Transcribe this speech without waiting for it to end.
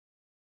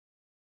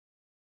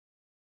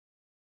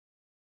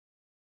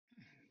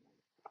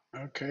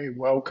Okay,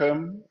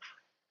 welcome.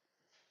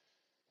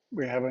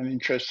 We have an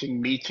interesting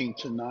meeting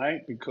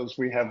tonight because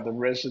we have the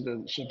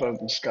residents of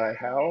Open Sky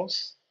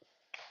House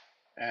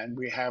and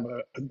we have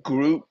a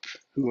group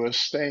who are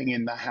staying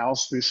in the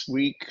house this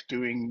week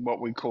doing what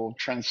we call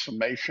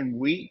Transformation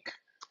Week.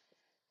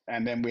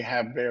 And then we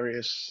have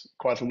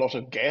quite a lot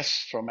of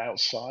guests from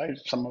outside,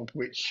 some of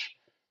which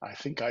I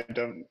think I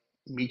don't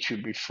meet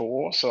you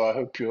before. So I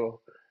hope you're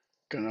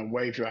going to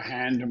wave your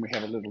hand and we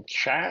have a little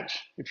chat.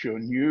 If you're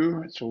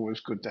new, it's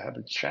always good to have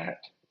a chat.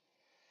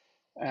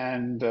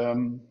 And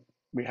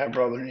we have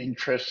rather an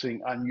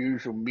interesting,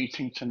 unusual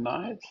meeting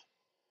tonight.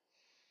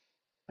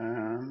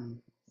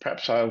 Um,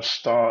 Perhaps I'll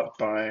start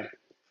by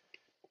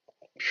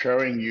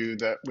showing you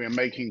that we're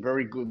making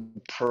very good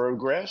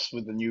progress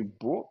with the new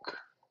book.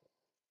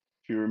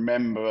 If you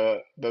remember,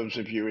 those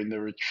of you in the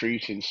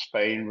retreat in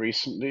Spain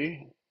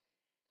recently,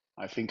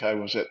 I think I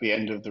was at the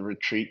end of the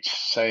retreat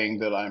saying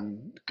that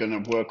I'm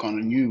going to work on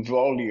a new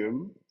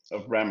volume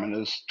of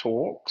Ramina's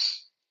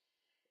talks.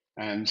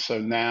 And so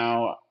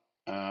now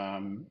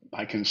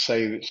I can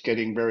say that it's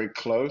getting very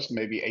close,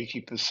 maybe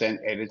 80%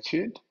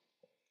 edited.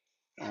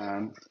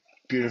 Um,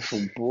 Beautiful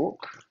book.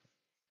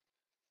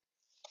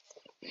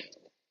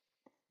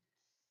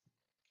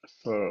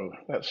 So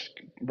that's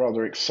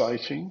rather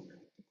exciting.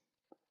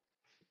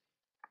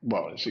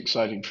 Well, it's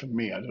exciting for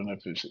me. I don't know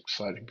if it's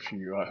exciting for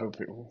you. I hope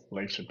it will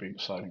later be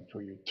exciting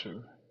for you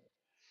too.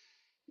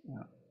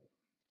 Yeah.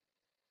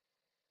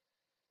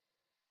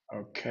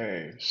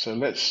 Okay, so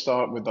let's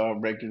start with our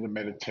regular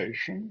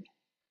meditation.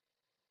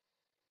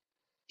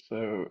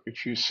 So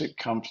if you sit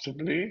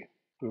comfortably,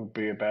 we'll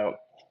be about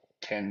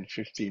 10,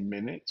 15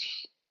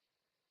 minutes.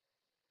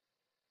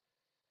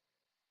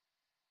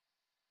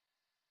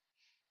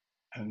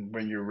 And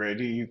when you're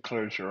ready, you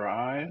close your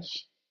eyes,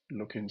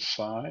 look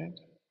inside.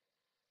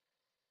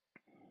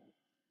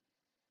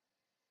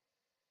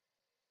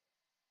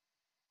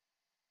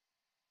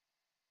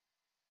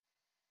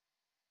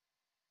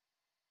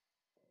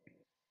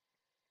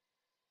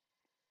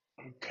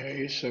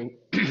 Okay, so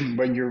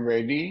when you're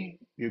ready,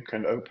 you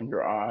can open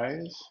your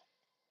eyes,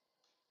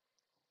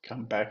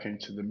 come back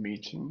into the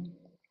meeting.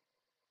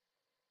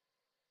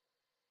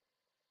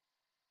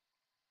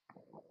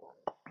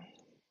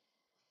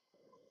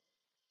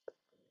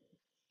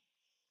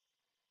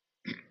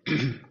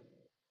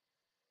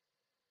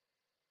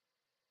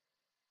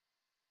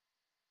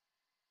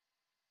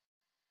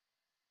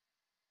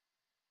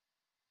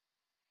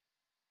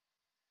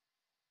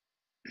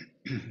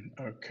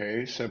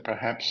 Okay, so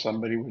perhaps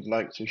somebody would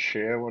like to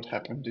share what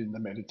happened in the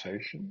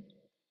meditation.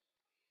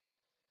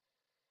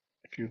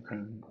 If you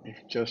can, if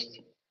just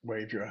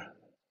wave your,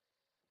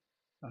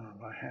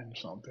 my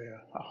hand's not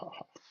there.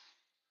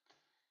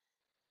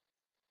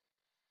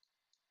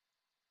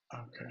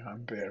 Okay,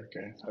 I'm there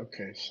again.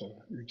 Okay, so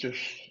you just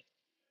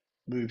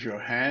move your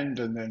hand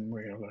and then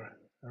we'll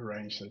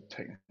arrange the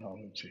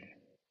technology.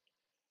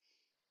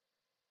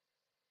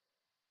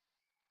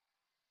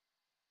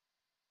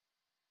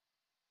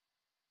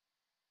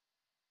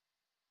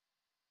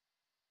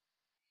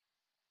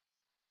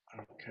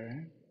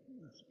 Okay,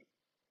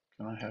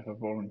 can I have a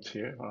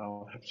volunteer?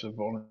 I'll have to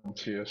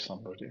volunteer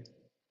somebody.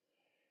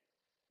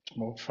 It's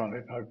more fun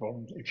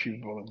if you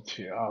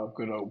volunteer. Oh,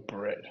 good old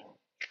Brett,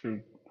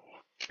 true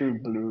true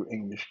blue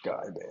English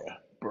guy there.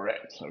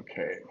 Brett.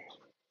 Okay.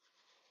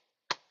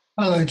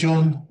 Hello,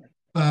 John.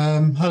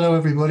 Hello,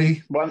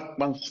 everybody.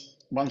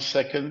 One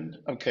second.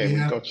 Okay, we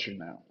Yeah. got you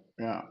now.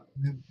 Yeah.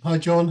 Hi,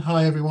 John.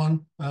 Hi,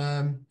 everyone.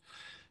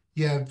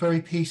 Yeah,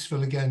 very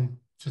peaceful again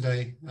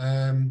today.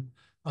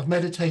 I've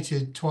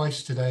meditated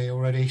twice today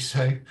already.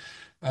 So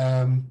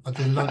I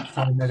did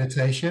lunchtime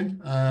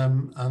meditation,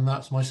 and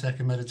that's my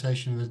second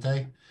meditation of the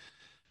day.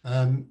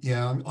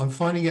 Yeah, I'm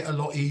finding it a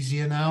lot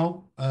easier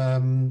now,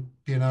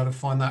 being able to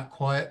find that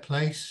quiet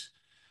place.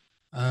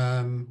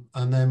 And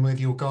then with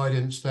your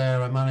guidance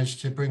there, I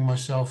managed to bring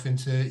myself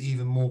into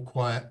even more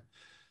quiet.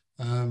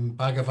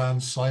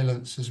 Bhagavan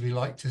silence, as we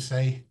like to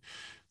say.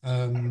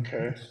 Um,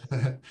 Okay.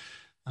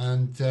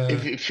 and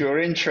If you're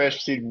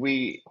interested,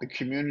 the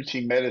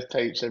community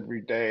meditates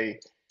every day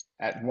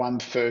at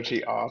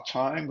 1:30 our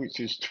time, which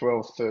is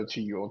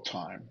 12:30 your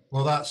time.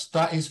 well,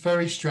 that is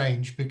very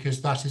strange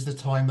because that is the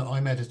time that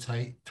I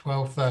meditate,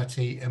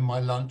 12:30 in my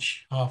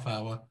lunch half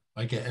hour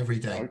I get every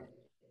day. O-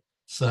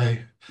 So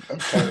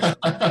Okay.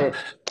 Per,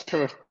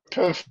 per,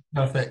 perfect.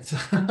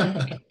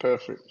 perfect.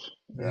 Perfect.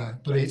 Yeah. Yeah,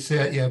 but it's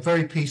yeah,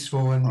 very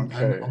peaceful and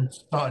Okay. I'm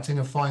starting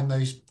to find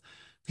those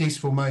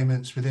peaceful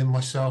moments within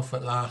myself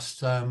at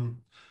last,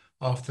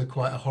 after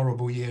quite a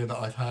horrible year that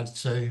I've had.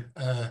 So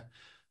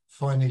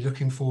finally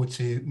looking forward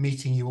to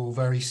meeting you all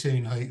very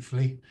soon,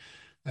 hopefully,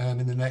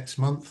 in the next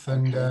month.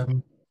 And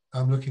Okay.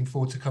 I'm looking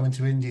forward to coming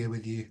to India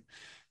with you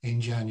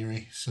in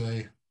January.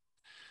 So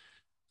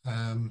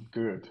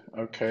Good.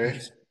 Okay.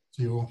 yes,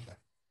 to you all.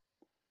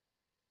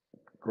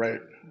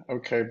 Great.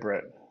 Okay,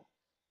 Brett.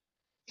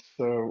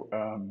 So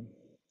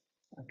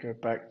I go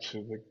back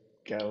to the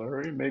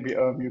gallery. Maybe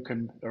you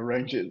can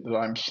arrange it that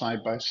I'm side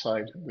by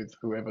side with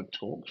whoever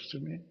talks to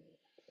me.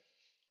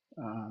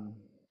 Um,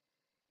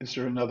 Is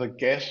there another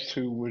guest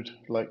who would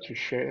like to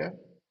share?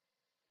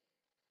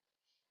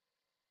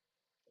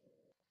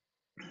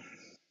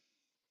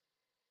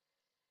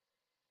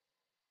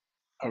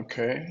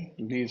 Okay,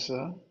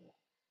 Lisa,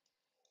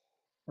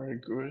 very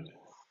good.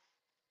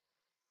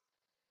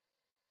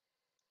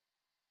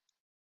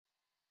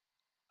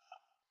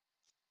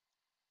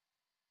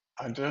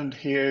 I don't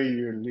hear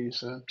you,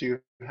 Lisa. Do you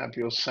have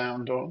your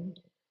sound on?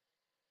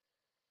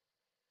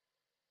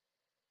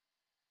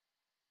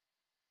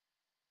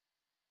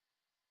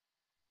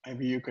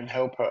 Maybe you can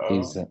help her out.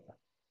 Lisa,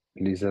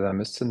 Lisa, da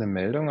müsste eine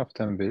Meldung auf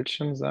deinem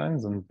Bildschirm sein,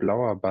 so ein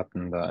blauer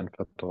Button, da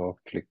einfach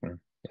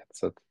draufklicken.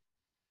 Jetzt hat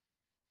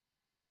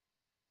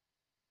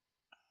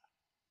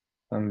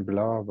ein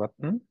blauer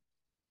Button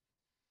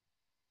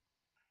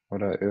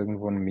oder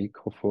irgendwo ein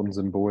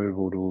Mikrofonsymbol,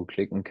 wo du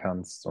klicken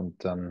kannst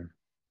und dann,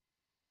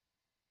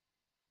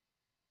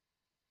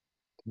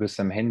 du bist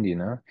am Handy,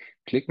 ne?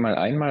 Klick mal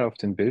einmal auf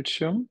den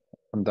Bildschirm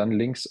und dann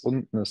links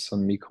unten ist so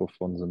ein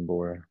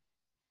Mikrofonsymbol.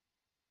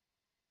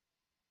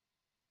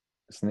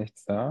 Ist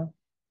nichts da?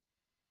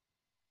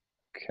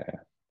 Okay.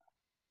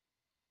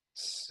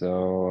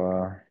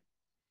 So,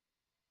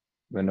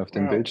 wenn du auf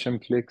den Well,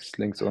 Bildschirm klickst,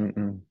 links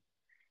unten.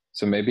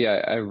 So maybe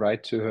I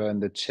write to her in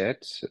the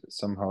chat.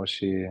 Somehow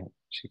she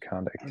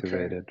can't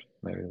activate okay, it.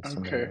 Maybe there's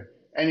okay. something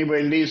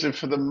Anyway, Lisa,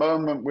 for the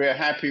moment, we're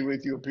happy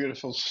with your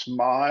beautiful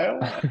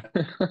smile,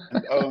 and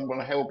there. Owen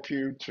will help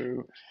you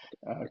to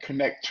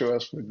connect to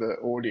us with the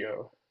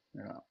audio.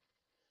 Yeah.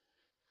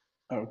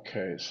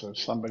 Okay, so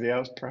somebody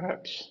else,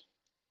 perhaps?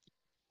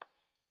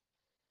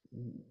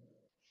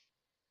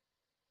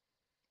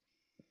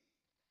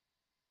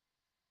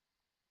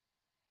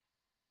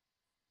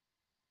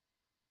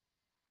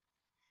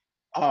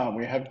 Ah,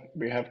 we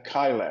have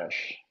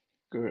Kailash.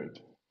 Good.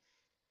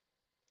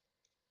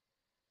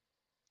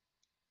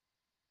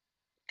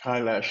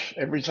 Kailash,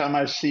 every time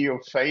I see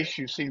your face,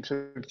 you seem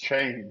to have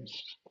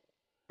changed.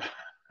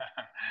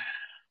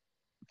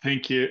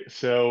 Thank you.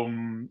 So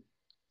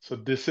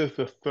this is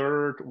the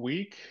third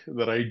week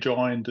that I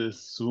joined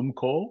this Zoom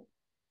call,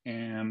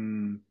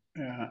 and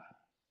Yeah,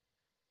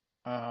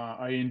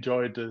 I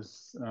enjoyed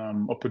this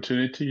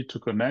opportunity to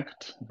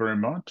connect very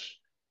much.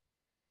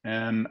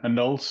 And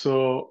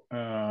also,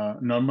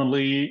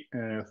 normally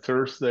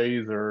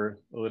Thursdays are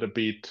a little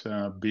bit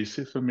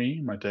busy for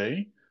me, my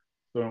day.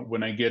 So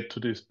when I get to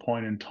this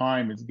point in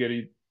time,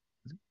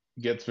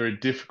 gets very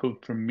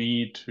difficult for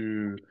me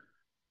to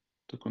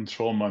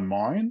control my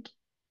mind.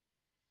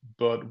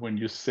 But when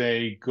you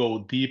say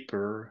go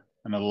deeper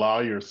and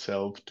allow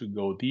yourself to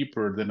go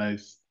deeper, then I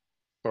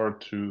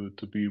start to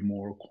be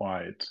more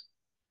quiet.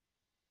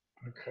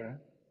 okay,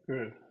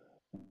 good.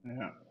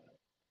 Yeah.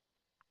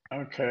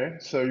 Okay,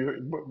 so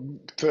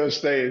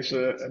Thursday is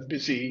a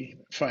busy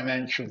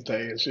financial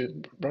day, is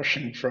it?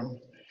 Rushing from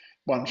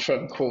one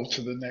phone call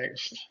to the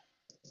next.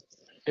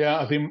 Yeah,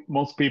 I think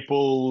most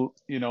people,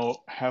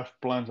 have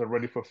plans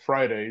already for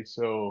Friday,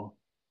 so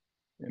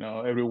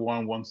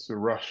everyone wants to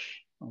rush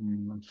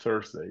on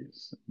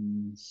Thursdays.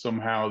 And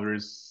somehow there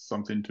is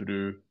something to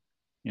do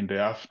in the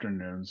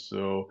afternoon,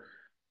 so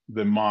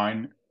the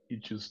mind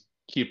it just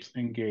keeps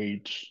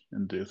engaged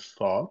in these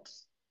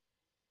thoughts.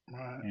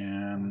 Right, right,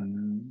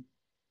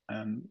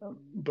 And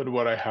but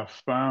what I have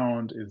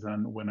found is that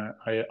when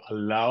I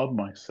allowed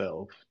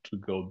myself to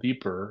go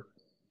deeper,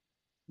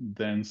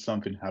 then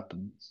something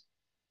happens.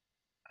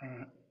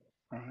 right,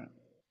 right.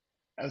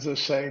 As I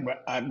say,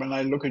 when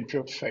I look at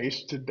your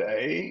face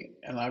today,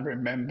 and I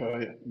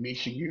remember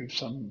meeting you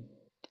some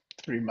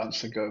 3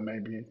 months ago,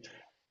 maybe,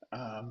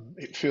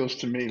 it feels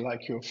to me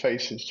like your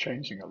face is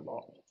changing a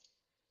lot.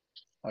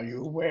 Are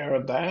you aware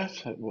of that?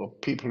 Well,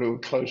 people who are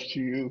close to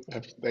you,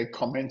 have they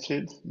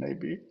commented,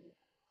 maybe?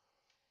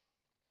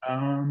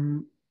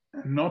 Um,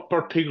 Not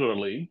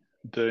particularly.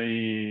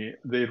 They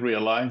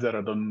realize that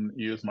I don't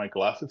use my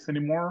glasses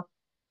anymore.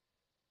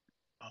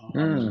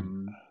 Mm,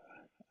 Um,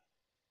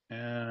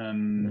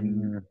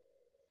 and mm,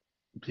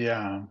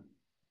 yeah,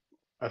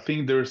 I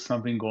think there's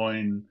something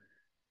going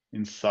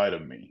inside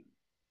of me.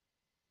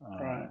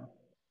 Right, Uh,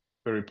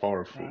 Very right,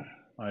 powerful,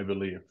 I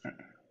believe.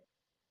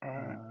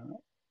 right,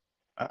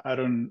 Uh, I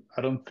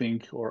don't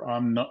think, or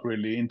I'm not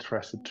really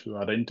interested to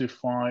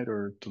identify it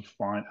or to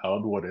find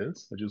out what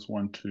is. I just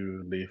want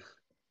to live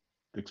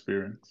the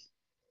experience.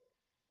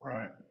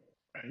 right.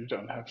 You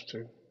don't have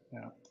to.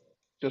 Yeah.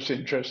 Just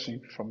interesting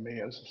from me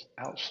as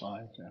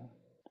outside.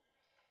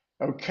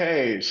 Yeah.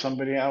 Okay,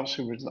 somebody else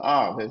who was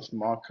there's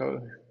Marco.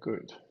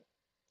 Good.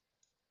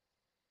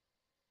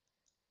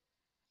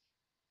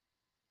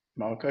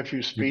 Marco, if you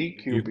You,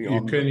 speak, you'll you be you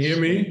on can the hear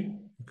screen. me?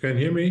 You can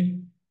hear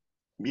me?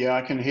 Yeah,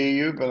 I can hear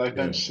you, but I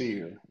don't Yeah. see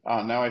you.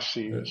 Now I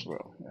see you Uh, as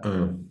well. Yeah.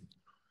 uh,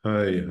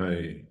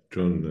 hi,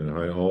 John.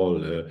 Hi,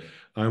 all.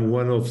 I'm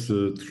one of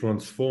the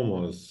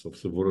transformers of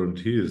the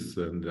volunteers,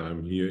 and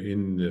I'm here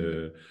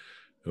in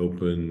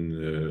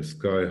Open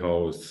Sky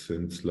House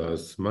since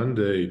last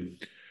Monday.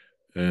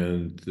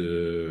 And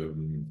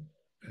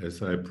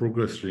as I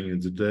progressing in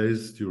the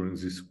days during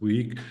this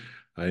week,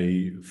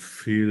 I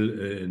feel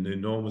an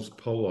enormous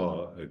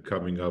power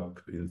coming up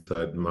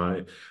inside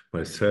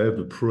myself,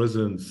 a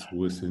presence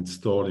with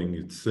installing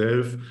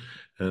itself,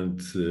 and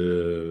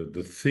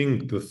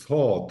the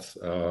thoughts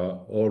are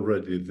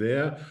already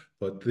there,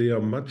 but they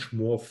are much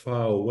more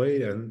far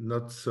away and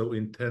not so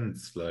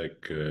intense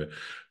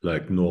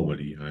like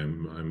normally.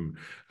 I'm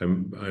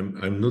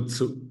not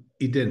so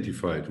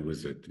identified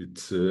with it.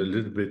 It's a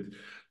little bit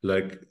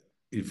like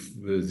if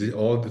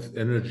all this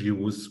energy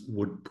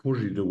would push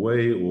it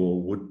away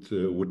or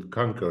would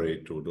conquer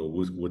it or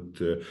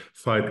would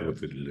fight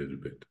with it a little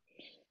bit.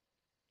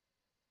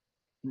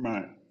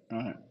 Right,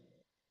 right.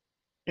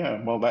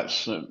 Yeah, well,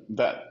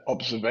 that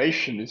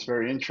observation is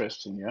very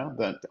interesting. Yeah,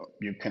 that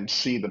you can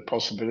see the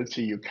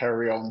possibility. You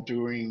carry on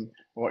doing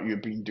what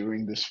you've been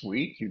doing this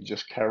week. You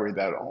just carry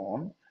that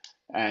on,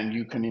 and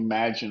you can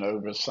imagine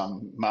over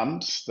some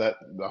months that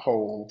the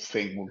whole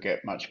thing will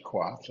get much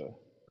quieter.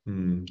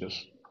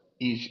 Just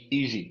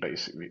easy,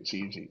 basically. It's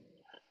easy.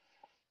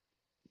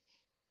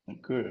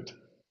 Good,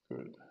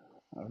 good.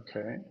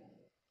 Okay.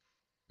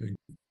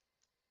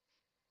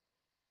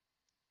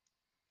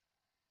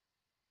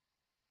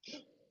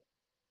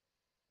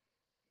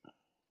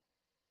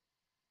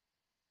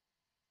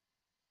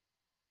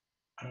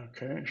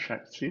 Okay,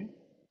 Shakti.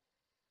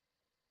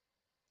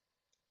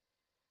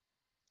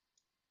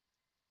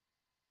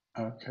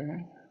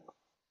 Okay.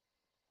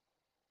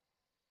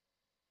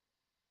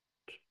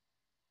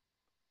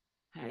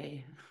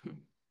 Hi.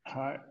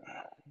 Hi.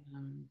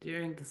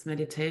 During this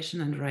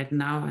meditation and right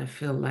now, I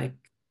feel like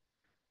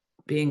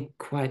being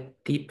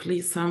quite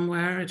deeply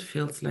somewhere. It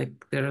feels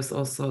like there is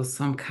also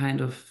some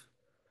kind of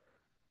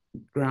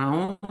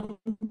ground,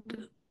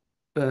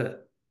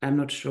 but I'm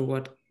not sure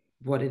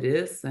what it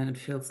is, and it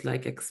feels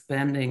like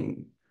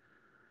expanding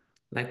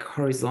like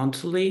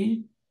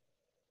horizontally.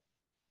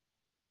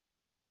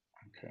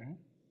 Okay.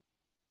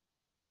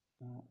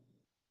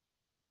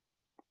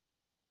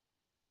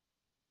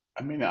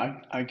 I mean,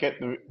 I get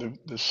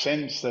the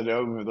sense that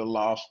over the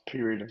last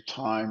period of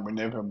time,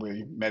 whenever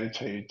we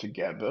meditated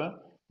together,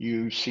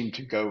 you seem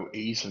to go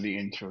easily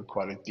into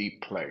quite a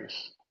deep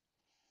place.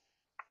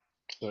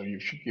 So you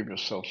should give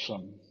yourself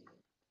some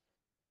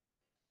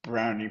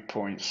brownie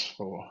points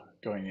for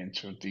going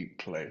into a deep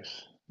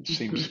place. It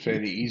seems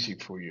fairly easy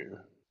for you.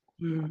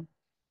 Mm.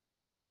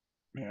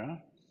 Yeah?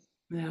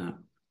 Yeah.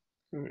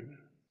 Good.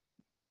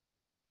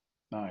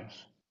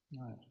 Nice.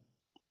 Nice.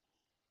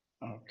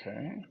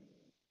 Okay.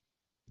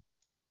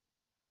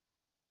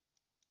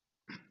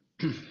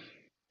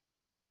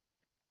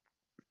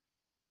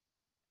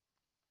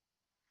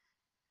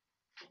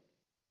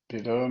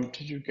 Did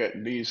you get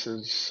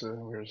Lisa's?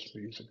 Where's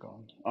Lisa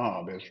gone?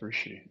 Ah, there's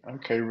Rishi.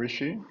 Okay,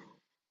 Rishi.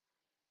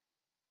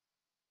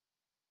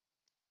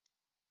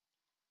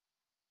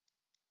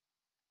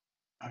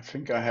 I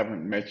think I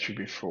haven't met you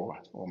before,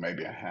 or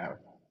maybe I have.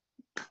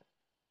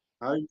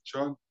 Hi,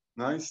 John.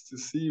 Nice to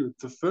see you.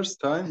 It's the first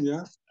time,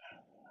 yeah?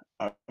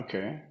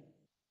 Okay.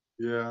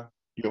 Yeah.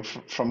 You're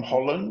from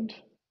Holland?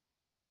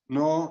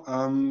 No,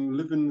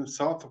 live in the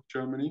south of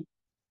Germany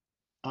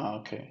Ah,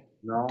 okay.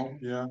 now. Okay.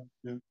 Yeah,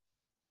 yeah.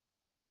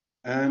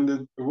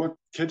 And what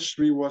catched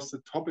me was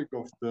the topic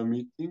of the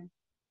meeting,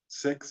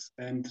 sex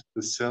and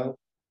the self.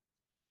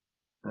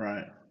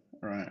 Right,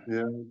 right.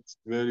 Yeah, it's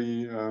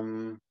very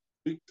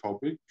big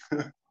topic.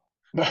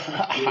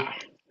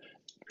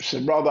 It's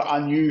a rather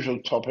unusual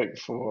topic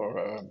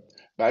for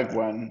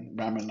Bhagwan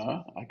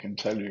Ramana. I can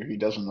tell you, he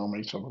doesn't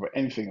normally talk about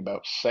anything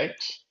about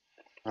sex.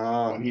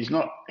 Ah, Well, he's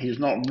not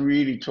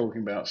really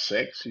talking about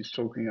sex. He's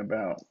talking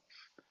about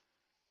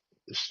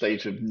the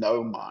state of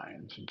no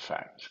mind, in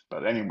fact.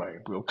 But anyway,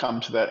 we'll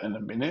come to that in a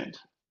minute.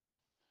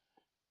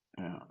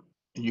 Yeah.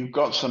 You've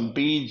got some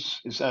beads.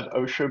 Is that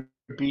Osho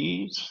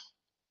beads?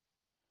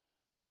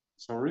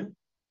 sorry?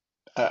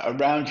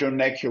 Around your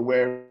neck, you're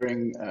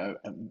wearing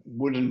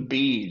wooden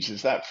beads.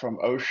 Is that from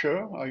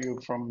Osho? Are you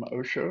from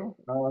Osho?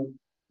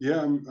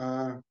 Yeah,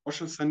 I'm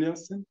Osho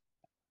Sannyasi,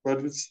 but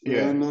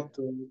Yeah.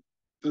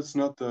 it's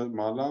not the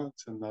mala.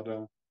 It's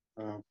another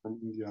from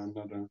India,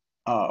 another.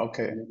 Ah,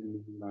 okay.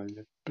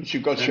 But you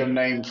got your And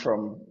name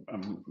from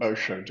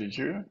Osho, did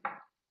you?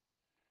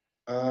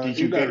 Did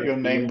you get your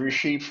indirectly, name yeah.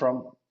 Rishi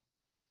from?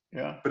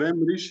 Yeah.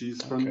 Prem Rishi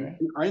is from Okay.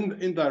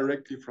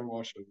 indirectly from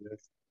Osho,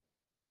 yes.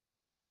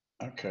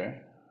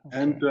 Okay.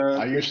 And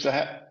Okay. I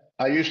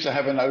used to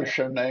have an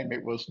Osho name.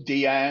 It was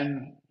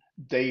Deanne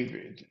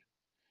David.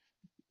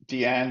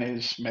 Deanne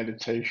is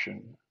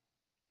meditation.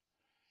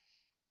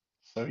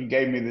 So he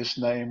gave me this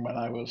name when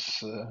I was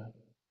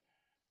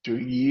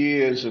doing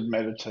years of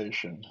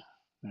meditation.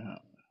 Yeah.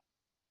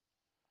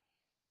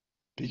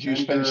 Did you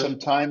spend some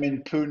time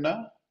in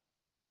Pune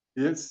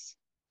yes,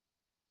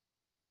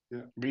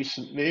 yeah,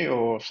 recently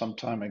or some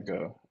time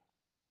ago?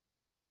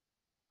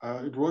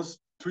 it was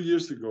 2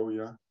 years ago,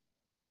 yeah.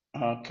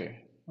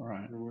 Okay. All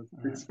right. It was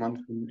All right. 6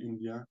 months in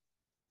India.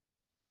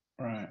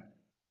 Right.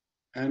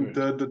 And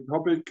Good. the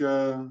topic,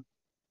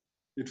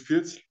 it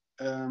feels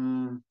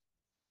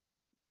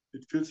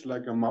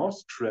like a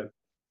mousetrap,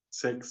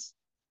 sex,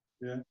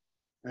 yeah.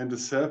 And the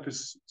self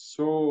is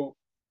so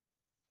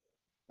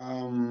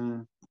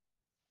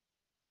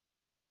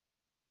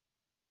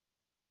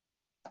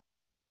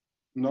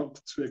not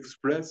to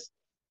express.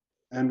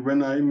 And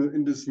when I'm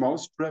in this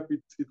mousetrap,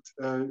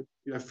 I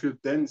feel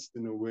dense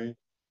in a way.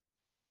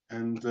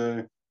 And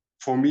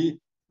for me,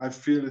 I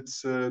feel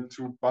it's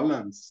to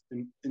balance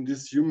in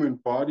this human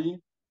body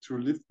to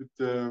live with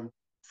the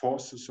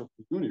forces of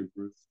the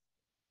universe.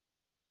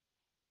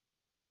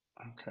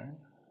 Okay.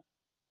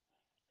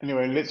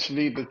 Anyway, let's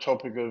leave the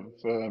topic of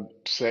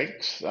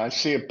sex. I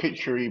see a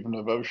picture even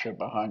of Osha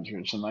behind you.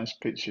 It's a nice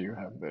picture you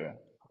have there.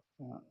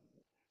 Yeah.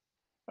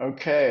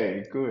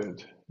 Okay,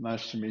 good.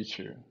 Nice to meet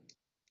you.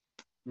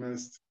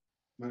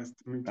 Nice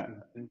to meet Uh,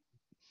 you. Thank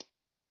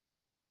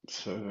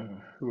So,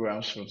 who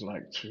else would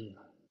like to?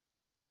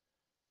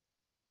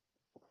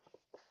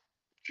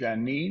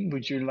 Janine,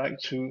 would you like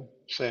to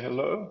say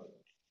hello?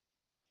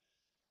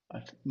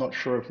 I'm not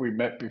sure if we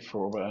met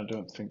before, but I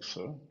don't think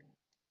so.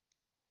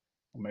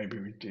 Or maybe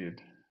we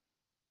did.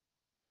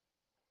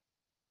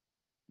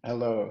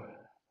 Hello.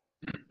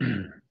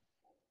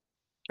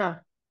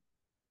 Ah,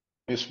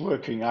 It's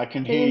working. I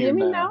can can hear you you hear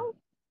me now? now.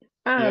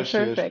 Ah, Yes,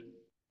 yes. perfect.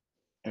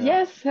 Yeah.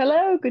 Yes,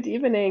 hello, good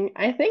evening.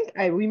 I think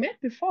we met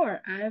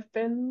before. I'm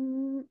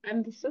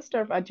the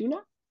sister of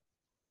Arjuna,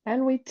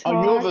 and we Oh,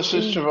 you're the talked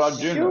sister in of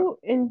Arjuna.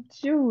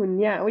 June.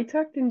 Yeah, we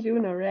talked in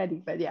June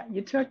already, but yeah,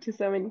 you talked to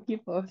so many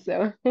people,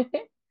 so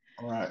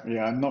Right.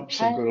 Yeah, I'm not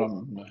so good I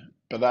on,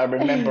 but I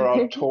remember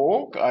our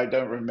talk. I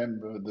don't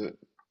remember the.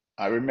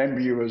 I remember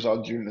you as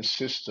Arjuna's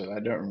sister. I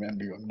don't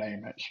remember your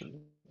name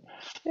actually.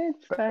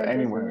 it's But fine,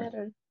 doesn't anyway,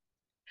 matter.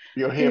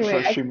 you're here for Anyway,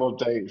 a few more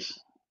days.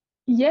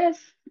 yes,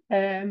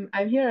 I'm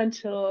here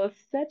until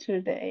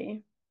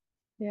Saturday.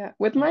 Yeah,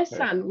 with my Okay.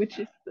 son, which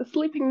is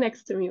sleeping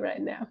next to me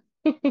right now.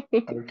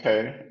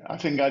 Okay. I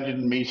think I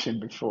didn't meet him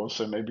before,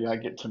 so maybe I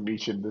get to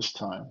meet him this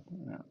time.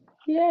 Yeah.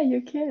 Yeah,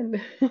 you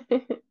can.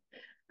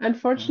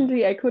 Yeah.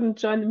 Unfortunately, I couldn't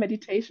join the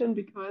meditation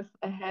because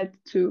I had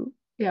to,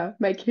 yeah,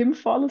 make him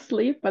fall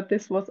asleep. But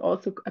this was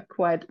also a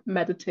quite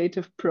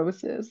meditative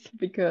process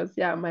because,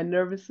 yeah, my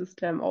nervous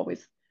system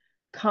always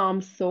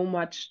calms so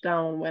much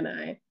down when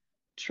I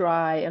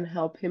try and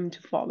help him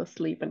to fall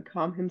asleep and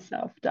calm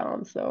himself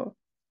down. So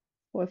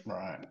it was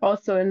Right.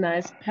 also a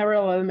nice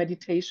parallel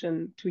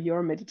meditation to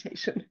your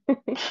meditation.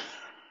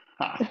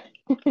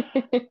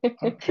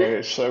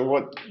 Okay. So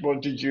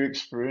what did you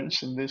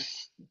experience in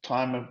this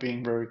time of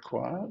being very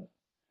quiet?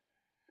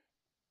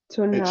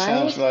 It Tonight,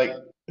 sounds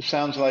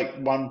like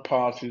one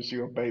part is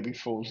your baby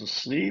falls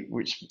asleep,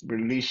 which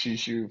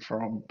releases you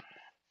from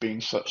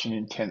being such an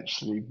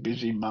intensely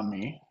busy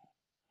mummy.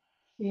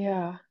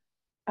 yeah.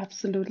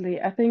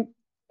 Absolutely. I think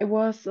it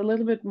was a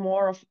little bit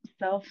more of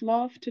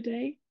self-love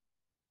today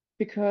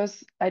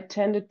because I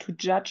tended to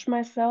judge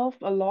myself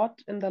a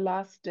lot in the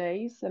last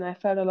days, and I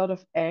felt a lot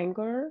of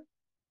anger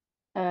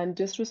and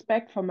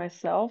disrespect for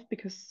myself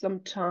because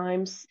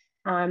sometimes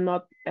I'm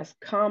not as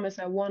calm as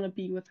I want to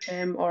be with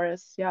him or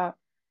as, yeah,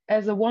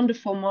 as a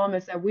wonderful mom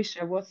as I wish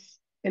I was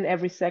in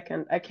every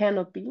second. I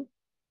cannot be.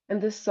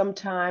 And this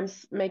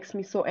sometimes makes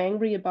me so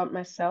angry about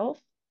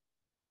myself.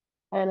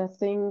 And I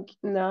think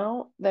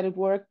now that it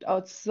worked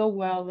out so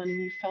well and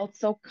he felt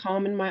so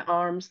calm in my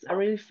arms, I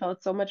really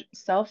felt so much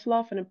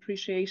self-love and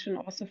appreciation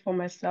also for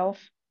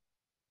myself,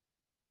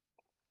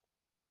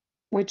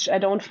 which I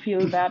don't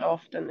feel that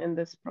often in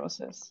this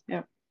process.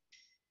 Yeah.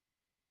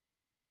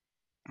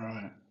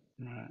 Right,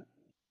 right.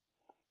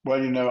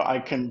 Well, I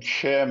can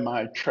share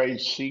my trade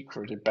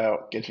secret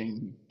about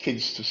getting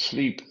kids to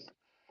sleep.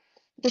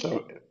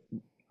 So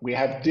we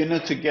have dinner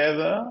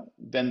together,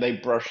 then they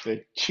brush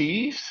their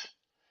teeth,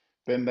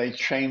 then they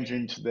change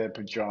into their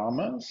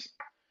pajamas,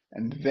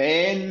 and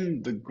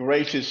then the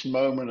greatest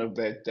moment of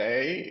their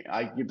day,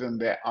 I give them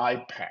their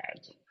iPad.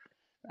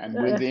 And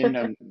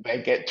within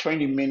they get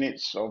 20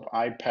 minutes of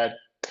iPad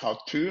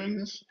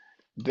cartoons,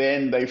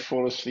 then they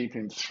fall asleep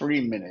in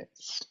 3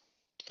 minutes.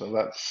 So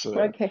that's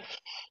Okay.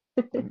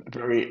 a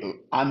very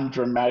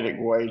undramatic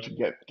way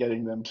to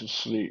getting them to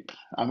sleep.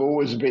 I'm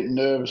always a bit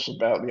nervous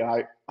about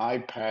the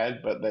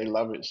iPad, but they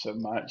love it so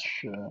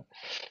much.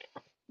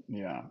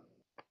 Yeah,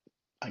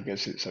 I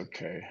guess it's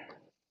okay.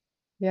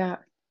 Yeah.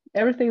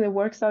 Everything that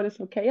works out is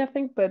okay, I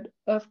think, but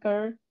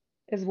Oscar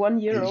is 1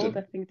 year He's old. a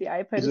I think the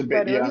iPad he's is a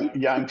bit quite young early.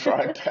 young for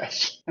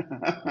iPads.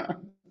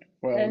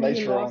 Well, And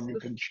later on you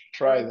can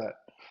try that.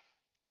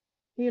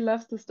 he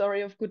loves the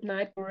story of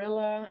Goodnight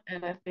Gorilla,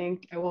 and I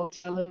think I will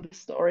tell him the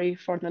story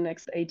for the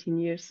next 18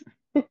 years.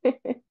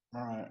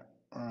 Right,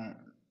 right,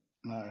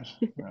 nice.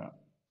 Yeah,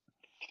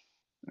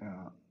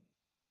 yeah.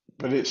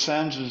 But it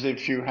sounds as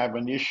if you have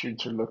an issue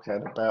to look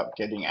at about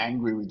getting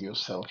angry with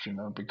yourself,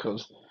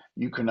 because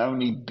you can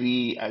only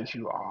be as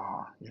you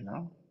are.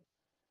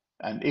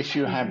 And if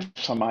you have Mhm.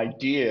 some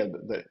idea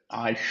that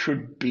I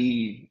should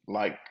be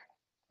like,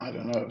 I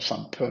don't know,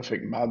 some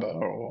perfect mother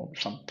or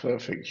some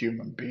perfect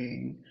human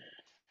being,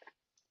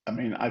 I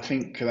mean, I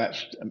think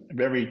that's a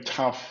very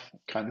tough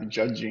kind of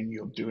judging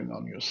you're doing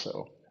on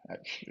yourself,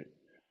 actually.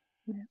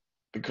 Yeah.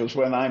 Because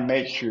when I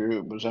met you,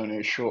 it was only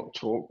a short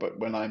talk, but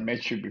when I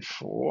met you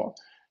before,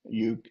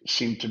 you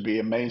seemed to be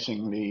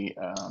amazingly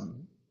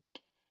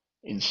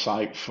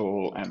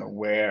insightful and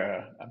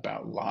aware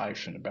about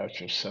life and about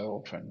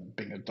yourself and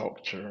being a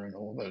doctor and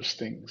all those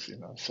things, you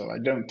know. So I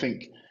don't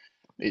think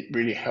it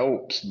really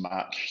helps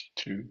much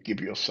to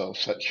give yourself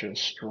such a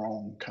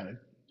strong kind of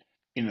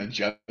inner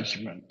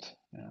judgment.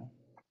 You know.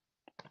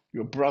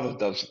 Your brother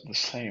does the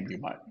same. You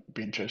might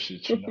be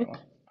interested to know.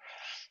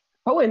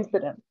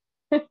 Coincidence.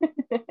 Yeah.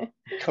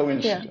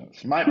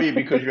 Coincidence. Might be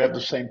because you have the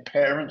same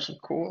parents,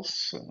 of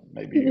course.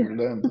 Maybe you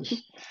learned this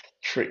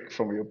trick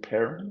from your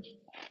parents.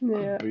 Could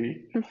Yeah.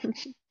 be.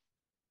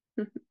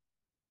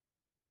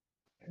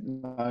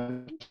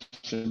 Nice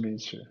to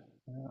meet you.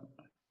 Yeah.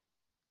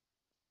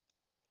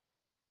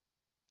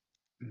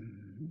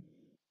 Mhm.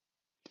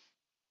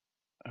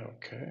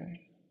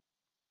 Okay.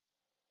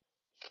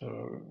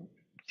 So,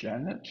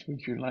 Janet,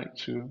 would you like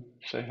to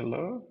say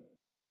hello?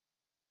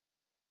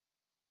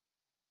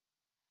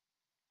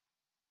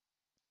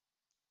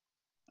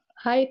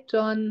 Hi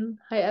John,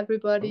 hi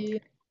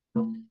everybody.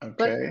 Soll-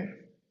 Okay.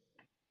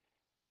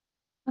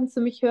 Kannst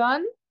du mich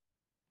hören?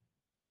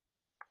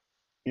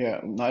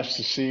 Yeah, nice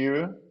to see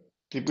you.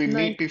 Did we Nein.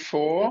 meet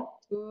before?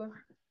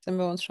 Sind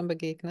wir uns schon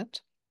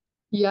begegnet?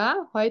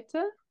 Ja,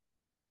 heute.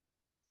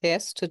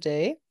 Yes,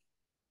 today.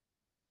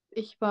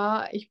 Ich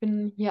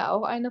bin hier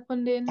auch eine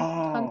von den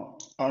Oh,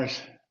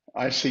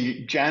 I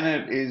see.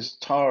 Janet is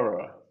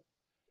Tara.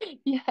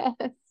 Yes.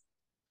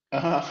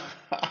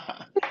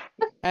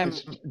 I'm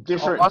It's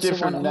different also one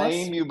different of us.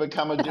 name, you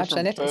become a Ah, different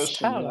Janet ist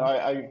person. You know,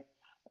 Tara.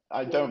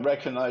 I don't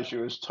recognize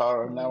you as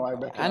Tara. Now I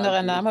recognize Anderer you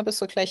as, Name,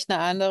 bist du gleich eine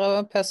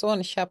andere Person.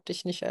 Ich habe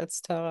dich nicht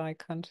als Tara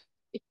erkannt.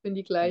 Ich bin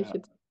die yeah,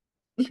 gleiche.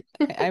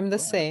 I'm the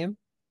right, same.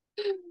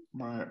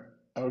 right.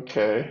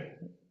 Okay.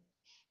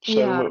 So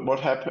Ja,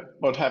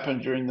 what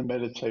happened during the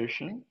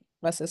meditation?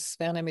 Was ist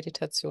während der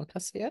Meditation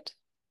passiert?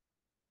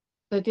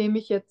 seitdem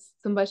ich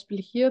jetzt zum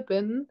Beispiel hier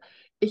bin,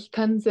 ich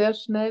kann sehr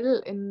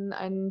schnell in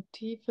ein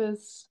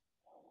tiefes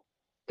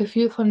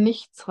Gefühl von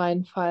Nichts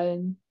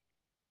reinfallen.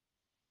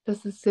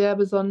 Das ist sehr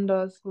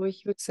besonders, wo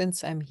ich wirklich,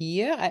 Since I'm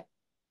here,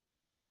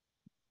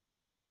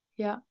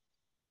 ja.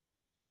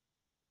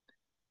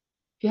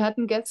 Wir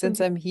hatten gestern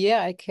since I'm here,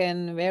 I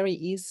can very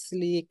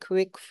easily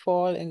quick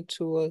fall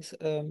into a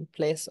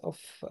place of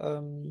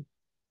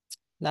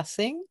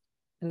nothing.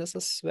 And this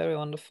is very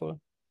wonderful.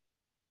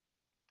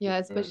 yeah,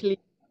 especially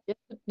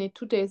yesterday,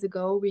 2 days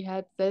ago, we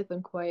had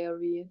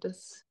Self-Enquiry.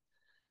 Das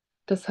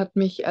hat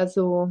mich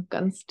also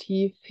ganz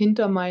tief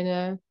hinter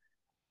meine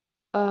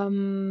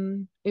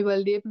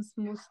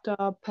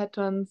Überlebensmuster,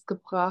 Patterns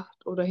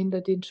gebracht oder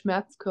hinter den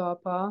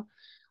Schmerzkörper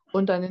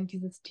und dann in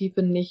dieses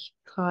tiefe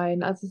Nichts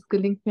rein. Also es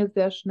gelingt mir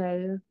sehr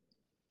schnell.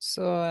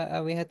 So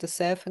we had the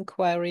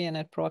self-inquiry, and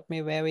it brought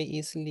me very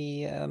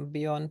easily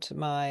beyond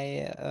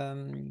my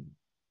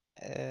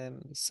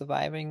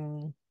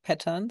surviving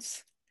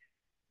patterns.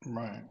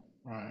 Right,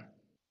 right.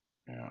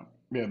 Yeah.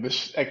 Yeah,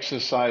 this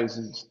exercise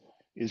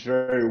is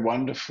very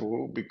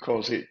wonderful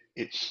because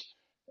it's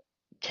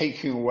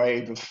taking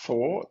away the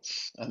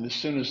thoughts, and as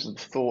soon as the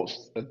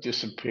thoughts are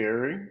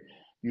disappearing,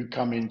 you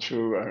come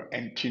into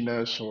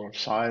emptiness or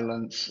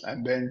silence,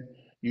 and then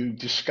you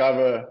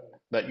discover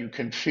that you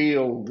can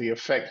feel the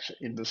effect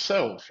in the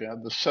self. Yeah,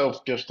 the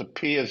self just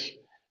appears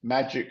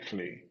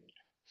magically.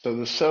 So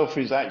the self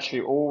is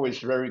actually always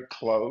very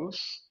close,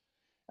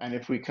 and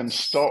if we can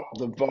stop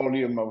the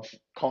volume of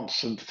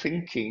constant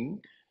thinking,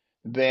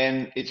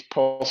 then it's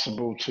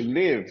possible to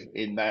live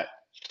in that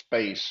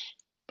space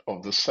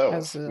of the self,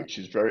 Also which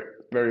is very,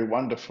 very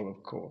wonderful,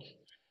 of course.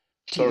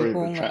 die Sorry, the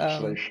Übung,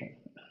 translation.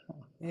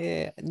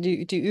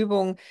 die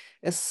Übung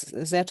ist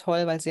sehr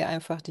toll, weil sie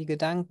einfach die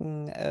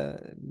Gedanken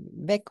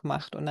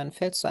wegmacht und dann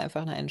fällst du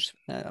einfach in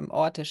einen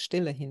Ort der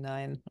Stille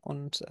hinein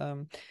und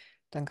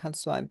dann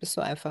bist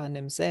du einfach in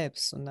dem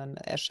Selbst und dann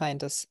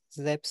erscheint das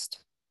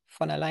Selbst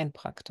von allein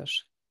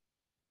praktisch.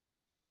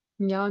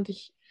 Ja, und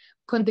ich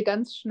konnte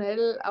ganz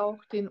schnell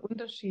auch den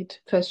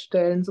Unterschied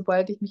feststellen,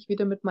 sobald ich mich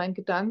wieder mit meinen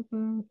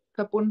Gedanken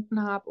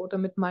verbunden habe oder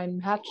mit meinem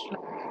Herzschlag,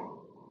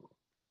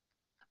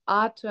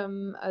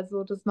 Atem.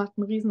 Also das macht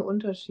einen riesen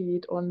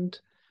Unterschied.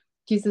 Und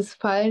dieses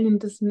Fallen in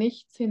das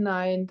Nichts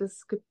hinein,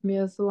 das gibt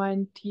mir so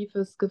ein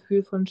tiefes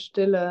Gefühl von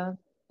Stille.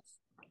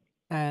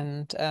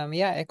 And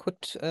yeah, I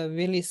could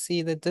really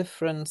see the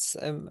difference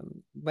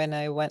when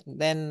I went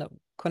then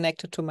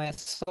connected to my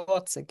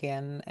thoughts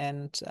again,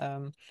 and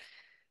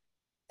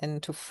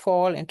to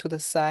fall into the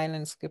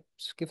silence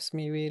gives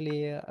me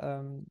really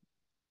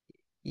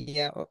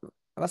yeah.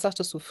 Was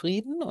sagtest du,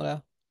 Frieden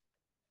oder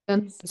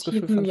Ganz das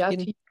Gefühl tiefen, von ja,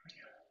 Frieden? tief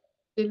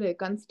Stille,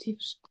 ganz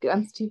tiefes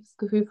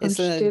Gefühl von It's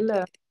a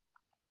Stille.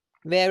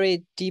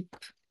 very deep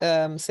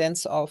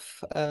sense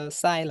of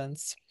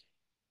silence.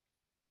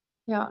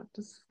 Ja,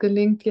 das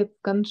gelingt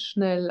jetzt ganz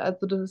schnell.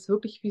 Also das ist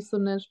wirklich wie so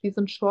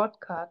ein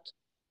Shortcut,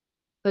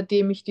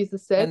 seitdem ich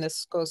dieses And Selbst,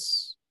 this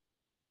goes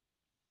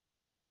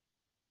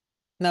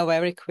now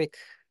very quick.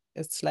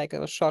 It's like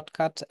a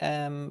shortcut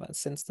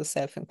since the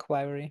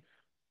self-inquiry.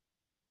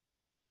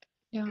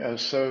 ja,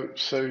 So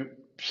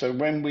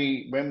when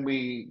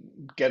we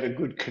get a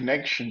good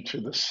connection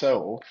to the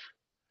self,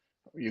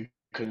 you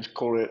can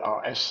call it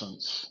our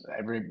essence,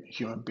 every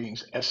human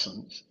being's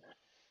essence.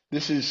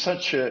 This is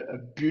such a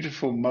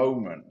beautiful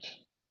moment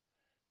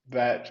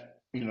that,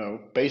 you know,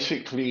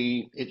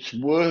 basically it's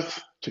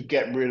worth to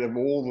get rid of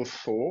all the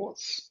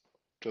thoughts,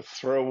 to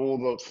throw all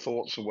the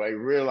thoughts away,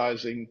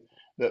 realizing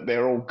that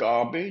they're all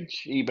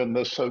garbage, even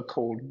the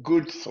so-called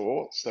good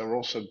thoughts, they're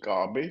also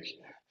garbage.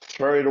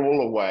 Throw it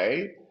all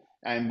away,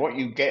 and what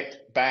you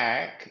get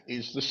back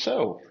is the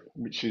self,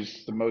 which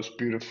is the most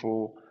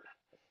beautiful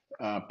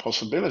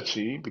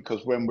possibility,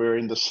 because when we're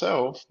in the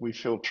self, we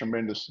feel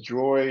tremendous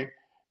joy,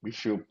 we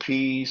feel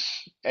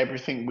peace,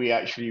 everything we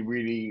actually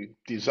really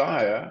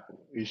desire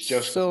is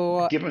just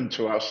So, given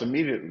to us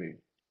immediately.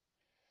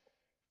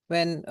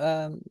 wenn,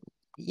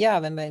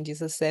 ja, wenn wir in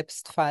dieses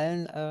Selbst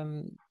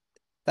fallen,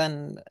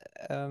 dann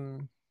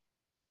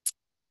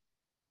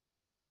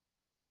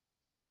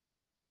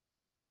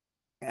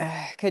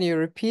can you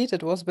repeat?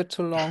 It was a bit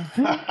too long.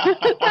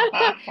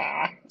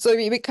 So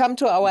we come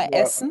to our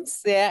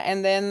essence, yeah,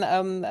 and then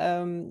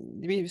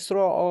we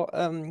throw,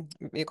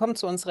 wir kommen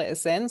zu unserer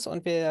Essenz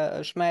und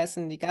wir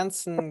schmeißen die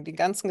ganzen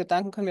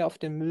Gedanken können wir auf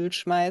den Müll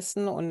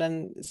schmeißen und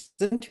dann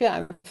sind wir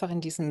einfach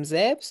in diesem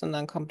Selbst und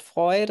dann kommt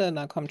Freude,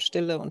 dann kommt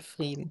Stille und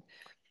Frieden.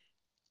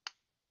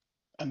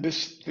 And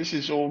this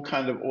is all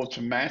kind of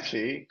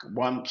automatic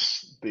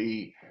once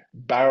the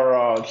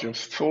barrage of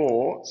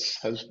thoughts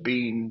has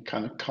been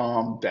kind of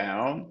calmed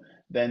down,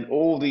 then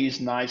all these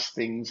nice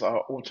things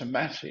are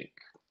automatic.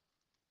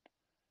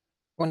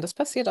 Und das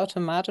passiert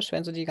automatisch,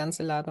 wenn so die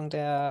ganze Ladung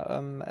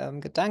der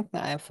Gedanken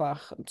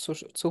einfach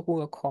zur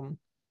Ruhe kommen.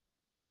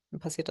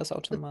 Dann passiert das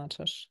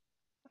automatisch.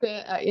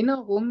 Der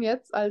Erinnerung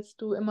jetzt, als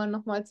du immer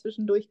noch mal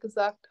zwischendurch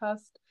gesagt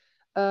hast,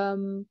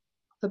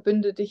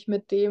 verbinde dich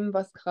mit dem,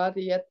 was gerade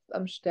jetzt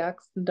am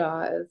stärksten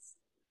da ist.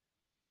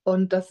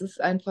 Und das ist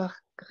einfach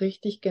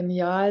richtig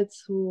genial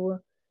zu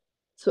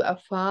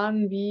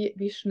erfahren,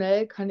 wie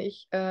schnell kann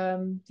ich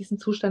diesen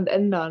Zustand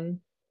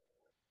ändern.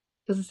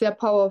 Das ist sehr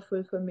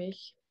powerful für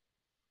mich.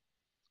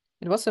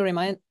 It was a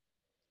reminder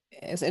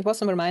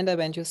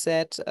when you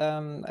said,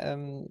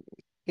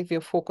 give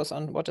your focus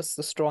on what is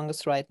the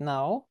strongest right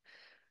now.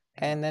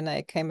 And then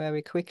I came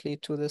very quickly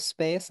to this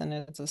space, and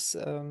it is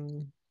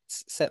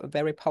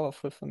very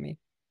powerful for me.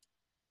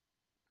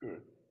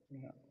 Good.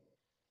 Yeah.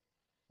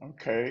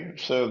 Okay,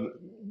 so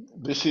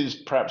this is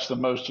perhaps the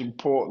most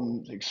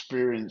important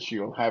experience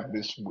you'll have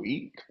this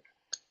week,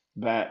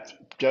 that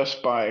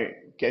just by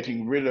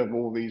getting rid of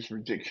all these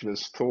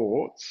ridiculous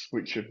thoughts,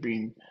 which have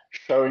been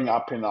showing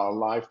up in our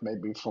life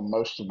maybe for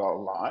most of our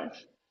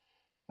life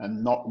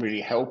and not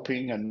really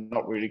helping and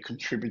not really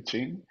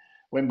contributing,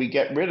 when we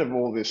get rid of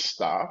all this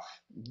stuff,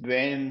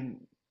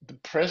 then the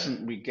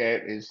present we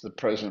get is the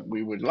present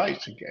we would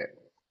like to get.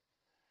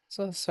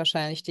 So, das ist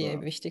wahrscheinlich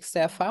die wichtigste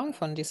Erfahrung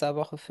von dieser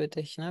Woche für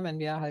dich, ne? Wenn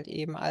wir halt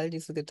eben all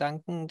diese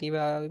Gedanken, die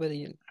wir über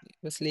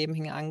das Leben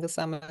hin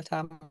angesammelt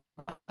haben,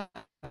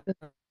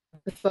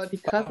 Das war die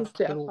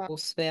krasseste Erfahrung.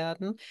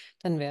 loswerden,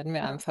 dann werden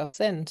wir einfach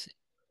sind.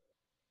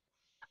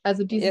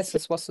 Also dieses Yes,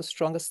 this was the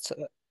strongest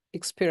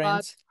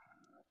experience.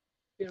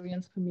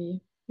 Experience für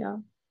mich,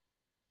 ja.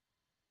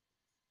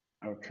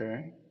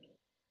 Okay.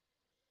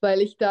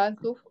 Weil ich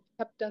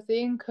habe da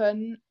sehen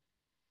können,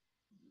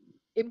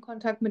 im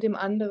Kontakt mit dem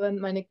anderen,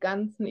 meine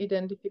ganzen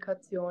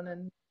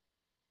Identifikationen.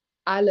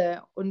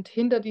 Alle. Und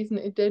hinter diesen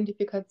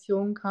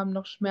Identifikationen kamen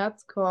noch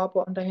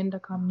Schmerzkörper und dahinter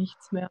kam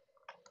nichts mehr.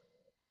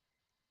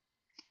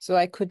 So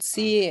I could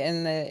see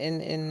in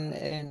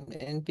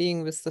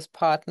being with this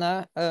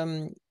partner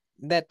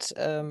that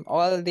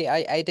all the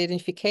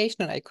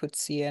identification I could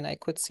see, and I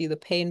could see the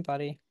pain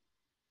body.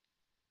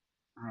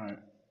 Right,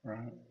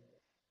 right.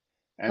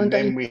 And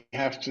then we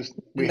have to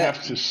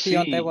see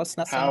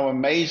how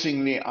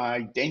amazingly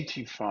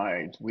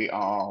identified we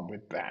are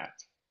with that.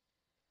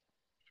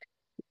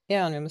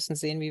 Ja, und wir müssen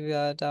sehen, wie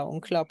wir da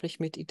unglaublich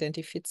mit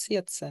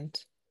identifiziert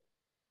sind.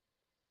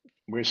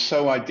 We're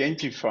so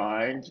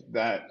identified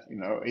that, you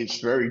know, it's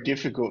very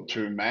difficult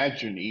to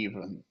imagine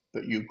even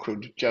that you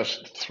could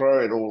just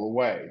throw it all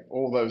away,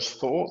 all those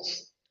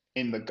thoughts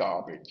in the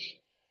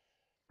garbage.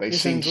 They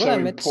seem so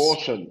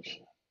important.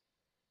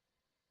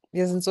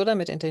 Wir sind so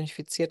damit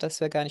identifiziert,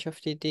 dass wir gar nicht auf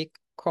die Idee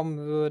kommen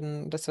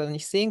würden, dass wir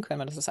nicht sehen können,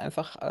 weil das ist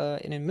einfach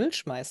in den Müll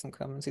schmeißen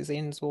können. Sie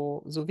sehen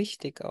so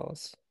wichtig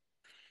aus.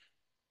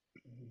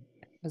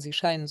 Sie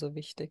scheinen so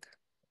wichtig.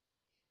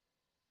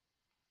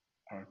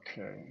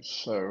 Okay,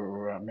 so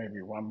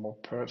maybe one more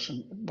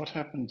person. What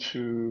happened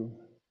to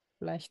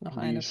Vielleicht noch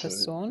Lisa? eine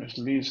Person.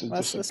 Lisa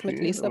Was ist mit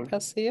Lisa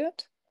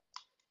passiert?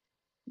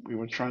 We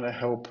were trying to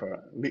help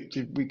her.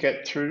 Did we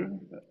get through?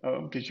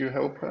 Did you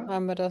help her?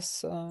 Haben wir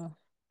das? Konnte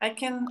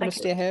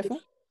ich dir helfen?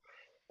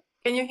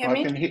 Can you hear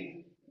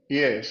me?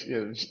 Yes,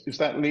 yes. Is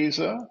that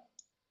Lisa?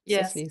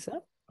 Yes. Ist das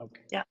Lisa?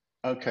 Okay. Yeah.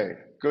 Okay,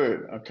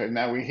 good. Okay,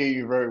 now we hear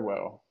you very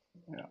well.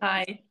 Yeah.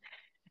 Hi.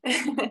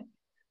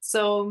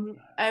 So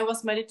I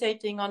was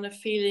meditating on a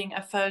feeling.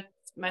 I felt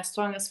my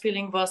strongest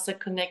feeling was a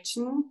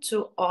connection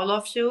to all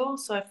of you.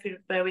 So I feel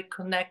very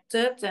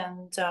connected,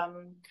 and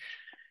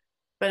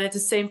but at the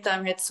same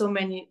time had so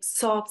many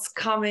thoughts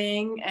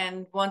coming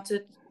and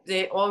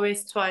they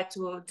always try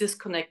to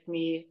disconnect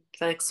me,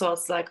 like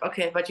thoughts like,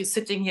 okay, but you're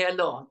sitting here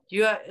alone.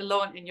 You are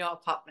alone in your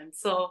apartment.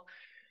 So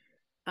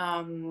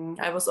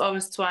I was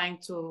always trying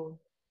to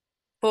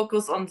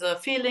focus on the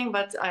feeling,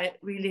 but I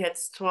really had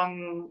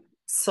strong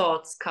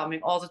thoughts coming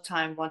all the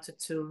time, wanted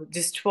to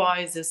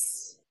destroy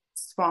this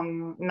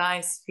strong,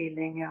 nice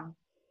feeling. Yeah.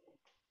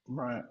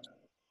 Right.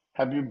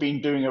 Have you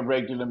been doing a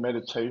regular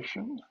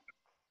meditation?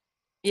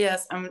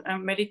 Yes,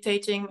 I'm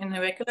meditating in a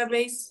regular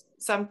base,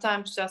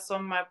 sometimes just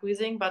on my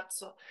breathing, but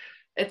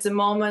at the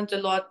moment, a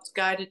lot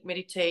guided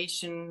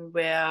meditation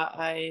where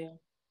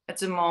at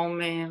the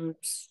moment,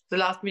 the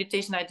last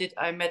meditation I did,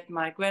 I met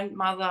my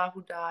grandmother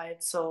who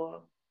died,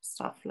 so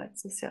stuff like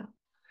this, yeah.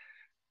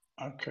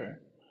 Okay.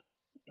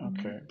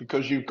 Okay.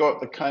 Because you've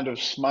got the kind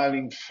of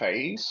smiling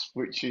face,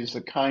 which is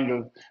a kind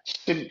of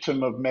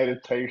symptom of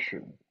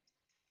meditation.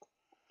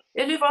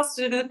 It was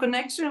the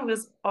connection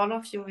with all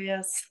of you,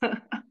 yes.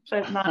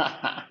 Right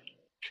now.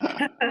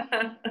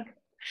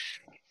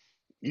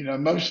 You know,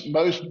 most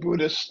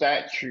Buddha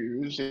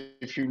statues,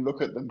 if you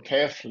look at them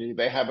carefully,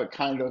 they have a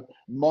kind of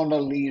Mona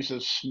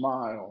Lisa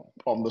smile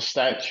on the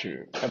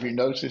statue. Have you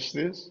noticed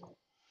this?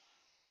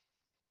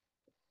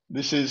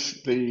 This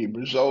is the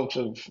result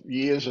of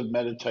years of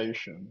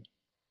meditation.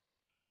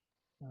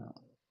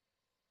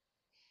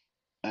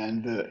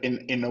 And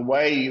in a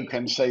way, you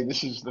can say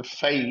this is the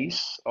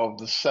face of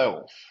the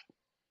self.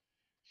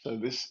 So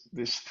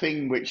this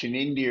thing which in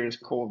India is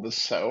called the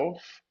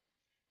self,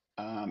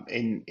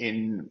 in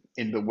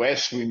the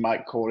West we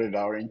might call it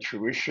our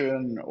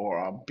intuition or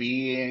our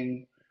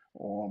being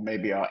or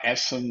maybe our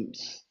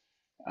essence.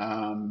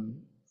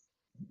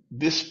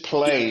 This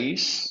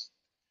place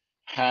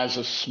has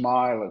a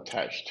smile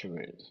attached to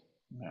it.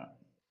 Yeah.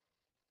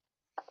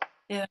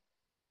 Yeah.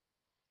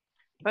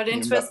 But You know,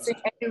 interesting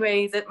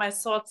anyway that my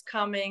thoughts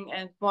coming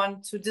and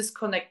want to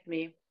disconnect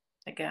me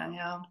again,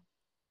 yeah.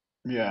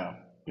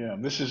 yeah.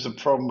 This is the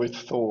problem with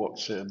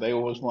thoughts. They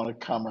always want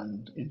to come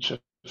and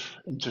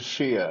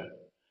interfere.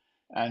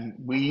 And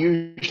we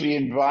usually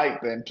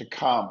invite them to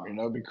come, you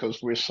know,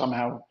 because we're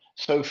somehow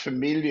so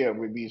familiar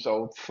with these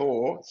old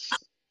thoughts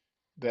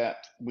that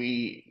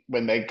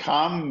when they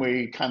come,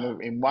 we kind of,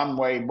 in one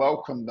way,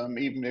 welcome them,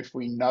 even if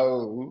we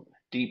know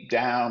deep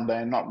down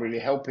they're not really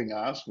helping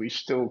us, we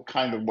still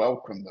kind of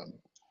welcome them.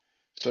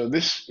 So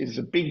this is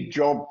a big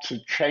job to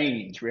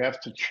change. We have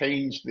to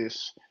change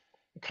this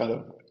kind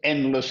of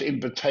endless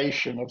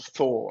invitation of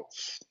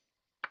thoughts.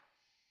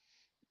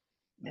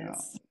 Yeah.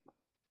 Yes.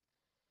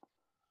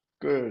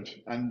 Good.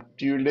 And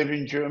do you live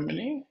in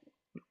Germany?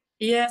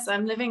 Yes,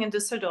 I'm living in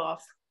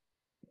Düsseldorf.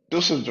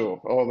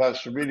 Düsseldorf. Oh,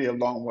 that's really a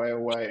long way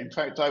away. In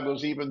fact, I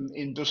was even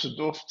in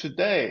Düsseldorf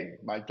today.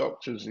 My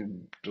doctor's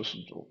in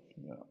Düsseldorf.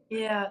 Yeah.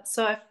 Yeah,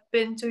 so I've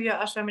been to your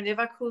ashram in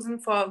Leverkusen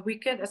for a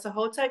weekend as a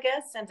hotel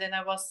guest, and then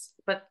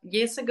but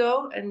years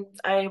ago, and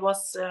I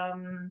was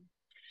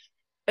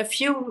a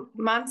few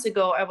months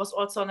ago, I was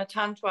also on a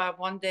Tantra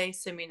one-day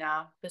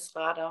seminar with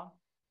Radha.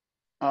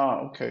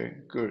 Ah, okay,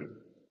 good.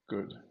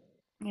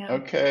 Yeah.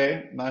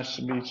 Okay, nice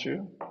to meet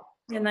you.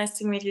 Yeah, nice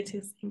to meet you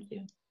too. Thank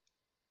you.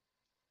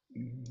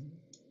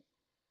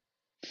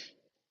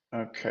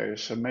 Okay,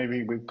 so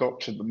maybe we've got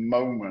to the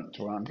moment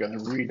where I'm going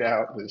to read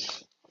out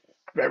this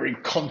very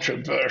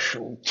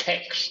controversial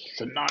text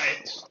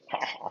tonight.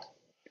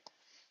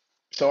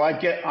 So I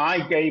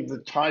gave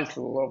the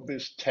title of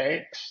this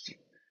text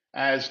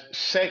as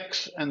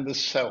Sex and the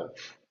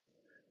Self,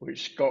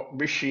 which got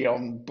Rishi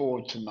on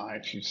board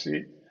tonight, you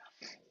see.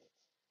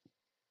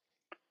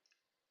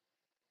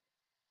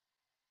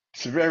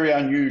 It's a very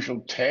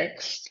unusual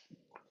text.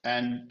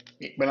 And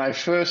when I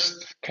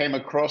first came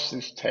across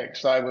this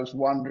text, I was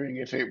wondering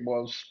if it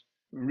was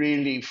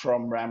really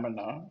from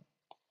Ramana.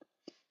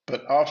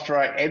 But after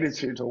I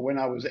edited, or when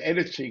I was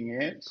editing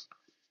it,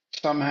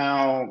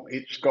 somehow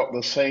it's got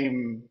the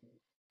same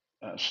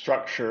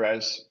structure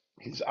as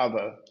his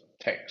other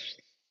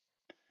text.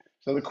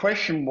 So the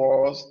question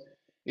was,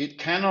 it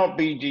cannot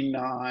be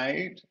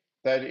denied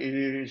that it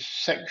is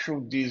sexual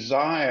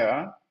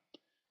desire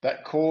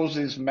that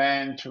causes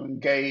man to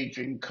engage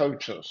in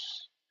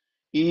coitus,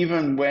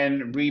 even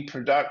when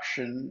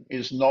reproduction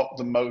is not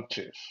the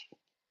motive.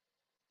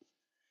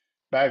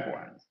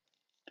 Bhagwan,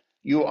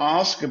 you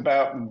ask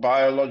about the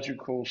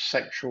biological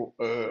sexual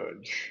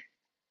urge.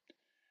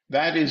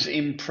 That is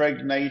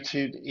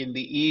impregnated in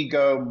the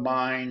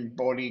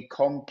ego-mind-body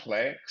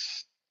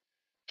complex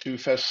to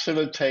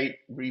facilitate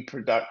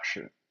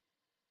reproduction,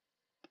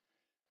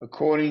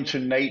 according to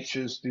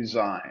nature's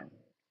design.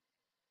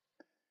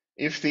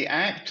 If the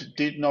act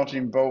did not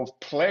involve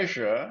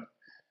pleasure,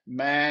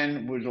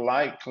 man would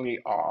likely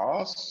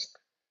ask,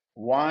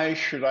 why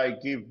should I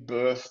give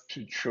birth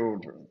to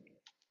children?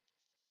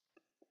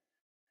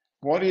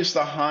 What is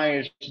the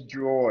highest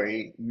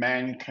joy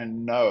man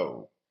can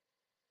know?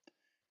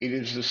 It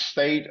is the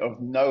state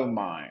of no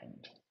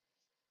mind.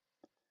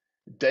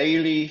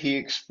 Daily he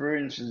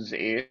experiences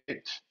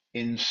it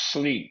in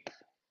sleep,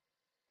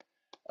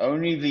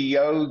 Only the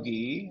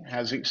yogi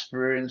has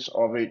experience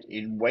of it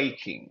in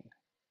waking.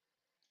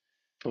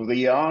 For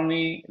the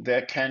jnani,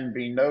 there can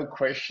be no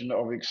question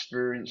of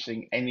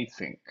experiencing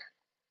anything.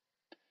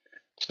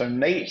 So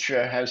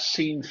nature has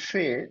seen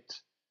fit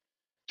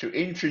to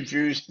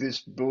introduce this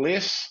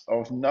bliss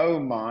of no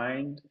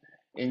mind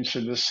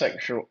into the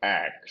sexual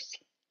act.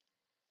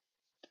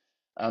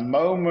 A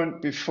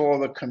moment before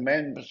the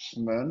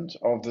commencement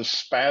of the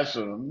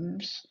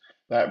spasms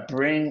that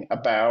bring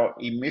about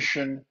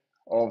emission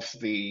of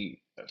the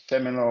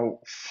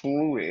seminal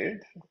fluid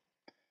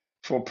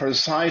for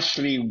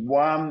precisely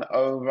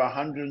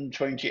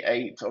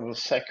 1/128th of a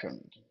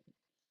second.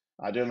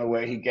 I don't know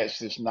where he gets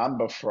this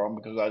number from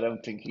because I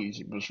don't think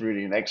he was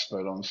really an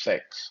expert on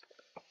sex.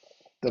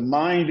 The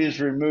mind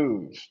is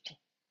removed.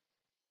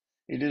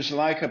 It is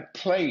like a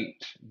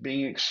plate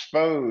being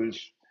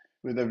exposed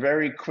with a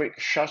very quick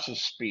shutter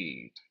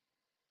speed.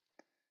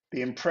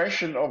 The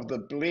impression of the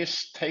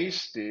bliss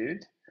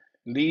tasted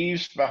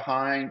leaves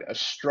behind a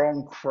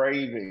strong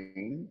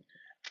craving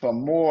for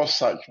more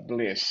such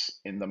bliss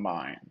in the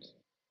mind.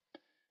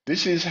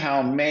 This is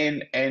how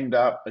men end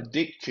up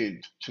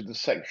addicted to the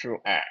sexual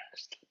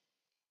act.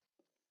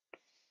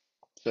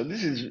 So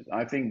this is,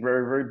 I think,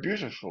 very, very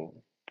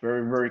beautiful,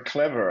 very, very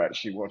clever,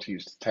 actually, what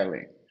he's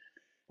telling.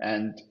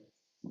 And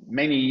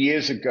many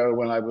years ago,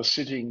 when I was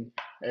sitting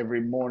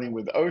every morning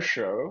with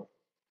Osho,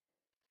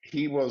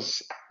 he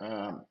was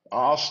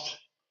asked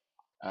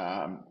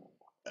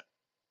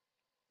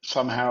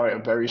somehow a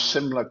very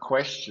similar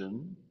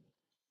question,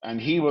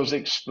 and he was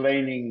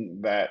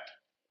explaining that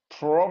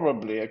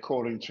probably,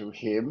 according to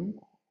him,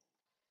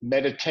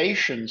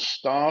 meditation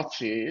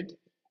started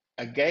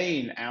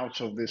again out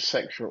of this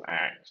sexual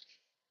act,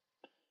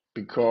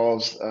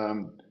 because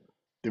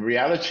the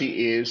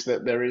reality is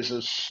that there is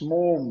a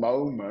small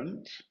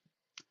moment.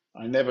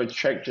 I never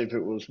checked if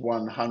it was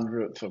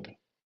 1/100th of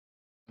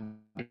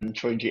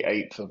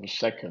 128th of a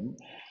second,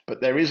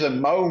 but there is a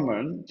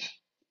moment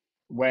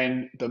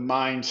when the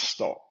mind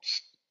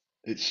stops.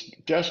 It's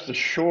just a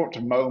short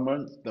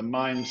moment, the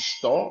mind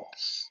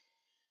stops,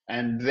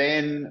 and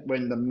then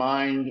when the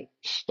mind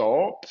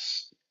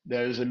stops,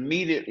 there is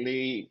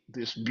immediately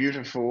this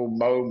beautiful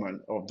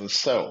moment of the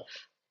self.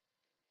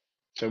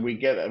 So we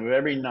get a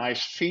very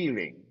nice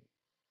feeling.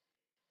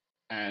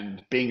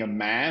 And being a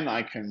man,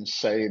 I can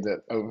say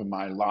that over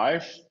my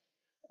life,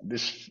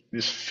 this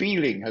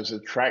feeling has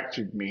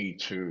attracted me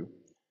to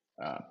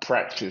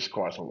practice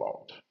quite a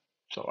lot.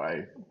 So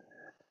I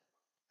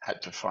had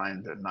to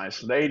find a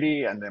nice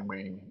lady, and then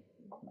we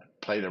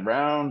played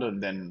around, and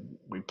then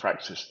we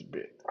practiced a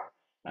bit.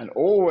 And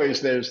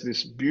always there's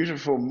this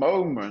beautiful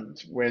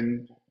moment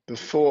when the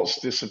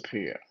thoughts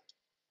disappear.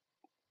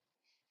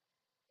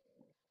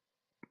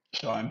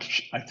 So I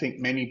think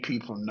many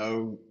people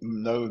know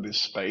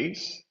this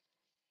space.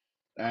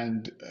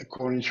 And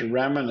according to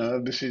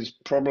Ramana, this is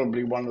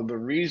probably one of the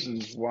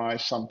reasons why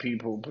some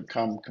people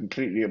become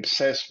completely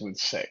obsessed with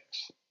sex,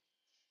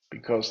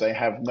 because they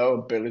have no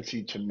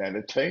ability to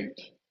meditate.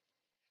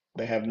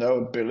 They have no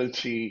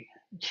ability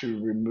to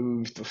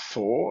remove the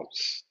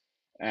thoughts.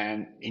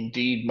 And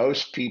indeed,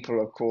 most people,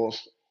 of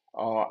course,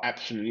 are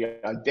absolutely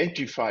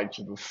identified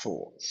to the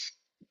thoughts.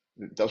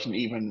 It doesn't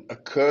even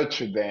occur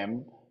to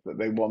them that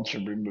they want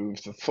to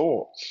remove the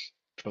thoughts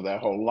for their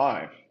whole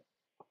life.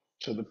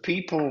 So the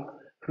people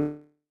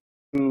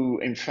who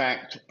in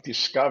fact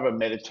discover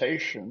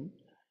meditation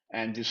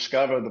and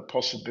discover the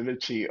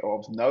possibility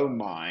of no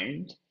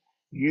mind,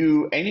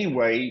 you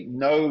anyway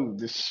know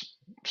this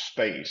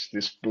space,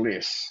 this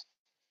bliss.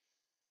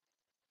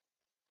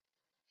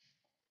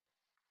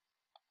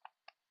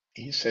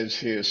 He says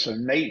here, so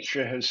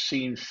nature has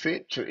seen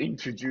fit to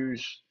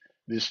introduce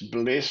this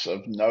bliss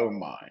of no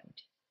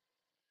mind.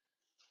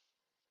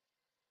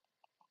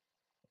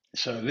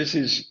 So this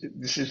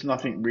is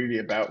nothing really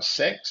about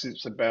sex.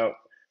 It's about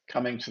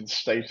coming to the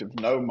state of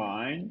no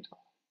mind.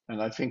 And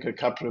I think a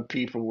couple of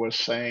people were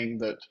saying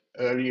that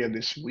earlier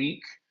this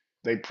week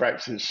they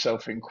practiced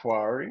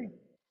self-inquiry.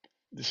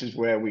 This is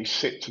where we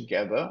sit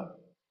together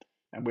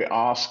and we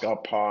ask our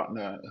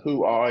partner,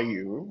 who are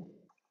you?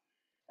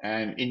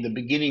 And in the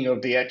beginning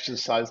of the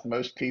exercise,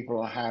 most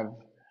people have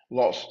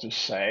lots to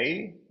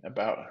say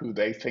about who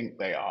they think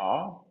they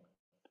are.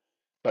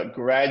 But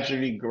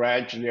gradually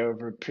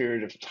over a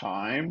period of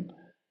time,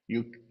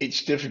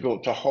 it's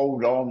difficult to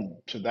hold on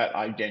to that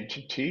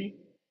identity.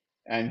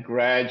 And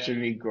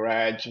gradually,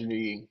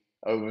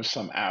 over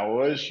some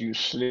hours, you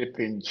slip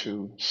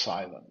into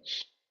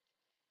silence.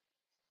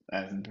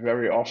 And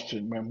very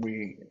often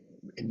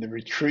in the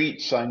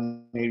retreats, I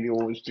nearly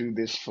always do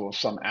this for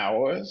some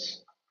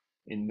hours.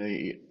 In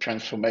the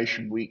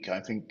transformation week,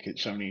 I think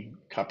it's only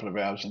a couple of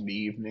hours in the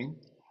evening.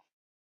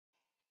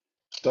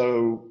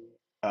 So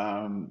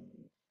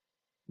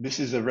this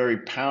is a very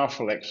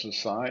powerful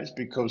exercise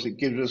because it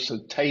gives us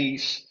a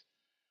taste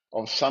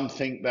of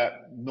something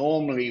that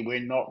normally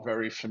we're not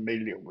very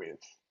familiar with.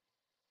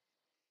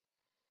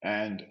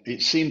 And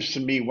it seems to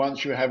me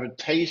once you have a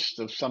taste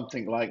of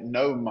something like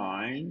no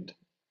mind,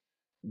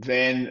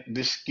 then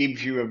this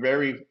gives you a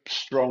very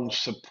strong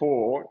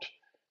support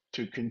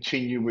to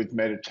continue with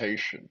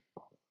meditation?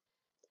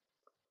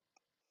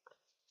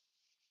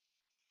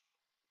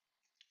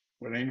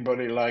 Would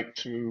anybody like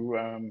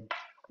to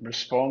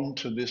respond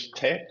to this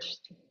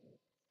text?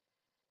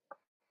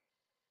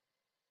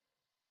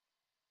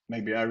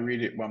 Maybe I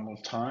read it one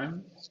more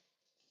time.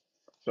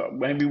 So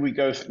maybe we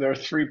go, there are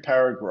 3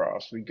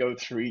 paragraphs. We go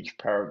through each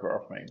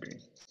paragraph maybe.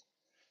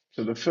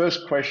 So the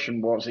first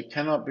question was, it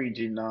cannot be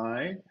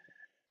denied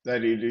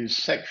that it is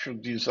sexual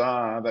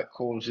desire that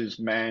causes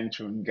man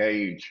to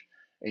engage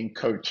in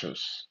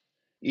coitus,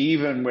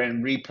 even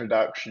when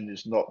reproduction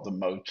is not the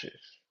motive.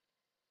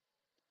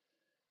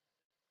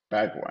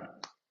 Bad one.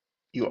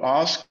 You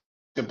ask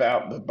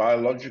about the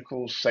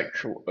biological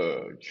sexual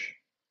urge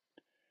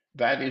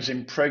that is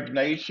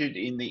impregnated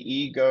in the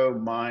ego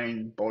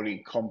mind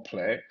body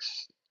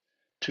complex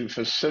to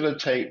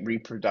facilitate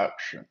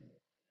reproduction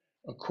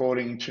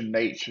according to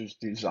nature's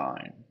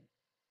design.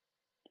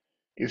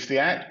 If the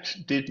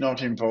act did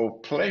not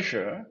involve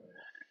pleasure,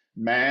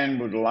 man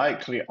would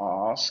likely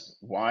ask,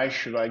 why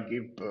should I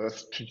give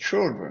birth to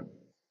children?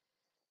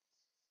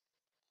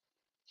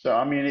 So,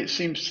 I mean, it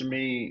seems to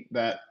me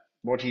that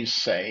what he's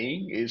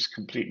saying is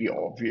completely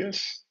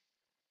obvious,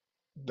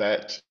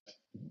 that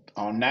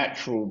our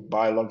natural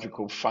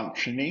biological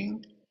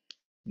functioning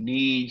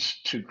needs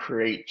to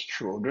create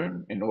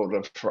children in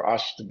order for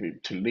us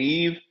to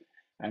leave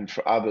and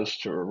for others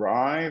to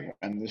arrive.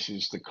 And this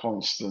is the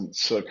constant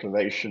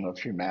circulation of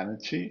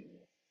humanity.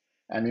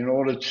 And in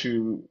order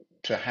to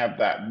have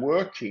that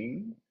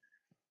working,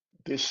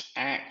 this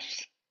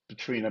act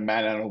between a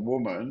man and a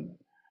woman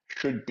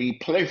should be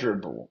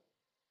pleasurable.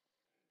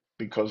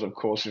 Because, of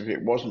course, if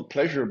it wasn't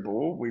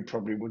pleasurable, we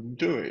probably wouldn't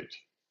do it.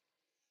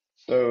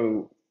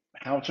 So,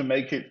 how to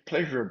make it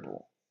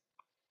pleasurable?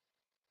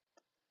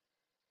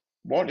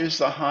 What is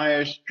the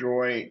highest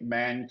joy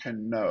man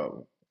can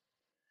know?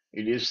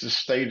 It is the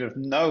state of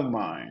no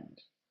mind.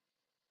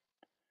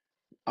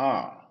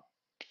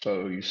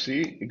 So you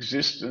see,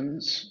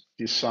 existence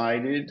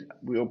decided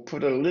we'll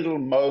put a little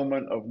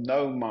moment of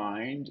no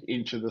mind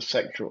into the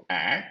sexual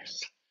act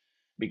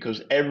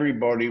because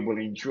everybody will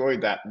enjoy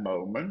that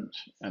moment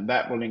and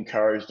that will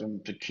encourage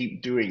them to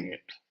keep doing it.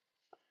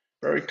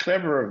 Very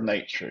clever of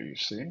nature, you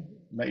see.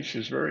 Nature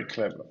is very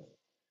clever.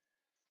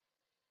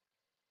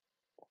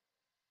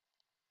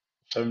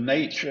 So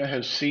nature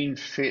has seen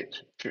fit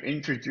to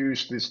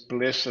introduce this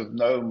bliss of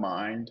no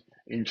mind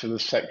into the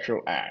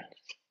sexual act.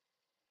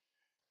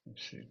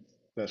 Let's see.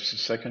 That's the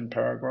second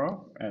paragraph.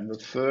 And the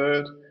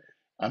third,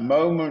 a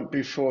moment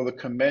before the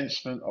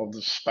commencement of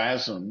the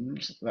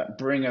spasms that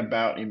bring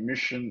about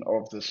emission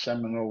of the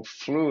seminal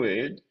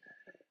fluid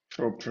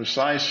for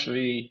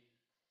precisely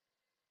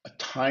a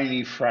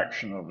tiny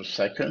fraction of a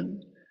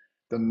second,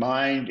 the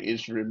mind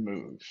is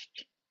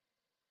removed.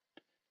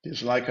 It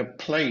is like a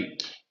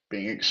plate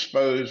being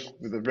exposed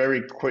with a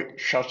very quick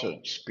shutter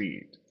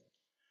speed.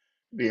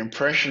 The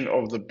impression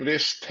of the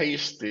bliss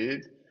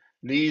tasted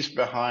leaves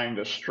behind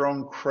a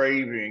strong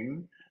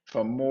craving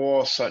for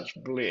more such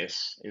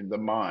bliss in the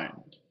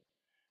mind.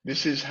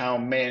 This is how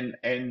men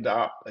end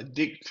up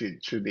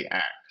addicted to the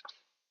act.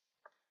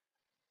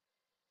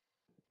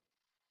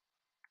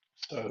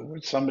 So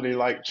would somebody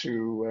like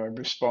to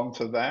respond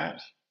to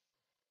that?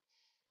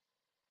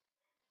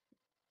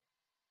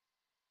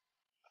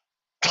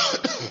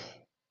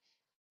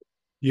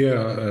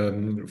 Yeah,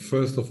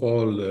 first of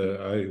all,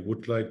 I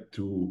would like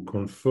to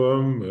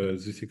confirm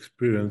this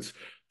experience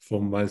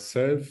from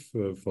myself,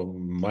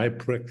 from my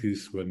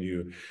practice. When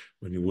you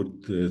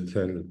would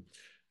tell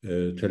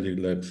it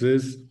like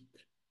this,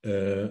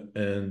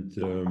 and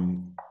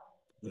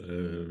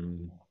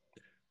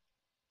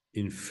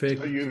in fact,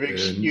 So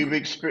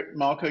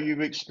Marco,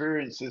 you've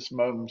experienced this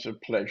moment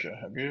of pleasure,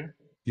 have you?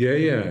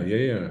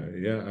 yeah.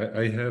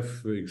 I have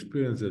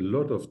experienced a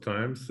lot of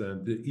times,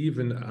 and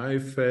even I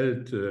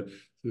felt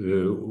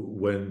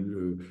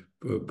when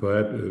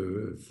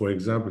perhaps, for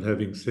example,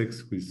 having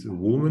sex with a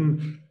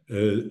woman,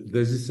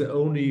 this is the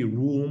only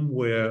room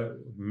where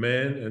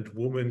man and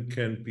woman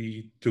can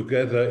be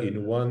together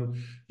in one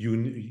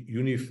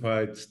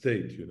unified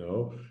state, you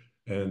know.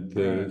 And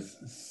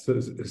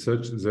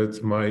that's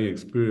my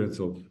experience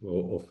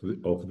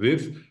of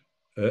this.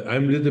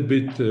 I'm a little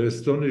bit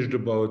astonished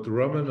about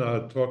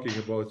Ramana talking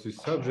about this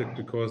subject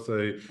because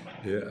I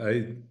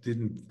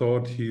didn't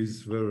thought he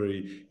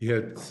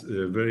had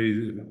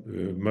very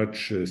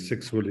much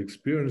sexual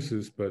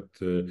experiences, but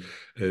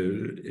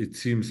it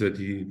seems that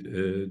he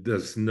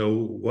does know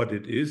what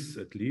it is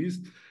at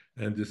least.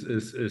 And this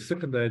is a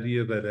second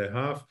idea that I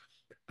have.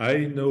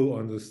 I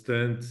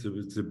understand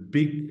the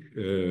big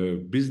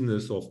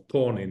business of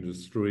porn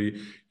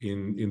industry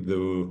in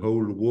the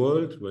whole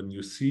world. When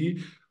you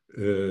see,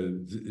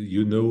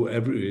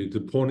 the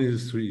porn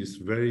industry is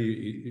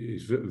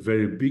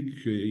very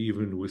big,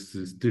 even with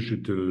this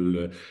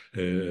digital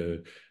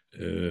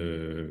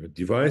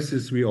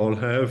devices we all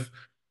have.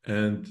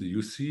 And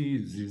you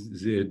see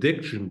the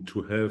addiction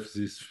to have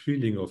this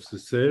feeling of the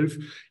self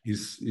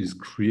is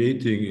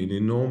creating an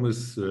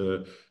enormous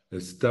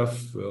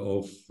stuff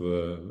of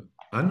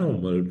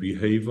abnormal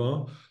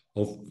behavior.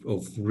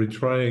 of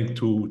retrying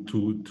to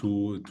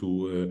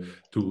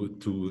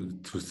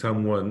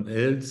someone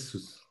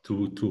else,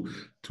 to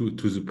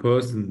the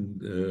person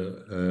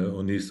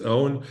on his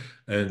own,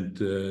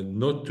 and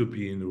not to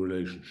be in a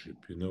relationship.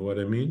 You know what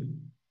I mean?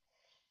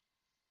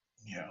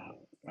 Yeah,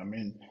 I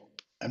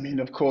mean,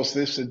 of course,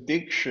 this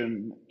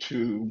addiction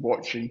to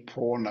watching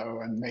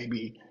porno and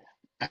maybe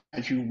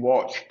as you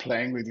watch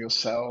playing with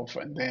yourself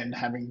and then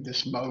having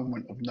this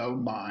moment of no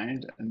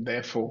mind and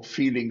therefore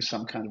feeling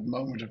some kind of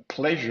moment of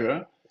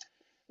pleasure,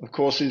 of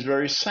course, is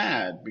very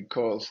sad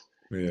because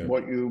Yeah.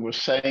 what you were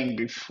saying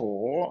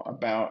before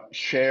about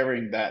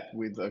sharing that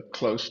with a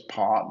close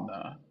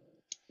partner,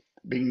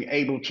 being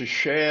able to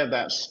share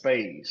that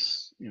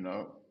space, you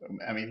know,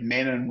 I mean,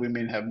 men and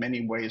women have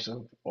many ways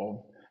of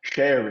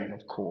sharing,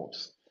 of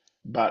course,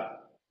 but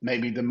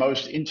maybe the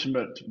most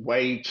intimate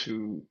way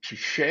to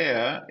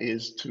share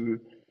is to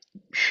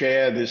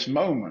share this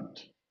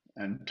moment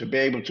and to be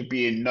able to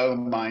be in no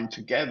mind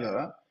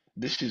together.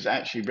 This is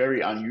actually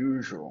very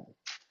unusual.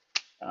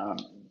 Um,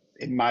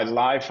 in my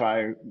life,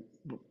 I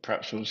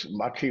perhaps was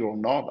lucky or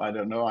not, I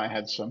don't know. I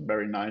had some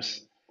very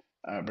nice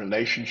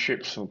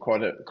relationships for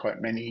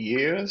quite many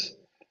years.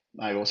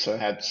 I also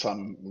had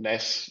some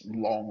less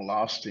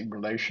long-lasting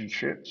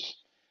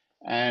relationships,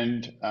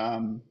 and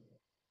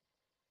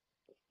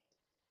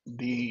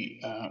the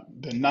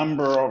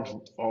number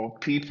of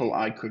people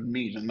I could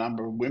meet, the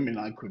number of women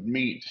I could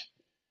meet,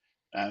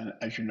 and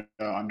as you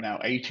know, I'm now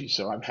 80,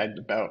 so I've had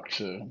about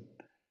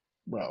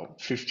well,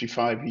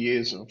 55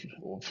 years or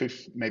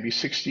 50, maybe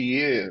 60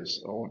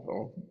 years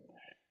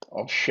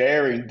of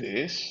sharing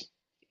this,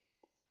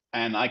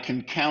 and I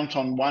can count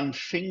on one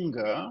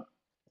finger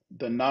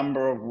the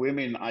number of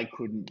women I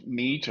could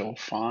meet or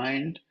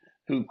find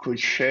who could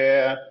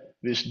share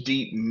this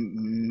deep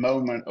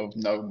moment of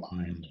no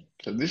mind.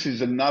 So this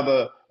is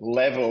another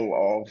level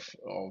of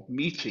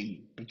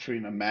meeting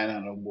between a man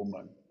and a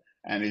woman,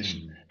 and is,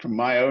 from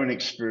my own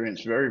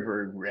experience, very,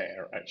 very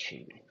rare,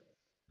 actually.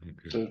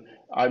 Okay. So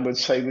I would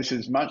say this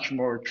is much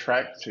more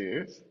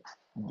attractive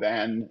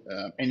than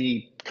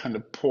any kind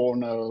of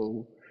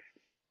porno,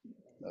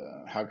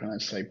 how can I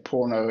say,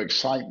 porno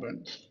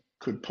excitement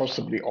could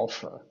possibly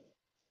offer.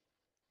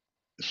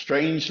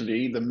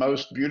 Strangely, the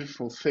most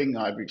beautiful thing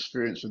I've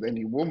experienced with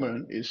any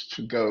woman is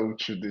to go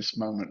to this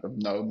moment of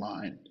no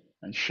mind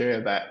and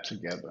share that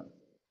together.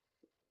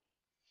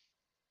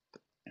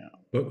 Yeah.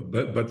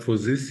 But for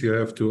this, you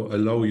have to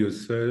allow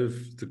yourself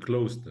the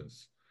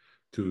closeness.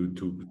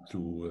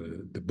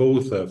 The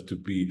both have to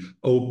be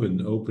open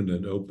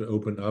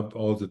up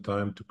all the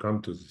time to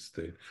come to this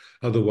state.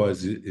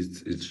 Otherwise,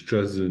 it's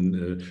just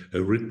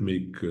a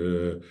rhythmic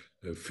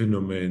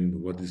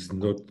phenomenon. What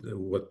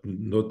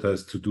not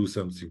has to do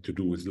something to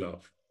do with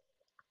love.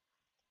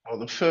 Well,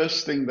 the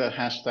first thing that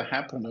has to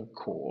happen, of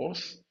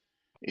course,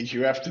 is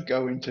you have to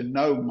go into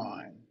no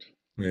mind.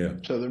 Yeah.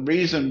 So the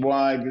reason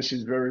why this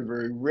is very,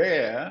 very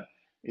rare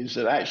is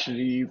that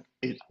actually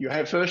you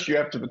have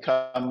to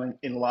become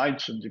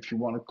enlightened, if you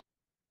want to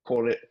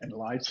call it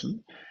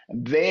enlightened,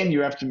 and then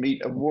you have to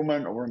meet a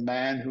woman or a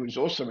man who is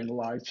also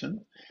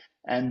enlightened,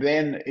 and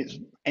then it's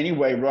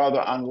anyway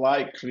rather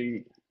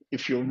unlikely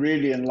if you're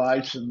really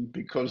enlightened,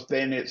 because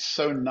then it's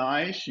so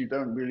nice you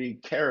don't really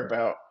care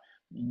about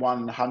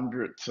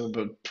 1/100th of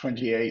a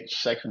 28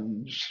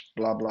 seconds,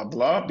 blah blah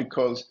blah,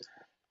 because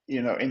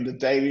you know, in the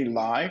daily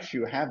life,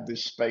 you have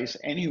this space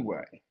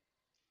anyway.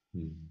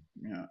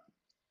 Yeah.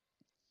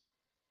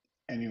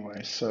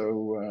 Anyway,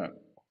 so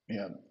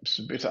yeah, it's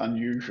a bit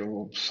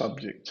unusual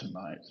subject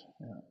tonight.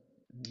 Yeah.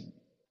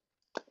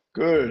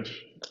 Good.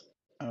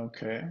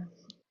 Okay.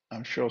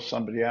 I'm sure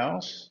somebody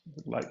else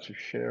would like to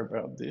share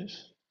about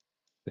this.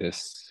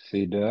 Yes,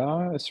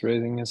 Fidel is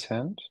raising his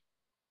hand.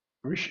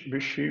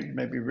 Rishi,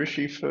 maybe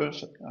Rishi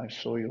first. I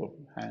saw your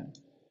hand.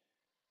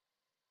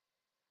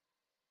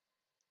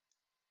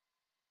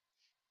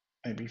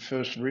 Maybe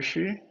first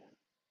Rishi.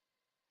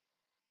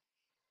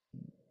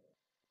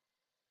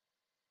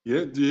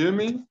 Yeah, do you hear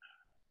me?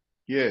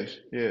 Yes,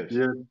 yes.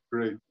 Yeah,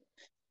 great.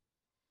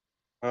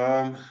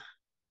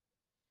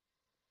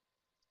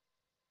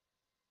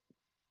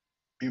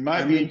 You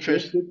might be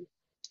interested.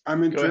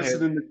 I'm interested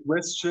Go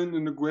ahead.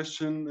 in the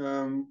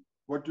question.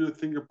 What do you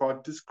think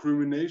about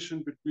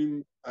discrimination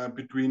between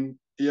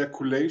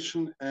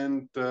ejaculation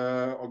and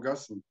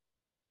orgasm?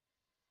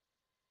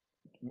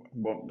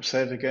 What?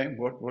 Say it again.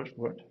 What?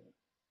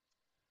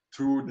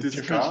 To The difference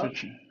discard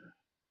between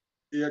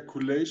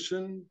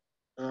ejaculation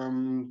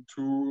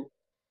to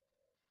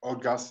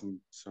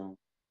orgasm. So,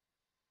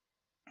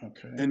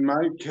 okay. in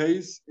my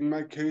case,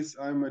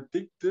 I'm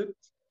addicted,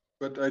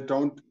 but I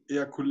don't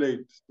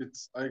ejaculate.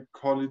 I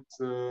call it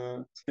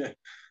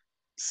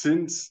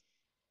since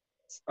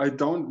I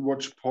don't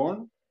watch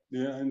porn,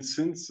 yeah, and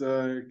since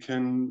I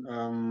can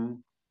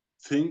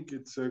think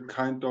it's a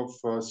kind of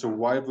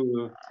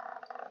survival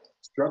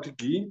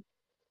strategy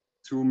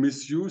to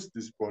misuse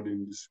this body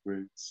in this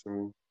way.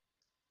 So,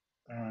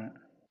 All right.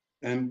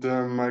 and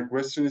my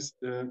question is,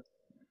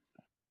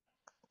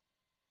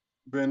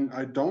 when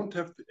I don't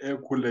have the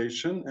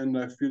ejaculation and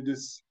I feel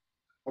this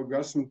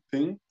orgasm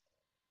thing,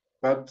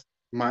 but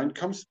mine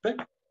comes back.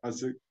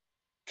 Also,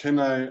 can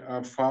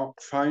I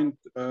find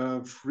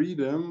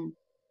freedom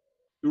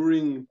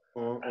during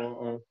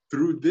or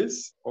through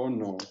this or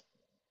no?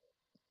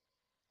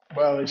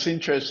 Well, it's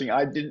interesting.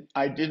 I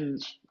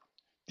didn't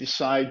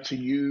decide to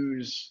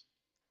use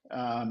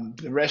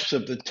the rest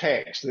of the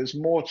text. There's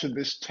more to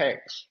this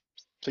text.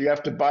 So you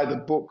have to buy the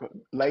book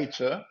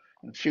later,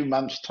 in a few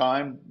months'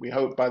 time. We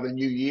hope by the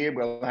new year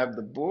we'll have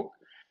the book.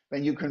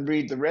 Then you can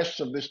read the rest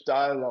of this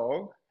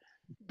dialogue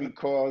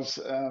because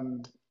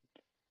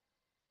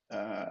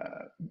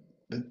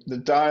the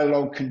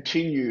dialogue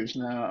continues.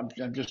 Now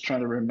I'm just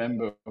trying to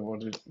remember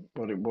what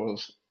it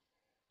was.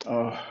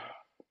 Oh.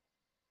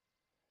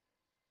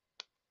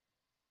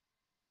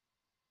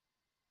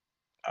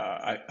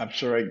 I'm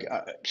sorry.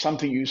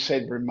 Something you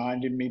said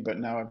reminded me, but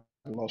now I've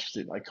lost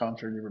it. I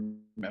can't really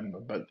remember.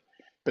 But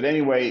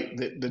anyway,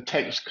 the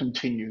text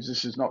continues.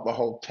 This is not the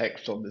whole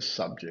text on this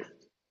subject.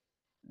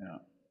 Yeah.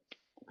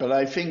 But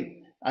I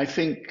think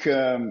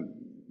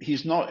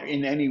he's not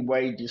in any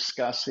way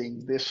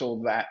discussing this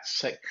or that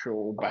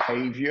sexual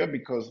behavior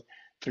because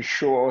for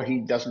sure he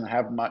doesn't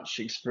have much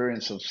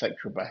experience of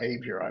sexual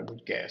behavior, I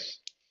would guess.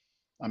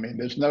 I mean,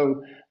 there's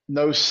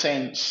no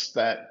sense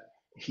that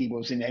he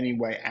was in any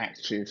way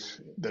active,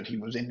 that he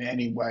was in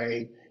any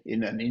way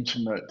in an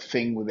intimate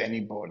thing with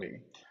anybody.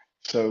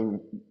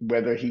 So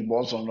whether he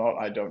was or not,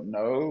 I don't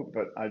know,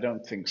 but I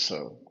don't think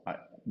so.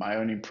 My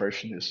own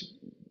impression is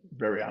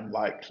very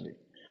unlikely.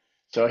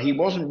 So he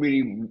wasn't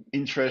really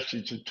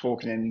interested to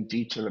talk in any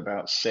detail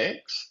about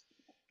sex.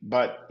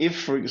 But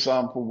if, for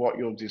example, what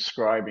you're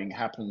describing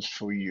happens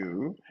for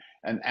you,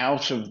 and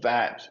out of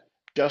that,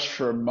 just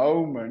for a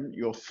moment,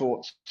 your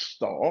thoughts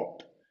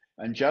stop,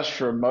 and just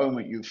for a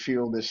moment, you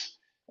feel this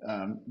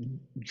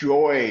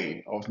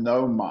joy of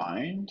no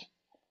mind,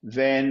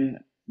 then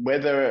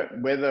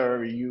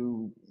whether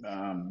you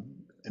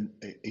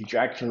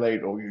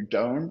ejaculate or you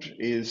don't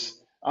is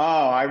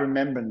I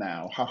remember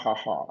now. Ha ha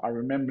ha. I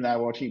remember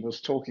now what he was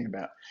talking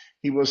about.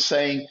 He was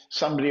saying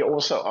somebody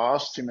also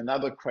asked him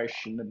another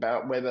question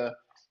about whether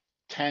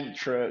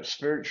tantra,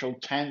 spiritual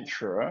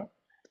tantra,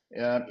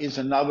 is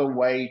another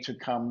way to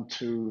come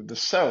to the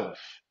self.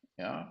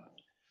 Yeah.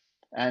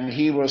 And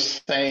he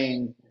was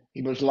saying,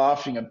 he was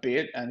laughing a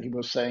bit and he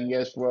was saying,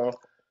 yes, well,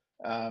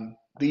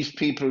 these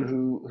people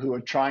who are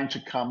trying to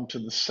come to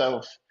the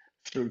self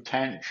through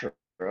tantra,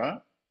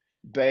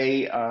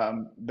 they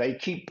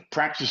keep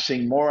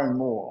practicing more and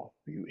more.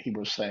 He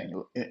was saying,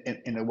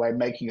 in a way,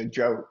 making a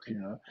joke,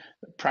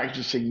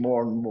 practicing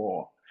more and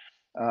more.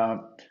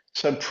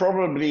 So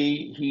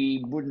probably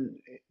he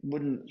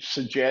wouldn't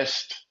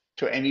suggest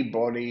to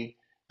anybody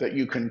that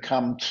you can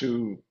come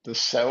to the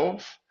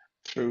self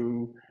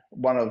through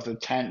one of the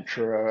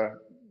tantra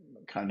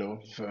kind of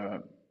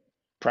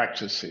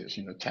practices,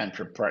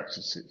 tantra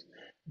practices.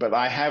 But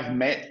I have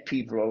met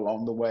people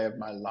along the way of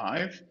my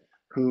life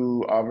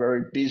who are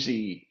very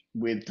busy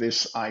with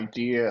this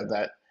idea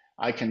that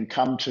I can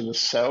come to the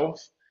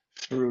self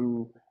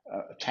through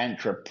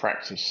tantra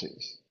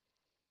practices.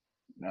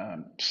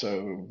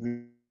 So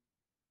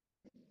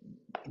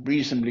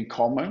reasonably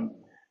common.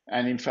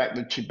 And in fact,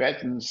 the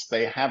Tibetans,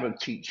 they have a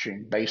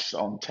teaching based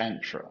on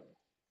tantra,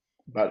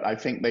 but I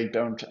think they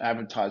don't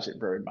advertise it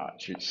very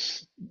much.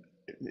 It's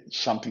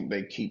something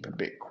they keep a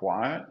bit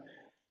quiet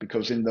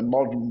because in the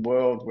modern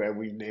world where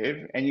we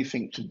live,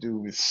 anything to do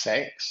with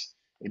sex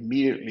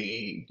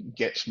immediately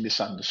gets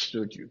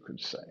misunderstood, you could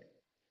say.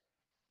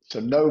 So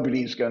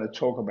nobody's going to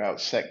talk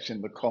about sex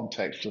in the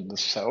context of the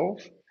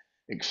self,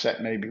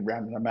 except maybe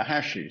Ramana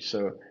Maharshi.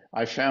 So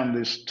I found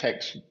this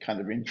text kind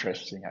of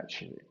interesting,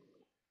 actually.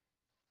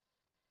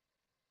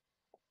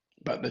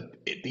 But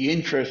the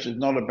interest is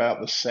not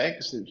about the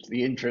sex,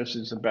 the interest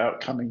is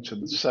about coming to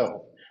the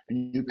self.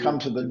 And you come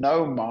to the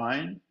no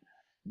mind,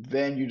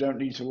 then you don't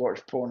need to watch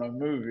porno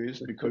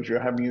movies because you're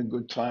having a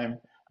good time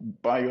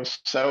by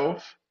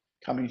yourself,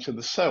 coming to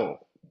the self.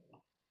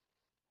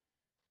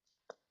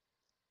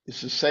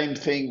 It's the same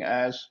thing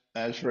as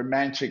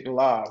romantic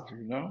love,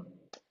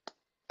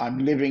 I'm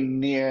living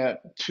near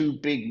two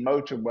big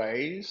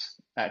motorways,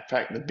 in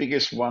fact, the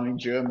biggest one in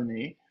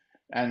Germany.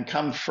 And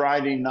come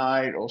Friday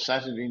night or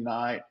Saturday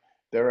night,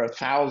 there are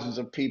thousands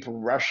of people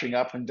rushing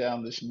up and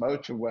down this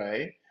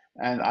motorway.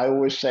 And I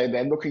always say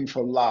they're looking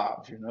for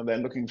love, they're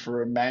looking for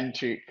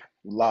romantic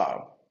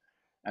love.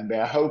 And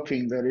they're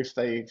hoping that if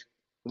they're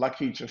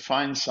lucky to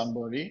find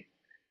somebody,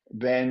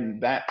 then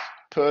that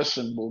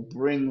person will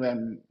bring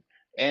them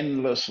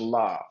endless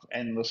love,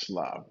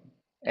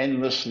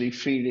 endlessly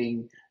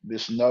feeling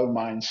this no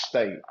mind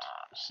state.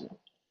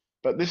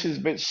 But this is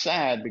a bit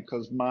sad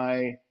because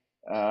my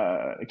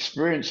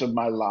experience of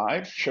my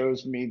life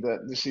shows me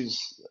that this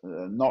is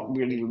not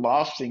really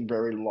lasting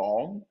very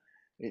long.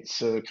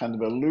 It's a kind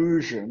of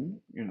illusion,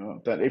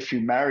 that if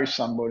you marry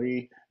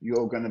somebody,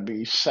 you're going to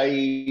be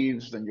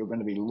saved and you're going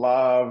to be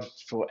loved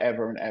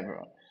forever and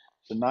ever.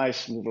 It's a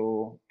nice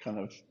little kind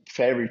of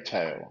fairy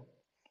tale.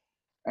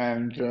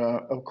 And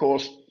of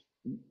course,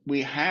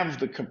 we have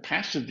the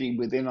capacity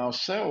within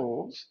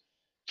ourselves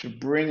to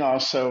bring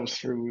ourselves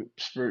through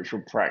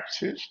spiritual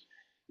practice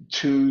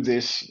to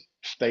this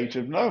state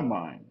of no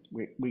mind.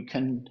 We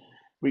can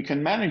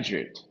manage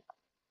it.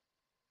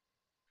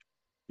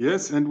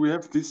 Yes, and we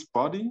have this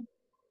body,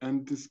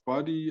 and this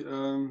body,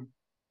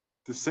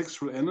 the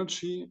sexual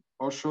energy,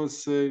 Osho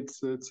say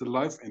it's a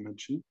life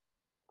energy,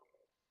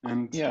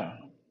 and Yeah,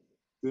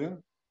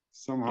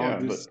 somehow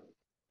but this it's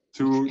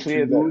to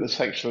clear that the use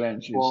sexual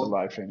energy is the for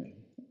life energy.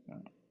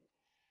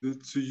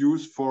 to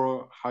use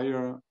for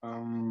higher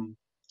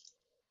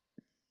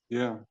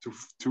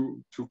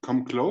to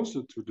come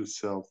closer to the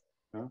self,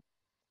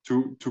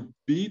 to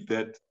be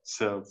that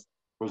self,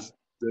 because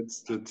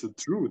that's the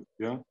truth.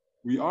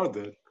 We are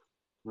that,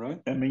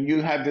 right? I mean,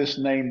 you have this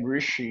name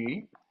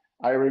Rishi.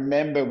 I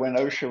remember when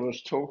Osho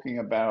was talking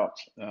about,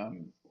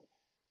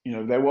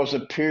 there was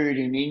a period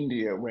in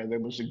India where there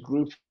was a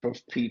group of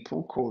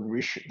people called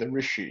the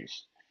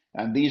Rishis,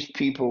 and these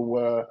people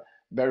were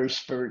very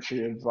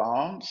spiritually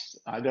advanced.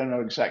 I don't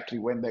know exactly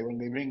when they were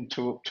living,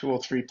 two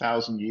or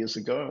 3,000 years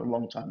ago, a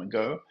long time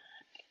ago.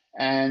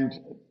 And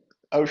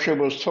Osho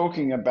was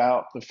talking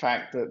about the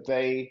fact that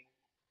they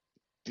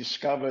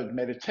discovered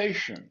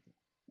meditation.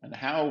 And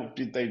how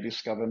did they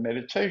discover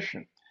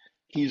meditation?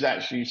 He's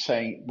actually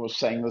was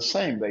saying the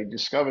same. They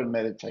discovered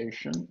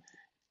meditation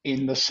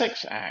in the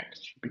sex act,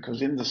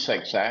 because in the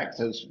sex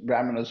act, as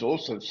Ramana is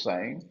also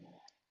saying,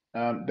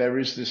 there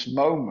is this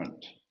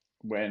moment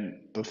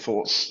when the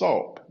thoughts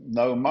stop,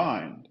 no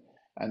mind.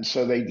 And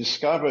so they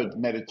discovered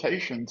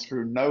meditation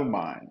through no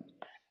mind.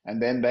 And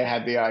then they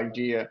had the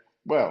idea,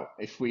 well,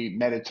 if we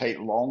meditate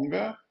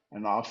longer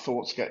and our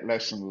thoughts get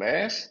less and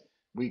less,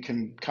 we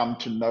can come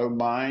to no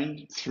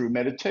mind through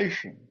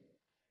meditation.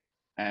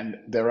 And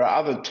there are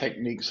other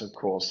techniques, of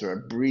course. There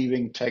are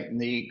breathing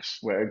techniques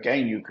where,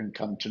 again, you can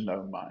come to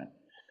no mind.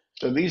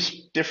 So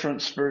these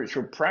different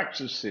spiritual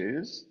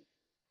practices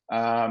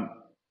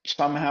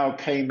somehow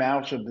came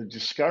out of the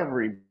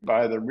discovery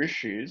by the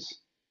rishis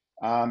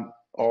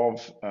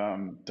of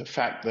the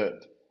fact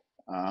that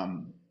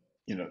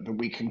that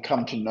we can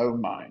come to know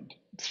mind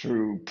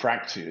through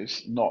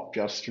practice, not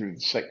just through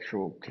the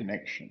sexual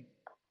connection.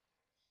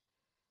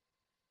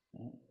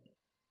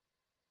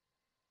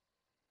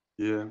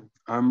 Yeah,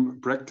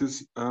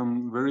 practice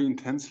very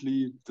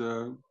intensely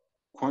the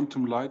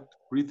quantum light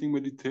breathing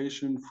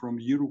meditation from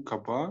Yiru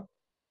Kabar,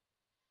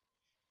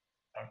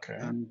 Okay.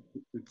 and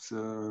it's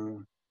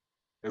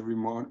every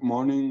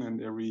morning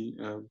and every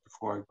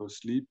before I go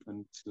sleep,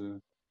 and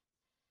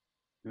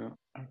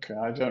Okay,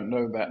 I don't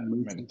know that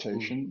amazing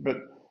meditation, but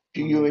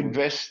do you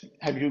for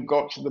have you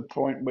got to the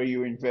point where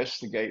you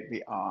investigate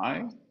the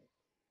I,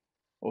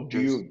 or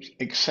do yes. you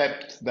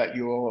accept that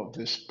you're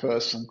this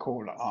person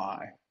called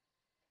I?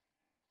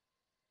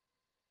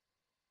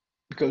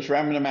 Because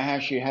Ramana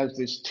Maharshi has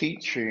this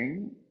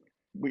teaching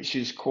which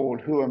is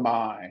called Who Am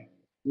I?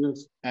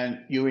 Yes, And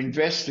you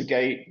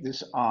investigate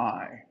this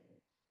I.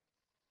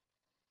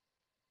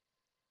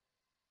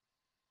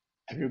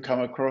 Have you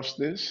come across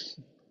this?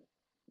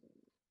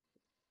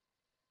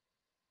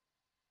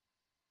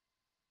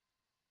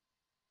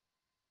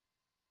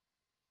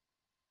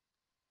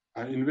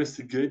 I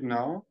investigate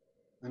now,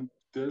 and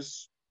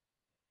there's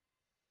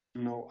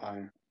no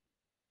I.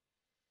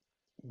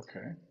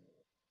 Okay,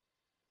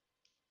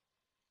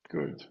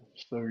 good.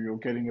 So you're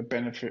getting a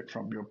benefit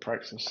from your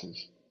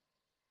practices.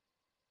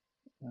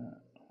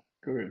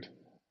 Good.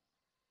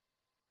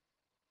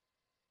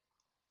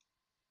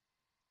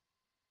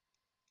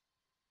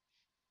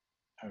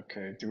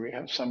 Okay, do we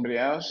have somebody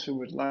else who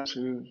would like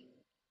to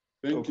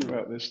Thank talk you.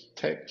 about this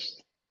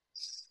text?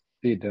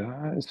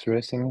 Siddha is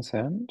raising his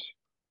hand.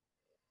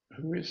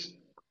 Who is?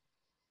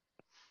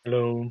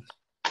 Hello.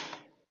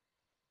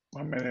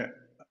 1 minute.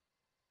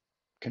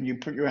 Can you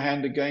put your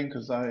hand again?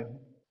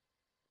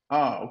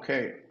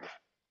 Okay.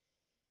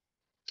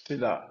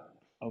 Siddha.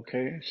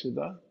 Okay,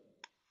 Siddha.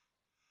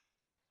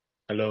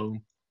 Hello.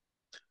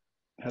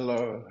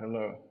 Hello,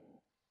 hello.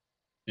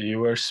 You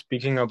were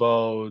speaking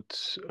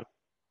about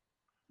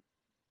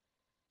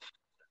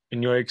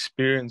in your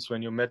experience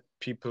when you met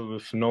people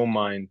with no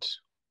mind,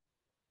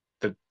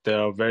 that there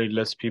are very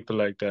less people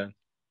like that.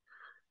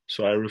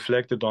 So I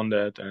reflected on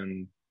that,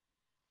 and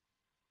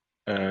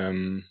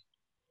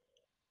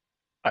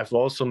I've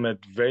also met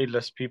very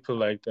less people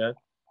like that.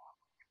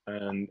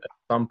 And at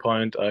some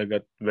point, I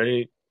got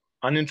very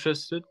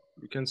uninterested,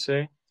 you can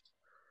say,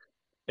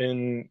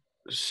 in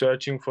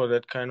searching for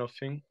that kind of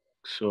thing.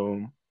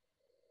 So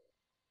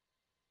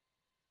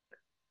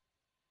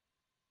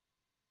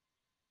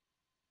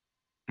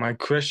my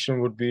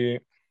question would be,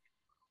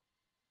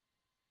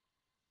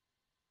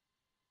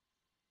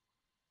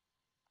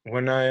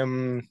 when I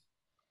am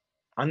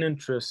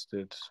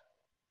uninterested,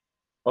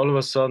 all of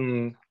a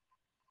sudden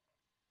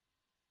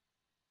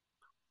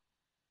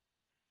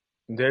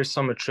there's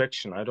some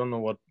attraction. I don't know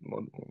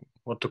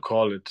what to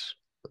call it,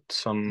 but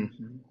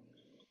some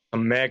a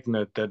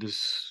magnet that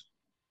is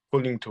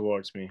pulling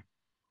towards me.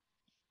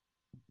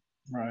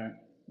 Right,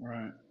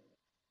 right.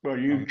 Well,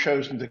 you've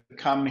chosen to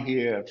come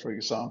here, for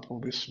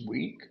example, this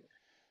week.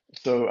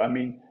 So, I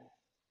mean,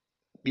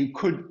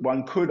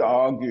 one could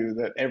argue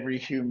that every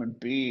human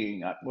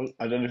being, I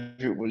don't know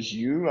if it was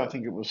you, I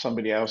think it was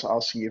somebody else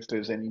asking if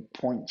there's any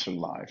point to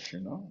life,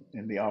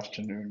 in the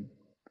afternoon.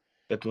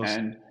 That was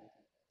And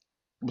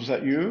was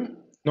that you?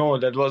 no,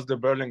 that was the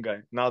Berlin guy,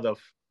 Nadav.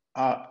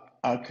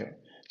 Okay.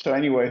 So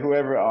anyway,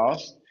 whoever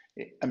asked,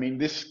 I mean,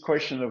 this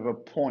question of a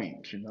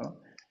point,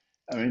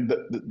 I mean,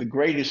 the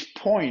greatest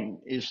point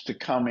is to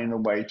come in a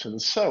way to the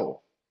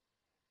self,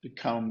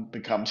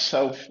 become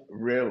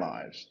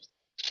self-realized.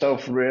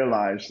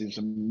 Self-realized is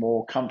a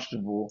more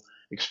comfortable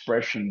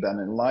expression than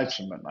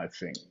enlightenment, I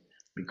think,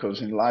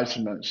 because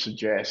enlightenment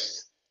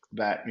suggests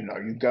that,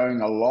 you're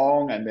going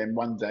along and then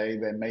one day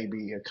there may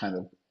be a kind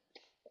of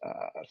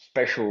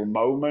special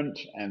moment,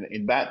 and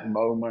in that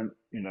moment,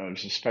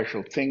 there's a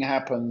special thing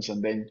happens,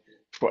 and then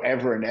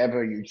forever and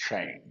ever you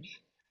change.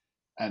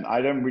 And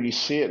I don't really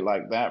see it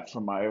like that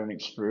from my own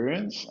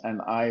experience, and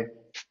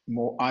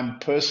I'm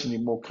personally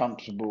more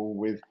comfortable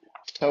with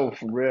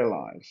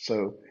self-realized.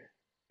 So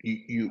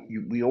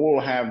we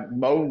all have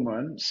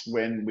moments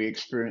when we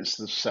experience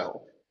the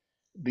self.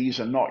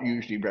 These are not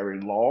usually very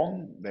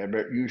long;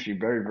 they're usually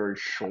very, very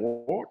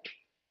short,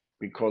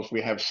 because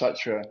we have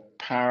such a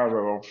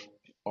power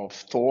of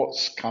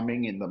thoughts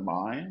coming in the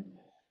mind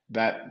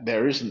that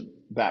there isn't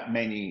that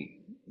many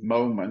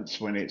moments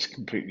when it's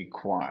completely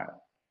quiet.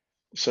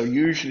 So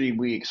usually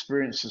we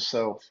experience the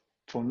self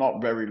for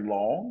not very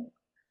long,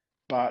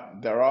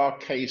 but there are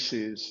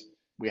cases,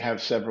 we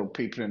have several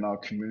people in our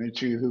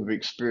community who've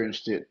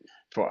experienced it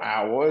for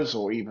hours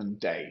or even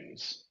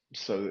days.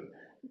 So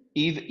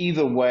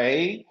either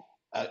way,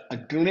 a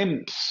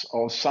glimpse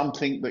of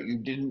something that you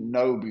didn't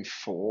know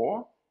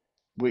before,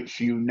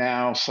 which you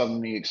now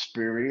suddenly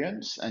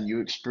experience, and you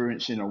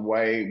experience in a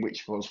way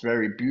which was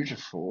very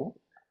beautiful.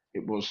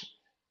 It was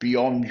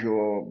beyond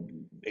your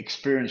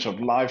experience of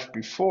life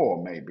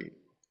before, maybe.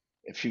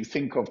 If you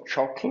think of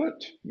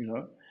chocolate,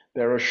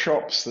 there are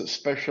shops that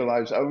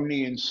specialize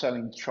only in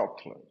selling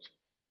chocolate,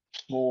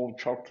 small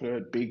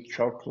chocolate, big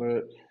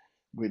chocolate,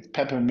 with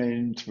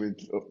peppermint, with,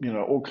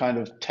 all kind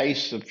of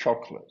tastes of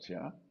chocolate.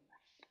 Yeah.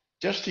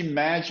 Just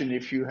imagine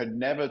if you had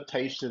never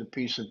tasted a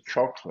piece of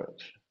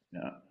chocolate.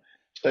 Yeah.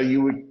 So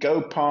you would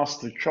go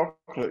past the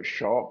chocolate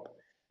shop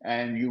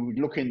and you would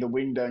look in the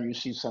window and you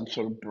see some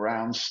sort of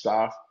brown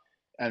stuff,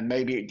 and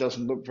maybe it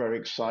doesn't look very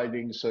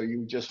exciting, so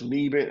you just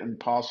leave it and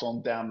pass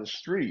on down the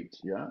street.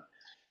 Yeah.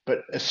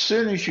 But as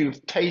soon as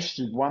you've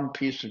tasted one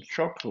piece of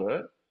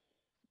chocolate,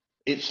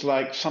 it's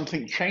like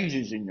something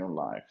changes in your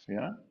life.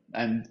 Yeah.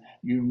 And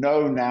you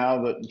know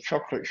now that the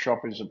chocolate shop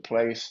is a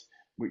place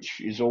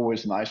which is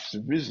always nice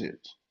to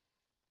visit.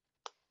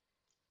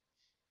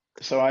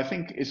 So I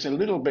think it's a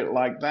little bit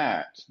like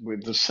that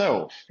with the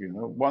self.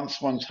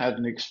 Once one's had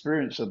an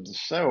experience of the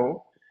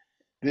self,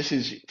 this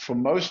is, for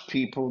most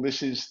people,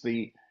 this is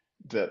the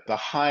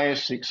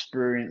highest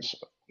experience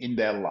in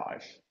their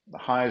life, the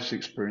highest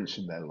experience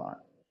in their life.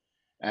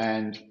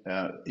 And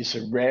it's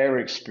a rare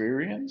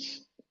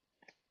experience.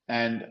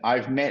 And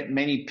I've met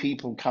many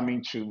people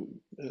coming to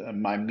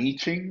my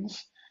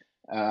meetings,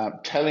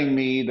 telling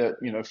me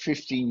that,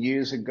 15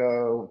 years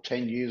ago,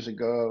 10 years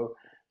ago,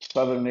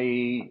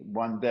 suddenly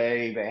one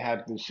day they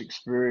had this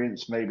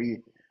experience. Maybe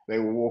they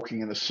were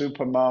walking in a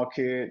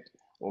supermarket,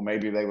 or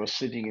maybe they were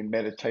sitting in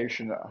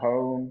meditation at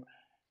home,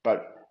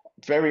 but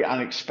very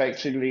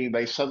unexpectedly,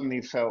 they suddenly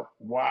felt,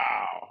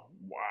 wow,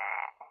 wow.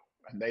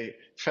 And they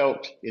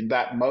felt in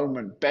that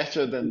moment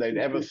better than they'd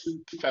ever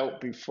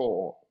felt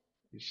before.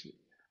 You see.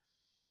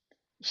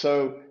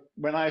 So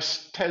when I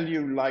tell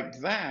you like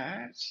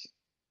that,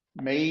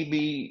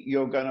 maybe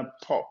you're going to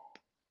pop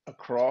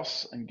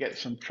across and get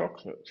some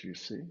chocolate, you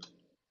see.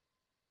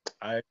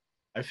 I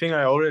think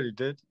I already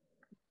did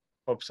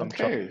pop some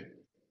chocolate. Okay,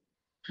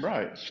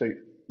 right. So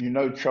you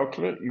know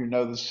chocolate, you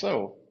know the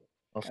self.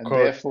 Of And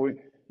course. therefore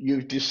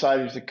you've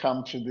decided to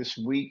come to this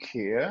week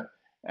here,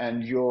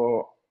 and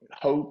your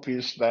hope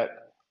is that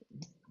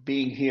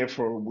being here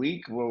for a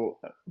week will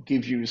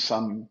give you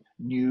some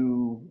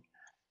new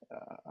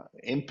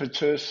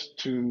impetus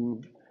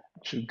to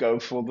go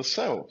for the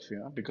self,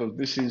 because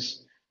this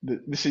is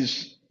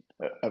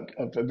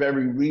a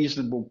very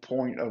reasonable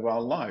point of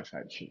our life,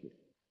 actually.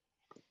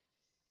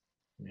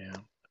 Yeah.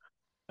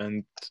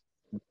 And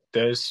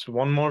there's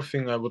one more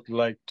thing I would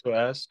like to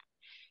ask.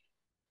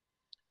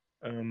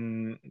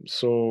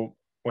 So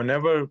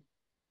whenever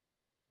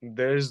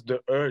there's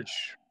the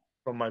urge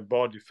from my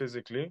body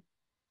physically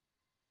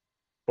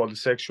for the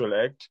sexual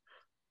act,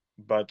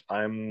 but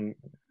I'm,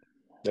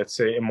 let's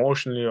say,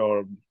 emotionally,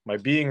 or my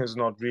being is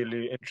not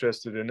really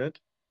interested in it,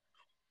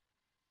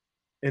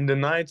 in the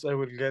nights I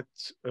will get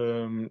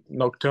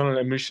nocturnal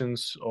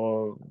emissions,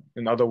 or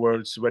in other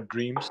words, wet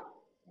dreams.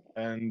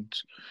 And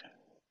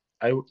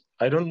I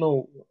I don't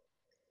know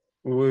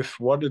with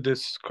what it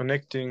is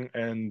connecting,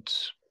 and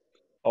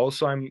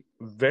also I'm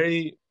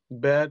very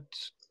bad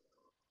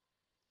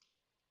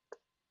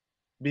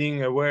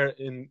being aware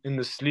in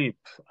the sleep.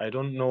 I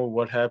don't know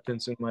what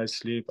happens in my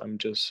sleep. I'm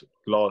just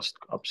lost,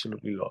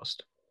 absolutely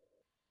lost.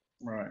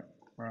 Right,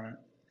 right,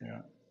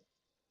 yeah.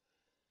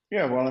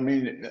 Yeah, well, I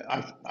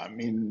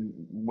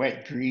mean,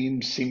 wet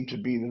dreams seem to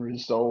be the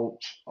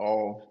result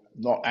of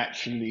not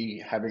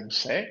actually having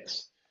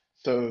sex.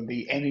 So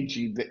the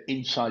energy that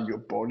inside your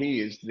body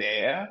is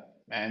there,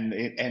 and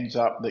it ends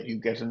up that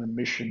you get an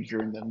emission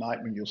during the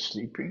night when you're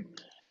sleeping,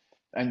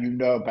 and you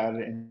know about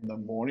it in the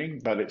morning,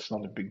 but it's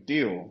not a big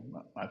deal.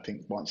 I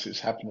think once it's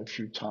happened a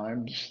few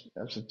times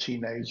as a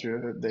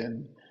teenager,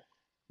 then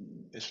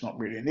it's not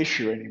really an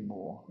issue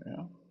anymore.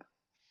 Yeah.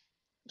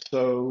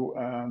 So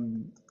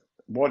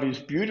what is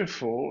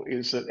beautiful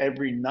is that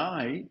every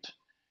night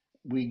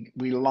we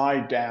lie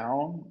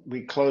down,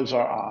 we close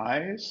our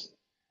eyes,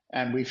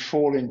 and we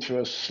fall into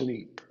a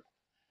sleep.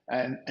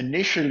 And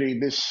initially,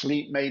 this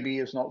sleep maybe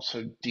is not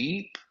so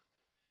deep,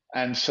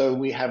 and so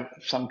we have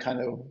some kind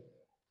of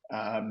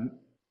um,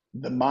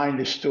 the mind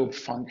is still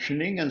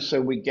functioning, and so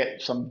we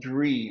get some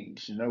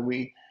dreams. You know,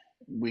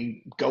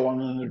 we go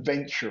on an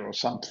adventure or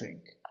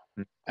something,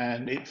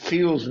 and it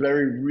feels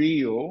very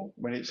real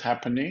when it's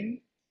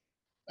happening.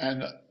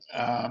 And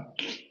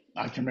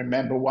I can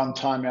remember one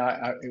time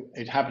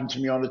it happened to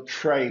me on a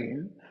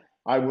train.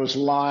 I was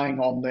lying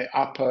on the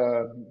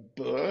upper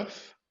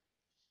berth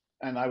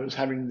and I was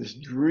having this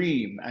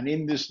dream. And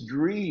in this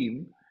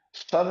dream,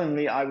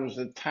 suddenly I was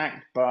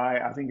attacked by,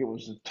 I think it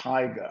was a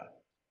tiger.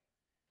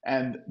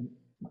 And,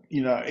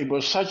 you know, it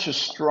was such a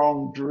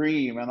strong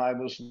dream. And I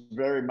was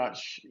very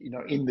much, you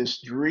know, in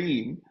this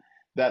dream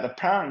that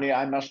apparently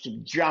I must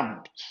have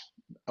jumped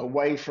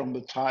away from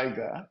the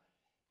tiger,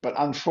 but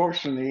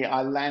unfortunately,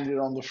 I landed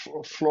on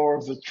the floor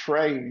of the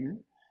train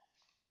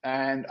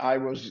and I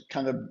was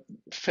kind of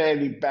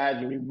fairly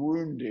badly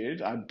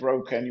wounded. I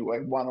broke anyway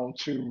one or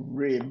two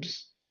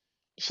ribs.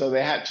 So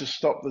they had to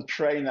stop the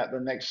train at the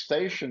next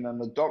station and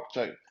the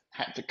doctor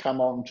had to come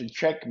on to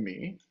check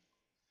me.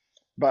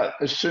 But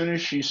as soon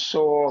as she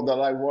saw that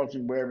I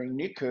wasn't wearing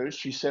knickers,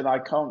 she said, I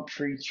can't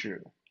treat you.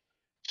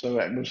 So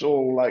it was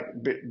all like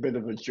a bit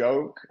of a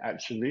joke,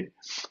 actually.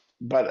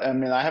 But I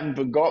mean, I haven't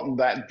forgotten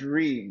that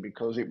dream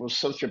because it was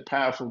such a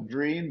powerful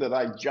dream that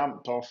I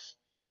jumped off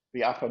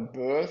the upper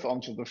berth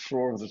onto the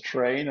floor of the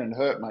train and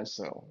hurt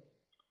myself.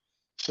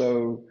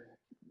 So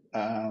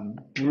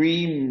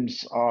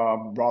dreams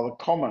are rather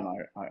common,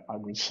 I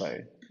would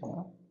say.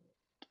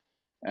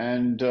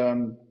 And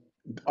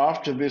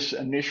after this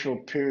initial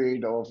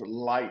period of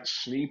light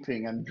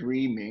sleeping and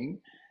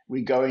dreaming,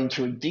 we go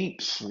into a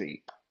deep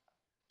sleep.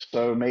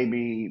 So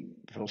maybe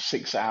for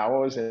 6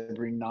 hours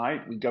every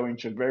night, we go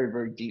into a very,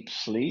 very deep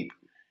sleep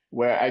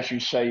where, as you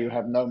say, you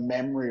have no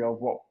memory of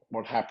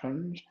what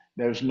happened.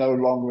 There's no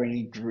longer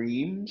any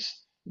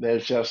dreams.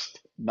 There's just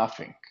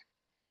nothing.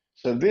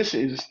 So this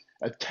is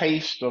a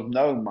taste of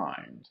no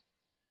mind.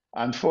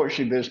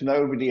 Unfortunately, there's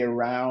nobody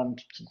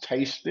around to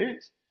taste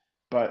it,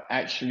 but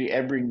actually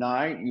every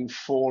night you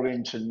fall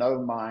into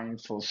no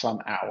mind for some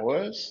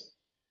hours.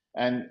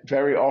 And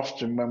very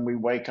often when we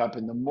wake up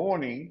in the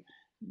morning,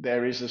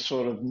 there is a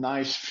sort of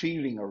nice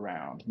feeling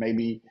around.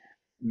 Maybe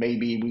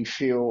we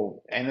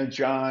feel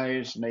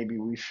energized, maybe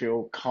we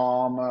feel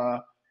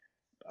calmer,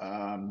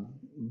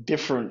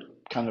 different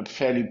kind of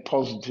fairly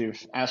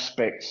positive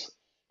aspects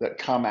that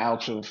come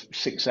out of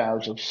 6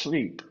 hours of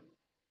sleep.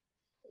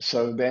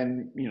 So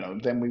then, you know,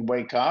 then we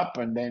wake up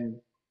and then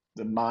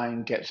the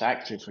mind gets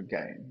active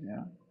again.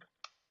 Yeah.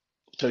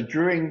 So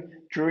during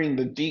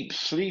the deep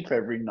sleep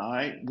every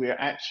night, we're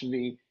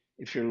actually,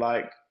 if you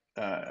like,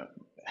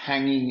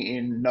 hanging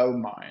in no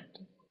mind.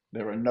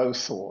 There are no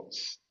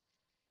thoughts.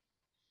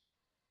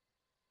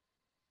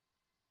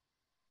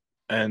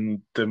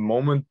 And the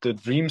moment the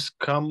dreams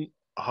come,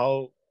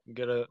 how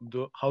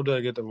do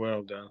I get aware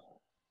of that?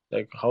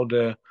 Like how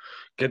to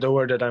get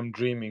aware that I'm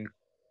dreaming?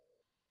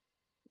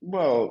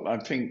 Well, I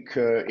think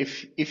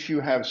if you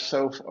have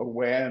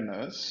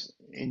self-awareness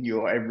in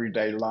your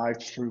everyday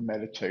life through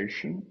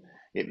meditation,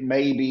 it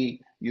may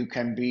be you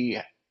can be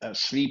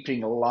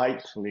sleeping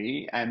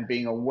lightly and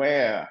being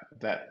aware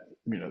that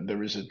you know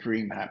there is a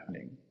dream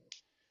happening.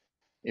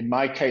 In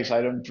my case,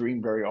 I don't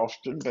dream very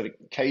often, but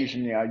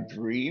occasionally I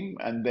dream,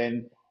 and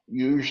then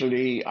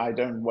usually I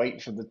don't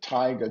wait for the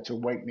tiger to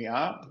wake me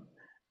up,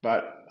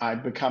 but I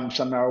become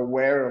somehow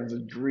aware of the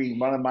dream.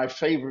 One of my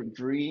favorite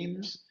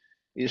dreams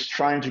is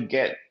trying to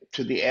get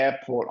to the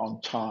airport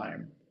on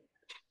time,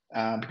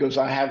 because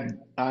I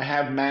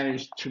have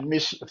managed to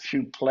miss a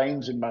few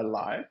planes in my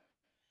life.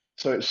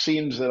 So it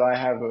seems that I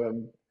have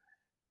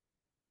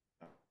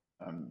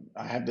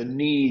the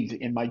need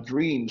in my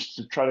dreams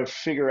to try to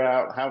figure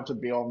out how to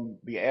be on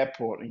the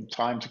airport in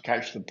time to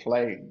catch the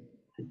plane.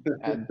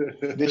 And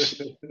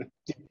this,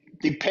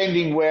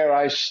 depending where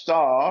I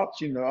start,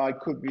 you know, I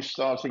could be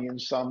starting in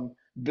some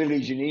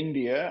village in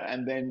India,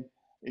 and then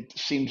it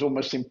seems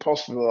almost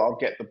impossible I'll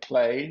get the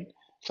plane.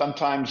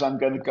 Sometimes I'm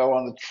going to go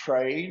on a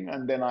train,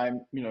 and then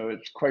you know,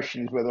 the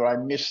question is whether I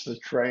miss the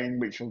train,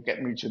 which will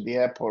get me to the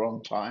airport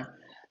on time.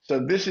 So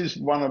this is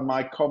one of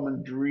my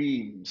common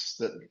dreams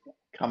that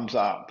comes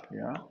up,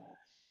 yeah.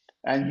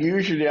 And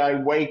usually I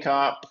wake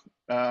up,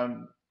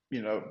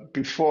 you know,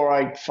 before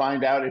I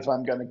find out if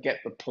I'm going to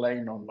get the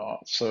plane or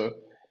not. So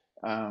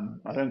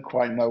I don't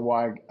quite know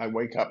why I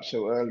wake up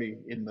so early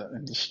in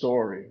the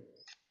story.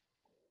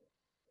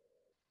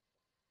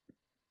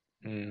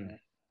 Mm.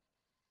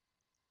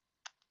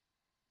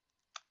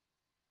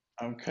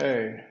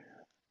 Okay.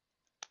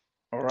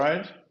 All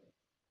right.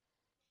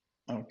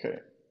 Okay.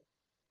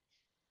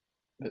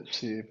 Let's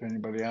see if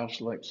anybody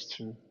else likes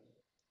to.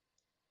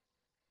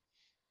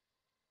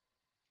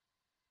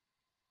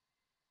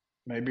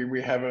 Maybe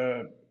we have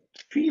a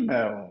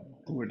female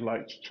who would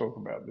like to talk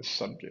about this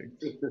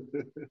subject.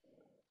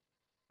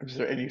 Is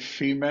there any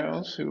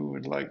females who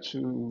would like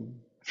to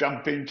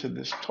jump into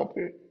this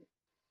topic?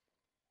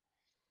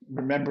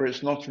 Remember,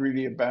 it's not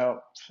really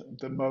about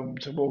the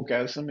moment of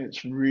orgasm,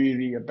 it's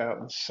really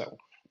about the self.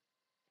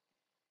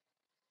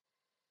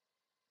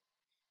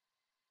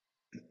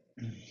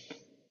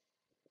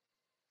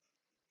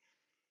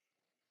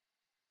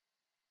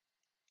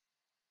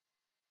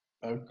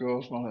 Oh,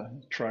 girls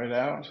want to try it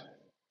out?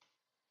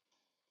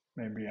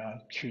 Maybe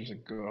I'll choose a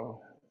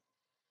girl.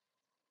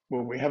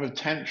 Well, we have a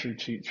tantra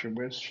teacher.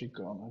 Where's she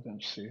gone? I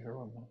don't see her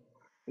on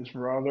the. Is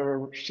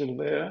Radha still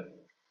there?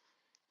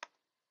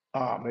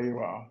 Ah, there you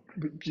are.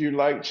 Do you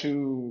like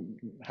to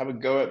have a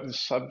go at this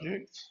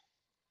subject?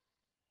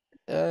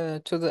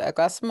 To the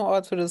orgasm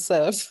or to the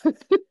self?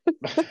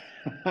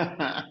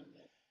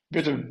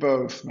 Bit of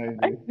both,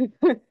 maybe.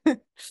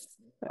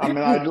 I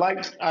mean,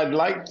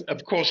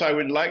 of course, I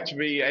would like to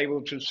be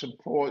able to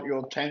support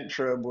your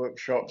Tantra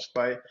workshops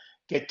by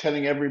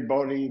telling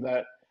everybody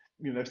that,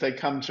 if they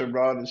come to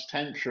Radha's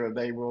Tantra,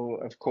 they will,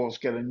 of course,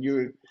 get a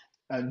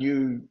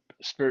new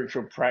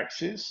spiritual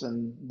praxis,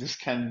 and this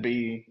can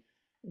be,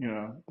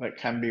 that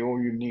can be all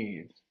you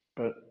need.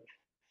 But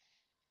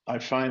I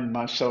find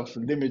myself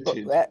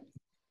limited.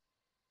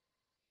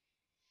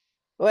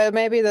 Well,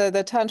 maybe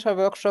the Tantra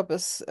workshop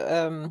is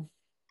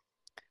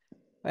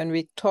when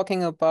we're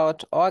talking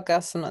about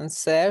orgasm and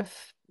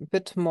self, a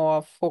bit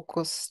more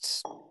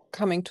focused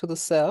coming to the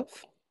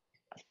self,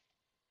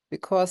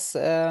 because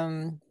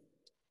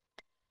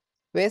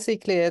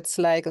basically it's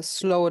like a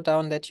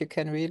slowdown that you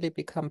can really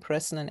become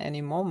present in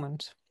any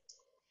moment.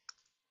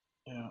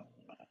 Yeah.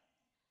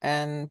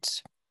 And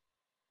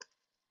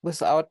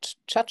without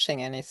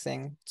judging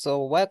anything.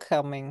 So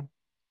welcoming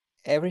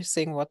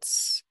everything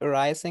what's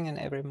arising in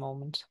every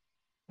moment.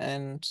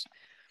 And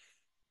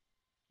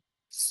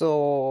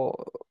so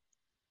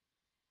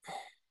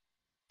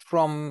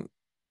from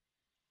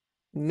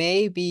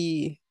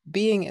maybe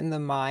being in the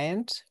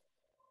mind,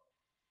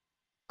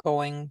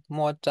 going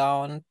more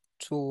down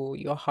to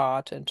your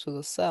heart and to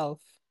the self.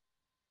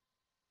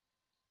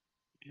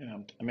 Yeah,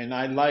 I mean,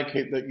 I like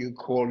it that you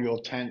call your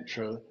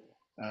tantra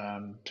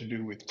to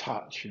do with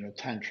touch,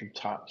 tantra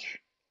touch,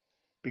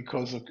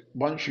 because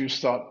once you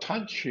start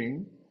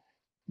touching,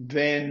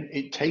 then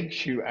it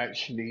takes you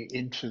actually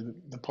into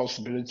the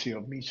possibility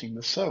of meeting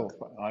the self,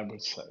 I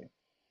would say.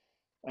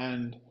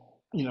 And,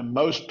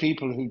 most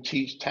people who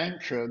teach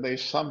tantra, they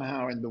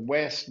somehow in the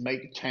West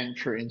make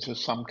tantra into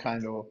some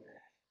kind of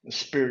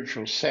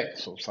spiritual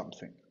sex or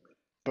something.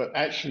 But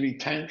actually,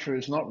 tantra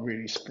is not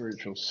really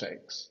spiritual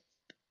sex.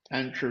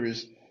 Tantra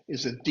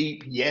is a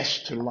deep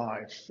yes to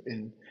life,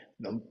 in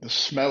the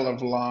smell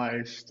of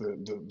life,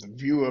 the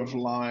view of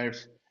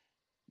life,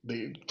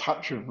 the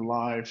touch of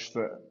life,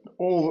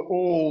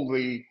 all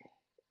the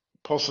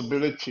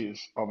possibilities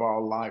of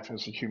our life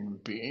as a human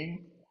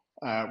being,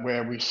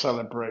 where we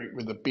celebrate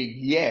with a big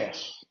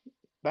yes.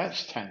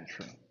 That's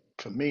Tantra.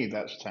 For me,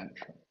 that's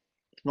Tantra.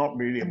 It's not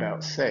really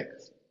about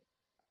sex.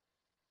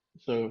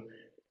 So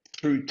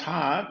through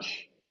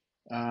touch,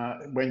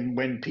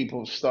 when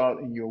people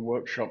start in your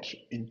workshops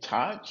in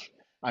touch,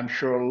 I'm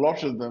sure a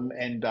lot of them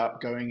end up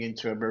going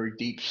into a very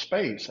deep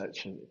space,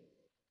 actually.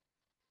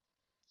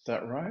 Is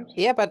that right?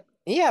 Yeah, but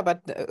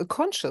a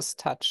conscious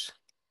touch.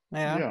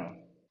 Yeah. Yeah.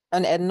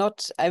 And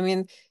not, I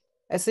mean,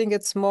 I think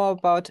it's more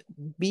about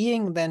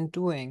being than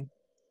doing.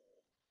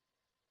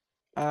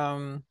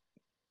 Um,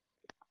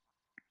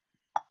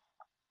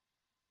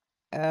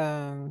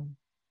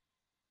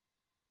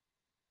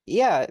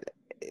 yeah,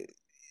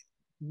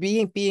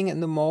 being in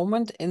the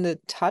moment, in the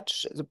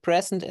touch, the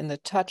present in the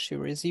touch you're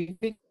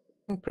receiving,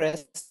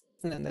 present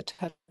in the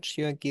touch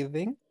you're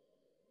giving,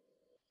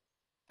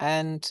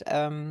 and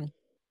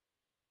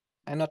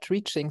not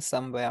reaching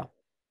somewhere,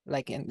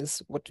 like in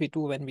this what we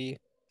do when we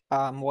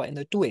are more in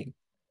the doing.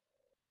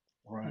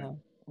 Right.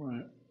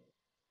 Right.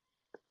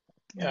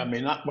 Yeah, I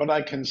mean, what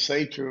I can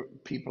say to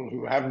people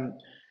who haven't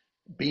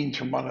been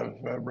to one of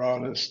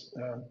Radha's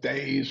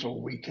days or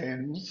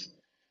weekends,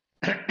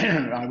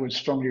 I would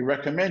strongly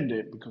recommend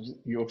it, because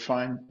you'll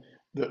find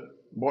that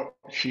what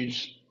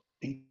she's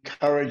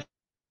encouraging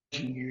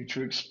you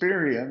to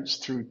experience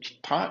through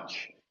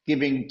touch,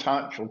 giving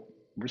touch or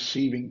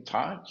receiving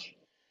touch,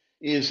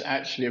 is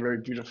actually a very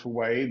beautiful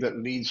way that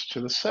leads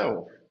to the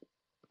self.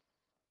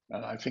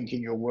 And I think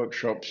in your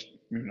workshops,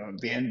 at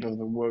the end of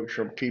the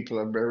workshop, people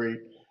are very,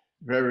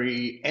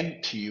 very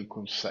empty, you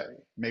could say.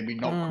 Maybe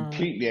not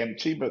completely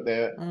empty, but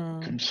they're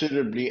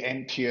considerably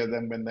emptier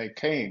than when they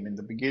came in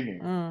the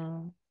beginning.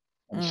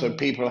 And so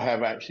people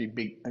have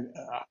actually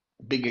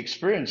big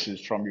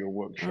experiences from your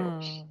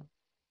workshops. Mm.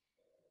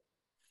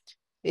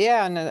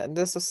 Yeah, and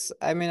this is,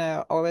 I mean,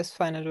 I always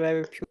find it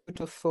very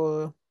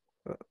beautiful,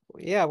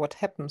 yeah, what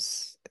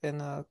happens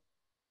in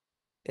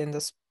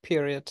this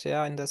period,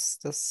 yeah, in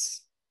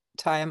this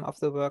time of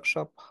the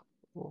workshop,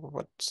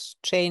 what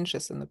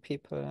changes in the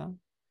people, yeah.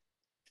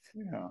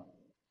 Yeah.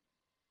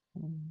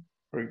 Mm.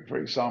 For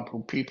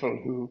example, people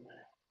who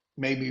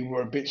maybe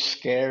were a bit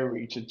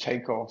scary to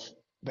take off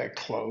their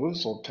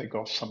clothes or take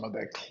off some of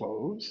their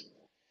clothes,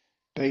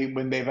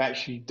 when they've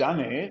actually done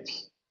it,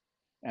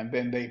 and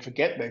then they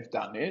forget they've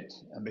done it,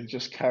 and they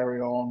just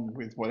carry on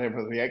with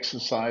whatever the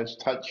exercise,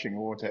 touching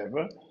or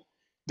whatever,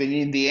 then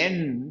in the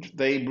end,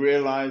 they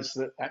realize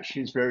that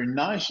actually it's very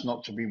nice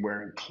not to be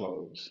wearing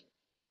clothes.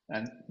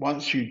 And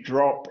once you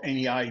drop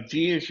any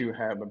ideas you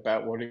have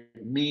about what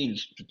it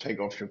means to take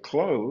off your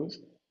clothes,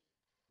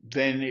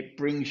 then it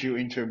brings you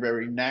into a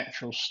very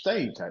natural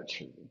state,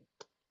 actually.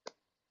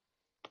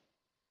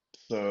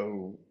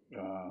 So,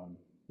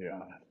 yeah,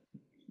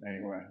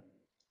 anyway,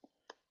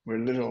 we're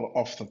a little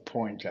off the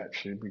point,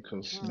 actually,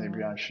 because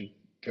maybe I should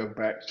go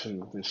back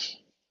to this.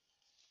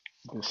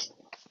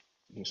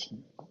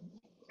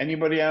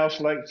 Anybody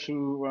else like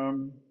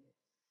to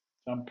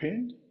jump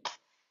in?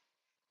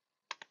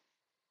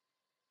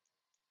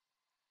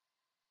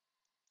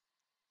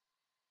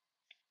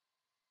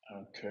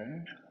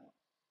 Okay.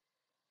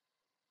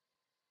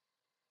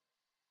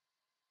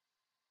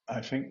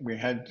 I think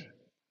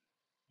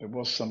there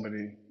was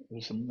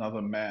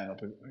another man,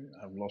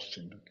 I've lost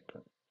him.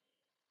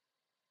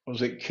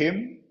 Was it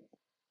Kim?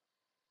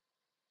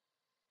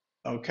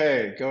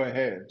 Okay, go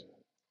ahead.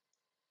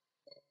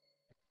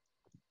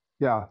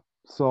 Yeah,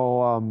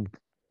 so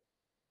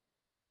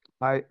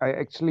I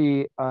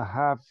actually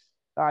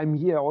I'm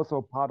here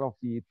also part of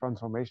the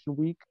Transformation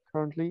Week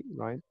currently,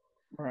 right?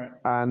 Right.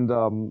 And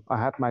I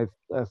had my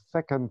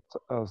second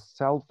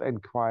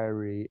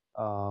self-enquiry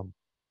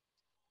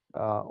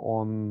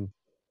on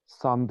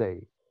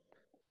Sunday.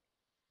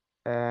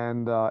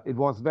 And it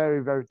was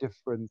very, very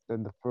different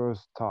than the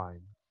first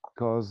time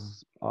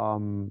because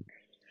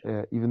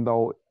even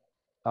though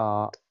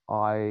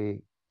I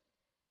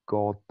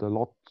got a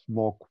lot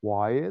more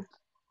quiet,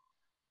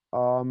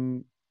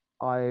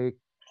 I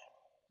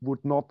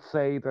would not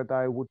say that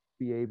I would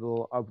be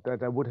able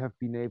that I would have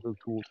been able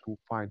to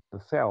find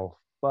the self,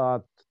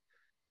 but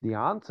the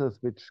answers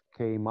which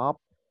came up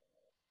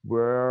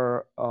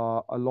were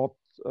a lot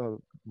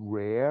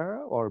rare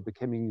or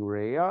becoming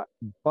rare,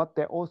 but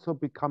they're also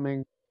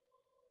becoming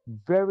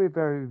very,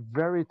 very,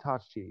 very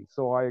touchy.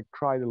 So I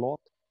cried a lot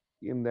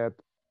in that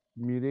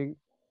meeting,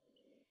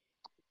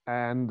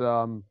 and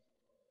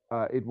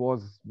it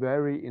was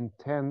very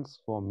intense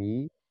for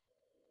me.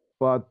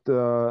 But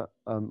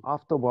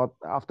after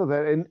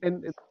that,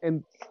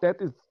 and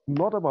that is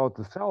not about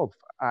the self.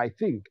 I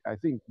think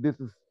this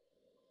is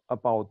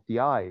about the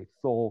I.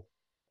 So,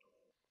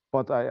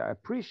 but I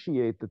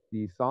appreciated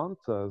these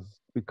answers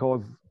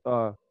because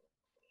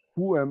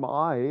who am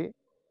I?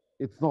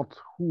 It's not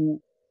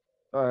who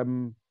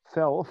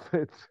self.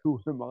 It's who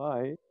am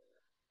I?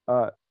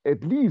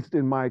 At least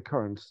in my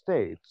current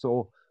state.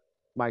 So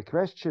my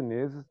question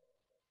is,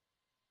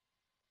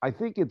 I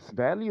think it's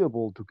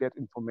valuable to get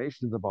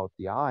information about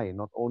the I,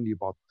 not only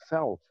about the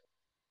self,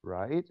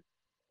 right?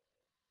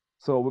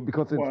 So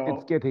because it's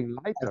Well, getting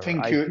I lighter,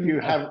 think I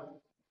feel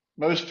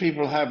most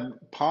people have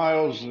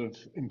piles of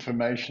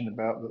information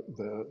about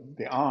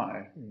the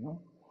I, you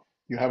know.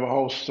 You have a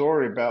whole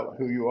story about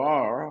who you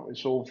are.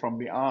 It's all from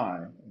the I,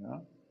 you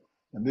know.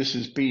 And this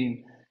has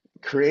been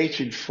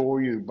created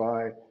for you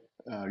by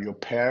your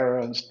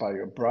parents, by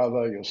your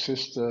brother, your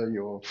sister,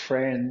 your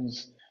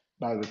friends,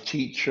 by the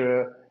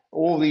teacher.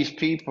 All these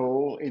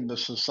people in the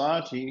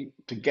society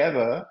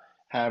together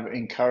have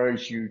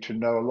encouraged you to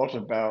know a lot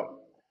about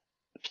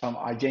some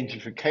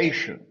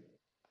identification.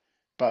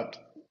 But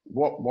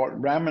what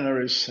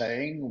Ramana is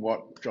saying,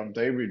 what John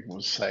David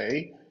will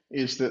say,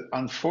 is that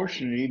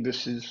unfortunately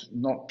this is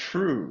not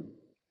true.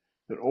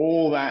 That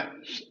all that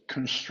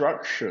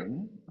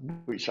construction,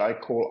 which I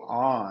call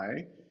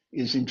I,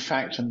 is in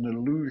fact an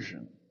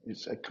illusion.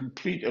 It's a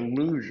complete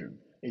illusion.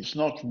 It's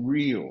not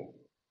real.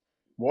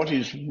 What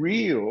is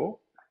real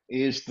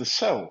is the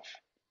self.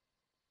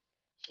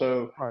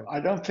 So right.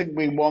 I don't think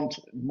we want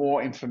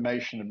more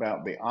information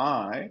about the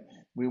I.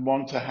 We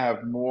want to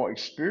have more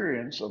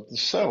experience of the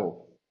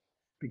self.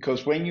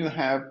 Because when you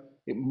have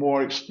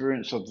more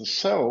experience of the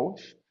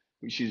self,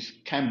 which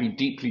can be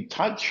deeply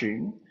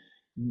touching,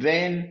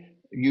 then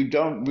you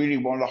don't really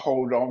want to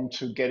hold on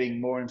to getting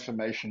more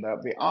information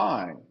about the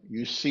I.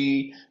 You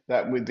see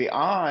that with the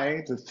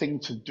I, the thing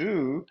to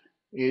do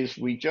is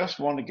we just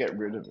want to get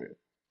rid of it. I mean,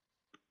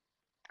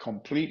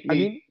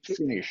 Completely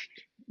finished.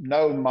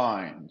 No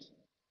mind.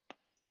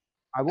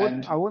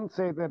 And I wouldn't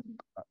say that.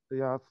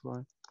 Yeah, that's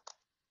fine.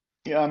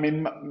 yeah, I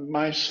mean,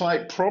 my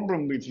slight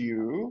problem with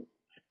you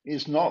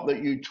is not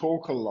that you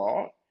talk a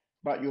lot,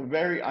 but you're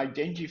very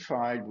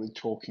identified with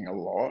talking a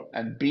lot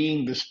and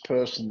being this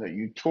person that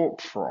you talk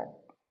from.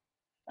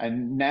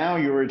 And now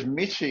you're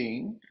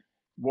admitting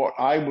what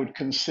I would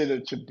consider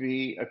to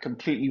be a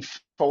completely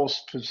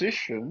false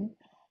position,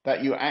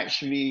 that you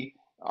actually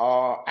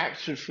are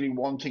actively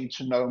wanting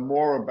to know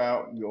more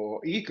about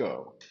your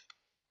ego.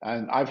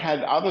 And I've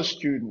had other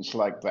students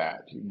like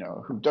that, you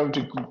know, who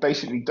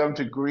basically don't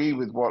agree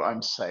with what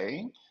I'm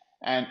saying,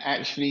 and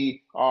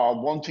actually are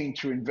wanting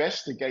to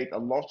investigate a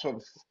lot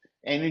of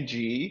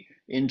energy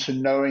into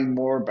knowing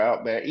more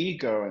about their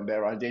ego and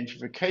their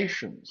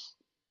identifications.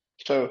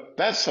 So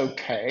that's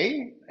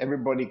okay.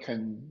 Everybody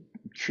can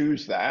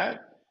choose that,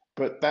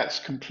 but that's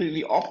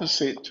completely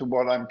opposite to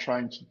what I'm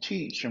trying to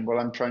teach and what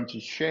I'm trying to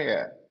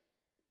share.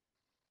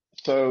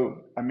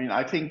 So, I mean,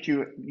 I think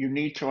you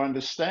need to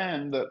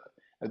understand that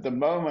at the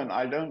moment,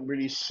 I don't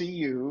really see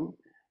you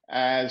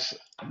as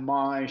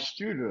my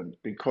student,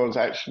 because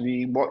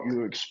actually what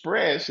you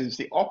express is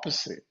the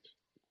opposite.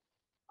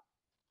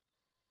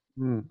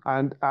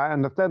 And I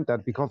understand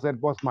that, because that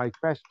was my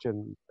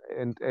question,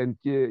 and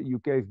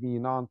you gave me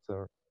an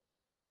answer.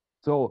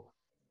 So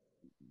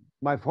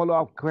my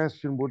follow-up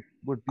question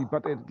would be,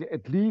 but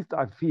at least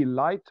I feel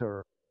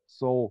lighter.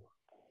 So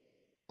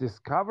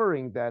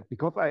discovering that,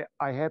 because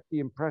I had the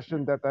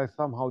impression that I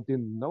somehow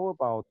didn't know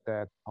about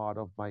that part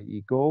of my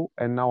ego,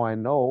 and now I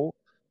know,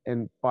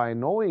 and by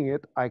knowing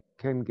it, I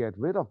can get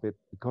rid of it.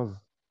 Because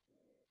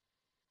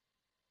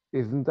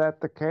isn't that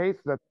the case,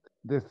 that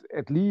this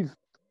at least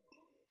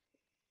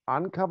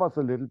uncovers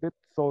a little bit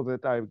so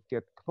that I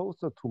get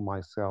closer to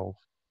myself?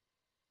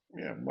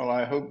 Yeah, well,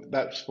 I hope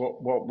that's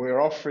what we're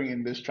offering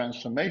in this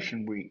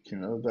transformation week, you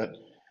know, that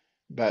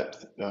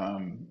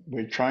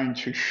we're trying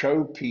to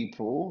show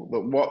people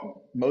that what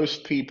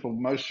most people,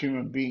 most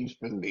human beings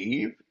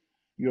believe,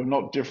 you're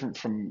not different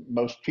from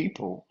most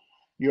people.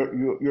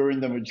 You're in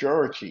the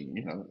majority.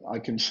 You know, I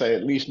can say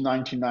at least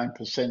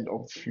 99%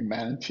 of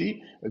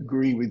humanity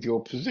agree with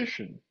your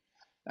position,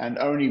 and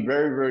only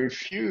very, very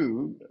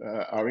few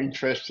are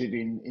interested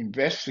in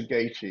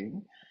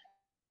investigating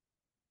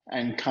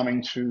and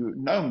coming to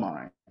know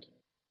mind.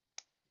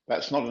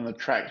 That's not an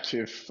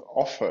attractive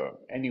offer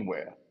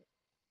anywhere,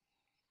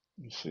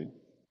 you see.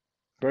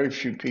 Very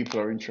few people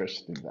are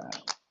interested in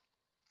that.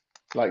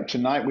 Like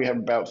tonight, we have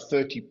about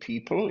 30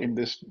 people in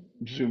this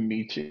Zoom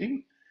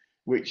meeting,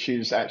 which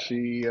is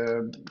actually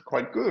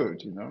quite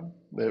good, you know.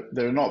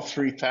 There are not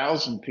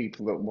 3,000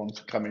 people that want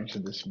to come into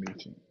this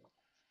meeting.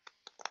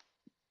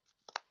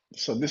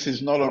 So this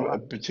is not a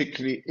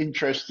particularly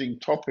interesting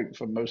topic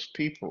for most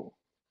people.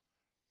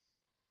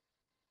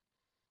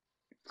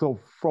 So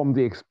from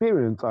the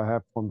experience I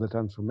have from the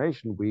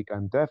transformation week,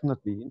 I'm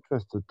definitely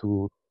interested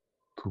to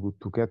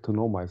get to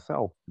know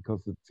myself,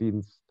 because it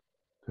seems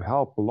to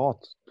help a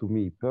lot to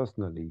me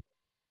personally,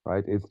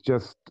 right? It's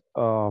just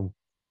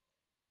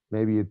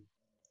maybe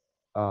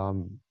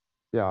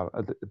yeah,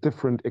 a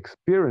different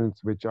experience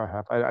which I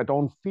have. I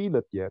don't feel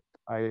it yet.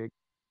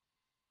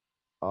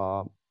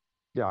 Uh,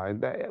 yeah,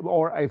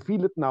 or I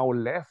feel it now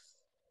less.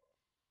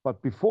 But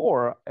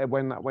before,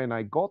 when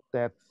I got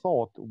that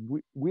thought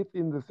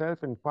within the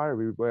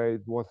self-inquiry, where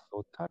it was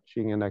so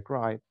touching and I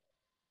cried,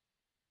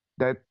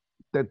 that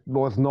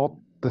was not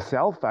the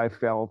self I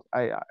felt.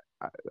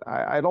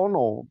 I don't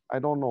know. I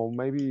don't know.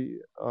 Maybe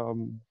I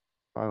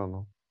don't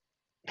know.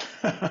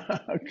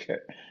 Okay.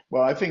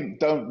 Well, I think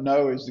don't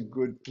know is a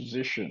good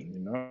position,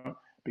 you know,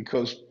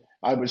 because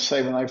I would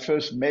say when I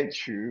first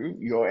met you,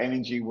 your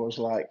energy was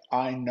like,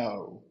 I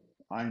know,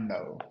 I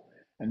know.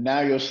 And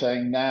now you're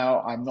saying,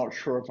 now I'm not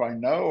sure if I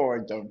know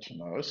or I don't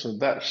know. So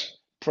that's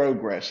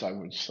progress, I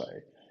would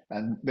say.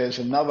 And there's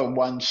another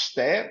one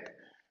step,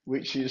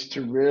 which is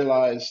to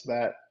realize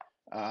that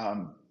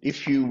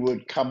if you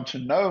would come to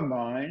know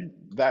mind,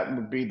 that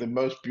would be the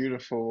most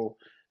beautiful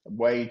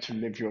way to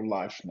live your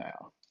life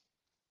now.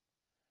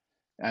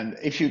 And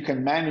if you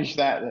can manage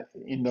that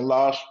in the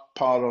last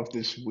part of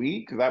this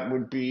week, that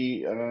would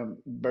be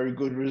very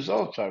good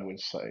results, I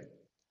would say.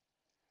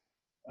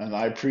 And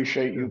I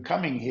appreciate you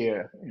coming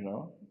here, you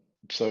know.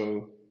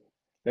 So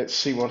let's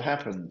see what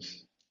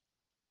happens.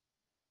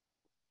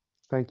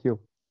 Thank you.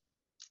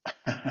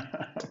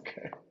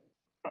 Okay.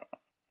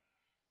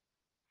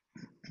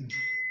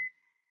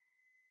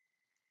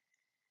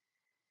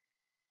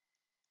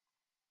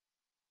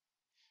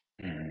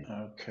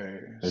 Okay,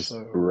 Is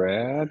so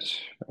Brad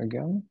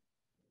again?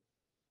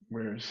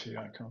 where is he?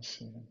 I can't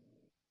see him.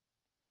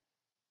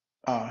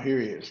 Ah, here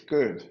he is.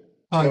 Good.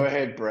 Go Hi,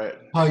 ahead, Brett.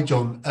 hi,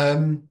 John.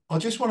 I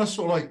just want to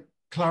sort of like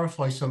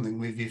clarify something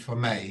with you, if I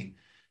may.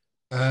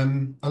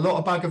 A lot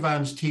of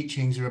Bhagavan's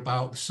teachings are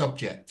about the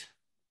subject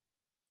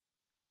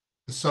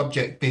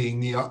being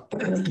the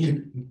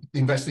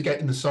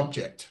investigating the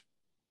subject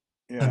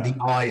and the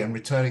Yeah, I and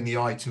returning the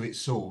I to its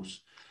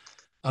source.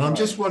 And I'm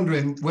just right.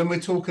 wondering, when we're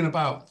talking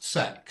about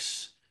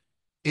sex,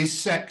 is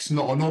sex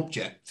not an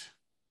object?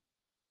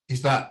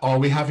 Are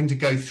we having to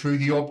go through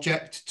the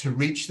object to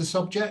reach the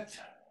subject?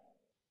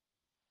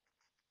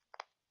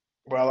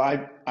 Well,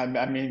 I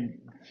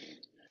mean,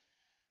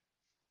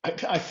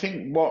 I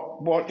think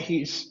what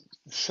he's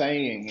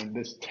saying in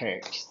this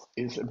text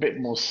is a bit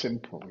more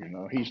simple, you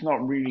know. He's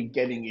not really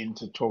getting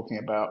into talking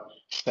about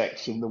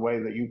sex in the way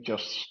that you've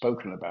just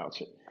spoken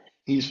about it.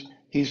 he's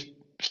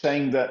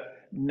saying that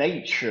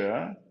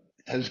nature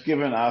has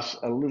given us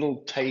a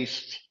little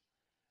taste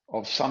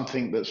of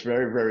something that's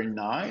very, very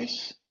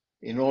nice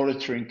in order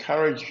to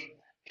encourage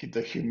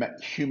the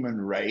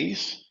human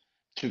race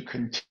to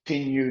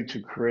continue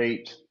to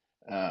create,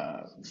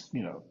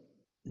 you know,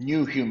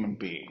 new human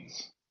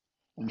beings.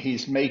 And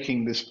he's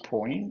making this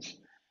point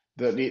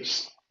that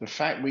it's the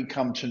fact we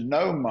come to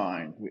know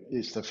mind,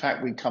 it's the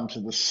fact we come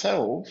to the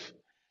self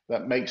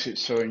that makes it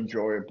so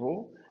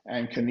enjoyable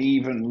and can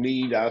even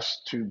lead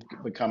us to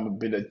become a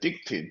bit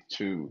addicted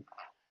to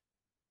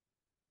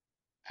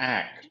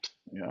act,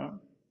 you know.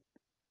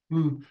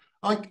 Mm.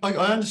 I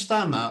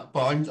understand that,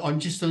 but I'm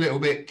just a little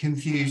bit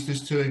confused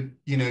as to,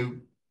 you know,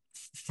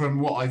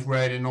 from what I've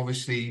read, and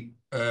obviously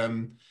I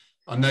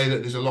know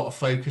that there's a lot of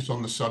focus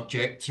on the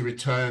subject to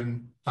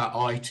return that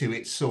I to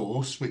its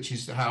source, which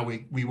is how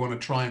we want to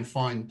try and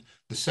find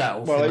the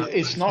self Well, in that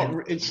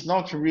it's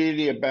not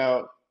really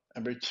about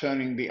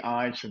returning the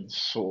I to the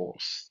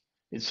source.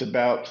 It's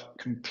about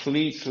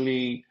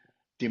completely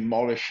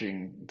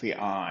demolishing the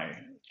I.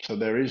 So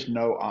there is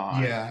no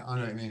I. Yeah, I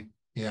know what you mean.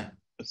 Yeah.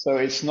 So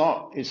it's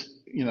not, it's,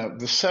 you know,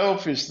 the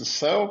self is the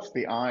self,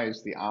 the I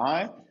is the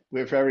I.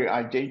 We're very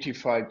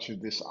identified to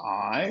this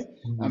I.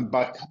 Mhm.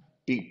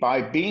 And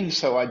by being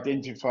so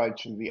identified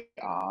to the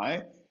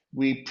I,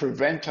 we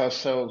prevent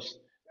ourselves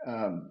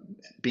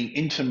being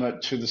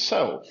intimate to the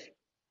self.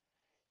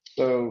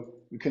 So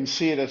we can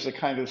see it as a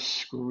kind of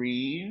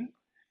screen.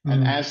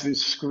 And Mm. as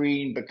this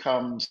screen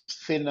becomes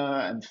thinner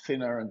and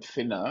thinner and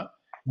thinner,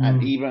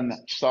 and Mm. even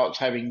starts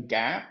having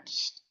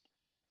gaps,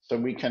 so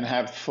we can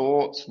have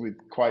thoughts with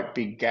quite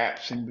big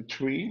gaps in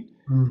between.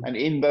 Mm. And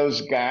in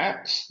those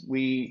gaps,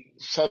 we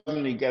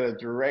suddenly get a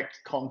direct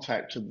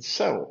contact to the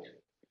self.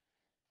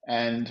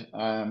 And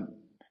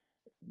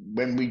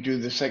when we do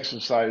this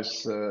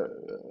exercise,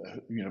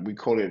 you know, we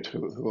call it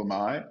Who Am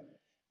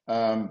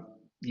I?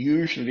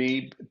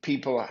 Usually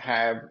people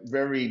have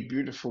very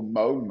beautiful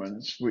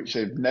moments which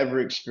they've never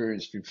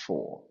experienced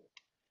before.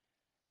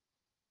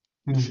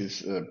 This Mm.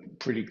 is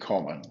pretty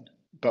common,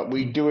 but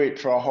we Mm. do it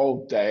for a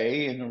whole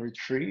day in a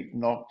retreat,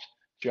 not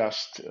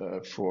just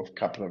for a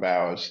couple of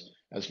hours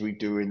as we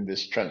do in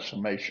this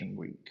transformation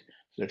week.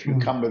 So if you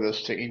Mm. come with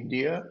us to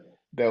India,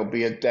 there'll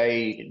be a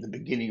day at the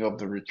beginning of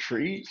the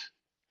retreat,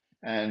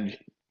 and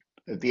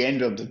at the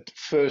end of the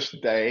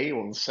first day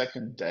or the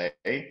second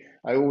day,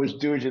 I always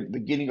do it at the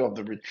beginning of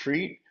the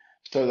retreat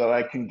so that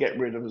I can get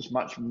rid of as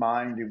much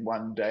mind in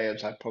one day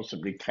as I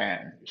possibly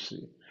can, you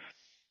see.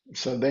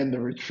 So then the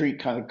retreat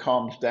kind of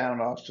calms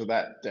down after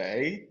that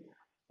day,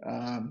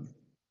 um,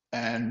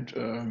 and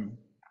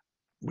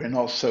we're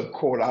not so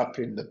caught up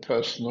in the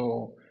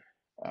personal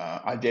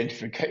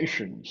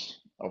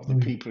identifications of the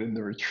Mm. people in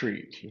the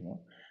retreat. You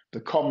know,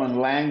 the common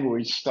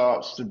language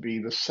starts to be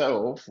the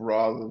self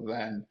rather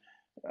than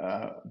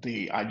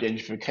the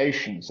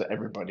identifications that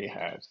everybody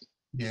has.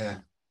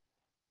 Yeah.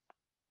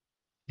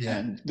 Yeah.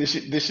 And this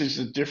is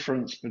the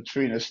difference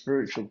between a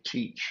spiritual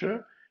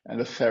teacher and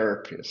a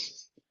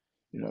therapist.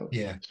 You know,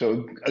 Yeah.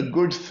 so a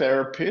good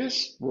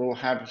therapist will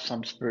have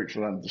some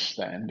spiritual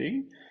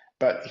understanding,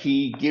 but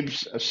he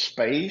gives a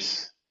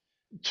space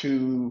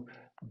to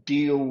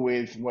deal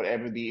with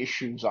whatever the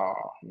issues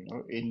are. You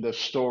know, in the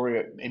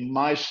story, in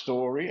my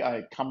story,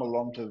 I come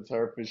along to the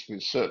therapist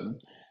with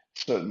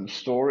certain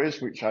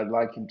stories which I'd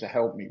like him to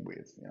help me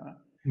with. You know?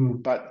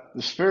 Mm. But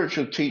the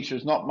spiritual teacher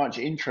is not much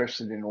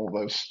interested in all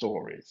those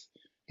stories.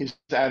 His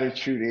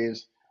attitude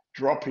is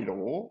drop it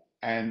all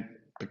and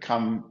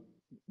become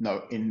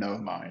in no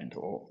mind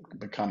or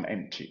become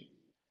empty.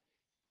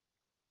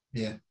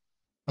 Yeah.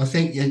 I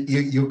think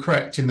you're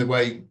correct in the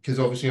way, because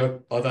obviously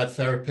I've had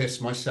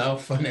therapists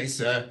myself, and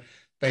it's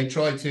they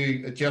try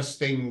to adjust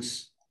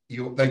things.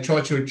 They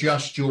try to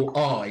adjust your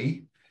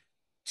eye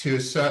to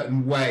a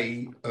certain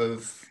way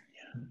of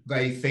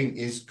they think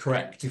is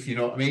correct, if you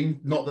know what I mean.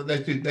 Not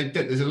that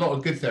there's a lot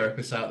of good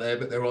therapists out there,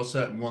 but there are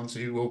certain ones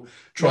who will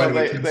try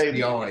Well, to adjust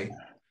the eye.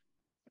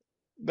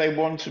 they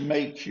want to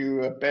make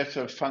you a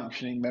better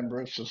functioning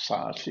member of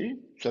society,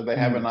 so they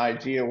have an Mm.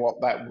 idea what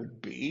that would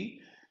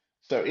be.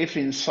 So if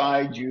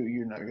inside you,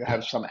 you know, you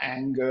have some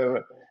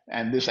anger,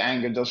 and this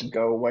anger doesn't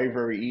go away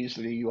very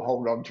easily, you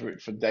hold on to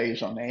it for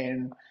days on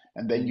end,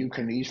 and then you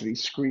can easily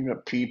scream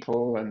at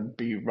people and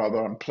be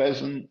rather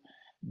unpleasant.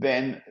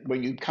 Then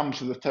when you come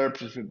to the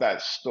therapist with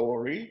that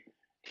story,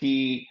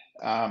 he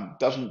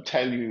doesn't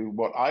tell you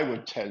what I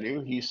would tell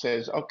you. He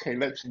says, okay,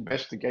 let's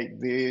investigate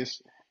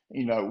this.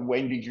 You know,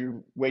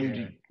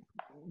 Yeah.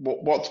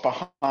 what's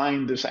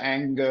behind this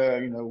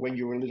anger? You know, when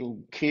you were a little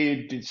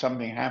kid, did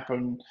something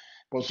happen?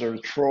 Was there a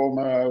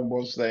trauma?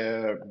 Was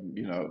there,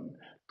 you know,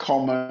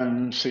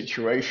 common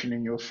situation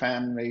in your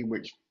family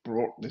which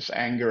brought this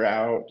anger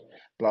out?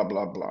 Blah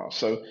blah blah.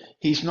 So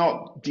he's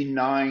not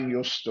denying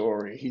your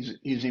story.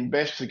 He's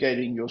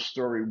investigating your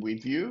story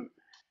with you,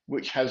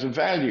 which has a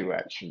value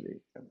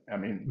actually. I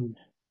mean,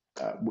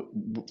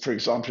 Mm. for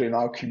example, in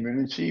our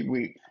community,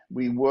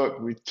 we work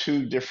with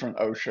two different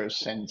Osho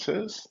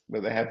centers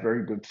where they have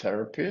very good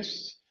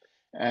therapists,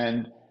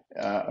 and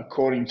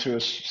according to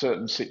a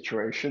certain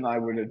situation, I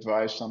would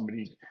advise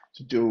somebody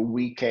to do a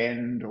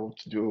weekend or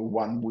to do a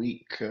 1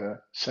 week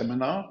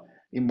seminar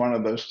in one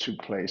of those two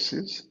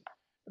places,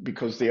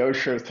 because the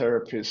Osho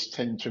therapists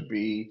tend to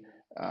be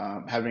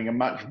having a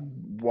much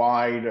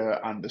wider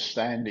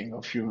understanding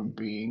of human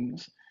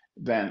beings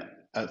than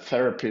a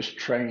therapist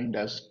trained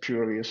as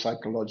purely a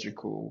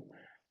psychological,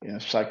 in a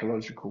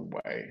psychological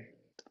way.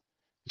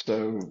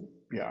 So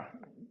yeah,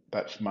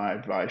 that's my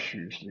advice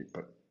usually.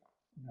 But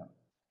yeah.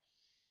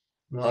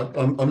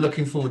 I'm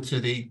looking forward to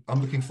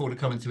I'm looking forward to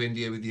coming to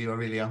India with you. I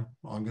really am.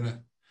 I'm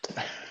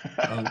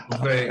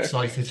very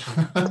excited.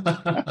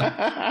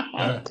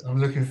 I'm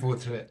looking forward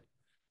to it.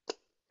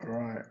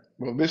 Right.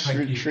 Well,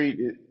 Thank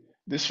you.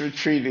 this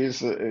retreat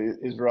is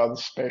rather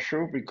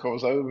special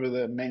because over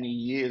the many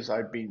years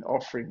I've been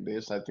offering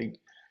this, I think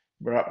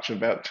we're up to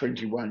about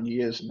 21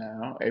 years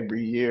now.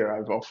 Every year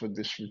I've offered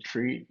this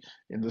retreat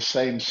in the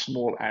same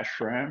small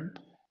ashram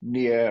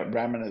near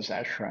Ramana's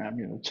ashram,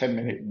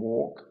 10-minute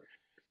walk.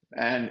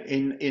 And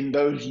in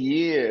those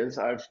years,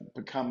 I've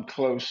become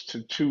close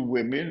to 2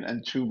 women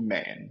and 2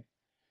 men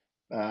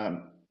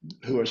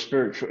who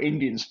are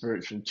Indian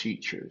spiritual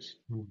teachers.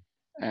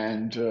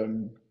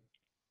 And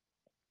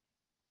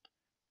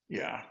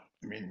yeah,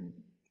 I mean,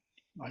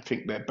 I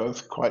think they're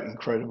both quite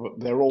incredible.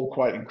 They're all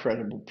quite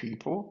incredible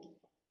people.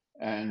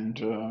 And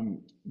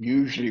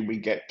usually we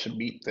get to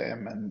meet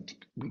them and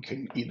we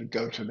can either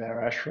go to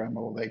their ashram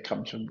or they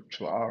come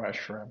to our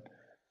ashram.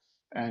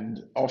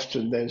 And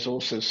often there's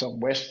also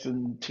some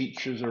Western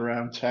teachers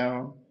around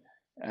town,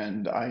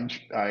 and I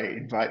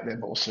invite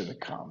them also to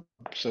come.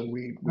 So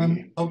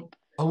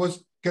I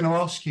was going to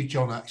ask you,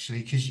 John,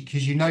 actually,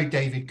 because you know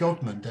David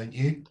Godman, don't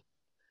you?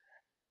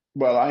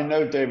 well, I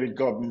know David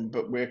Godman,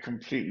 but we're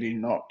completely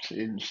not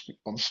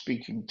on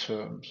speaking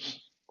terms.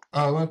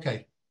 Oh,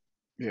 okay.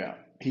 Yeah,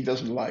 he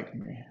doesn't like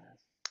me.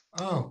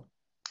 Oh,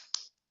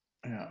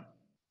 Yeah.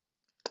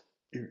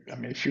 I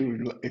mean,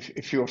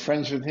 if you're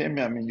friends with him,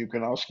 I mean, you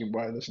can ask him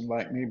why he doesn't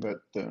like me, but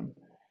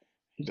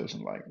he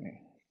doesn't like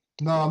me.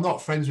 no, I'm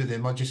not friends with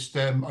him. I just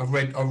I've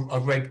read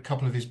a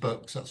couple of his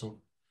books. That's all.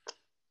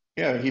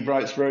 Yeah, he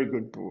writes very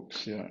good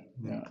books. Yeah,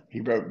 yeah.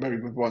 He wrote very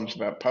good ones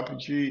about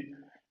Papaji,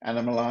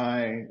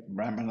 Annamalai,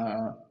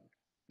 Ramana.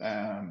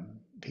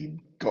 He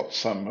got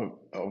some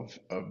of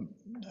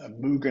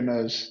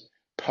Mugana's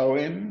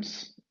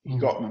poems. He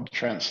got them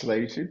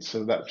translated,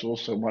 so that's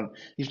also one.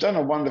 He's done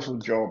a wonderful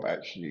job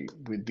actually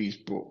with these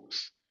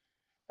books.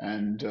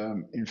 And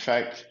in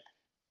fact,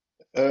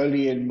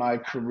 early in my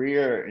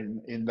career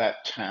in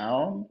that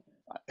town,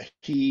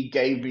 he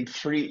gave me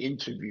 3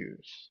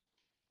 interviews.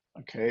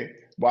 Okay,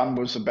 one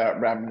was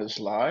about Ramana's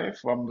life,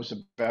 one was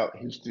about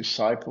his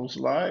disciples'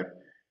 life,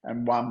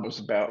 and one was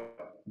about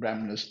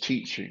Ramana's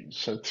teachings.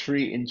 So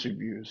 3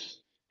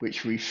 interviews,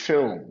 which we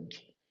filmed,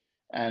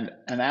 and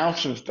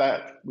out of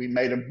that we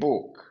made a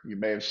book. You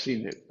may have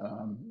seen it.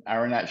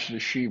 Arunachala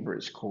Shiva,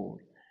 it's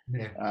called,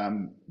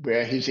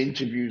 where his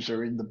interviews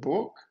are in the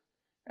book,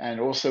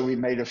 and also we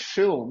made a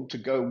film to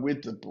go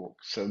with the book.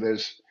 So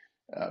there's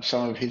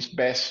some of his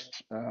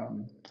best.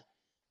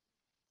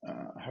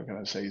 How can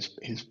I say,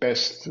 his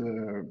best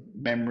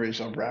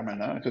memories of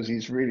Ramana, because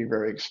he's really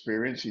very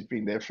experienced. He's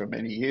been there for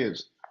many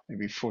years,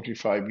 maybe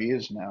 45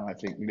 years now, I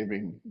think,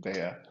 living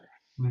there.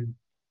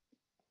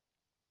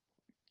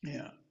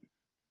 Yeah.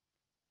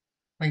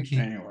 Thank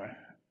you. Anyway,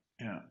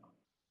 yeah,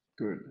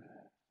 good.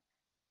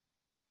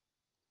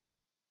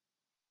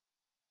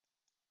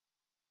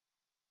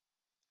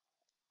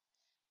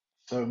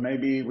 So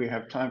maybe we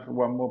have time for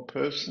one more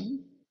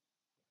person.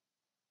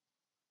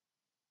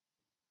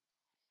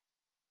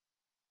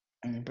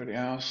 Anybody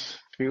else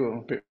feel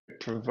a bit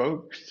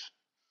provoked?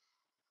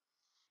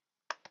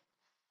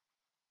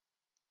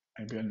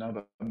 Maybe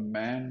another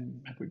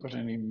man. Have we got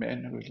any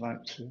men who would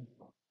like to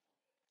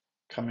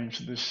come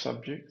into this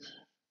subject?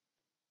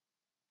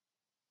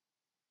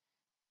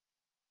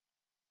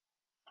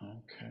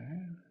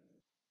 Okay.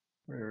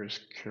 Where is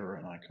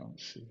Kiran? I can't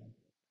see him.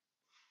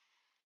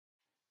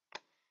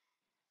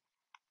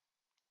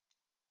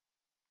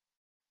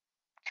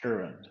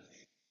 Kiran,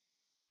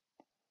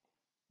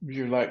 would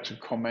you like to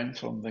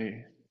comment on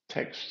the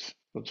text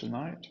for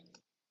tonight?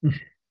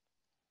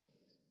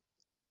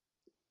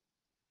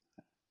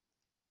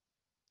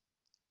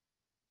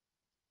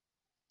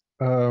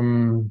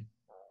 Um,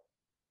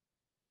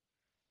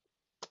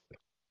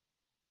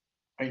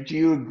 Do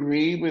you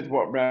agree with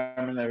what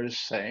Ramana is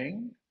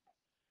saying?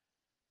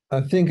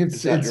 I think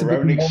Is that it's a your bit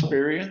own more.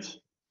 experience?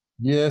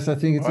 Yes, I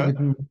think it's a What? bit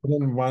more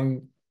than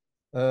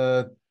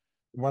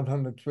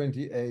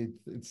 128.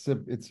 It's a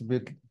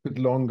bit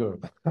longer.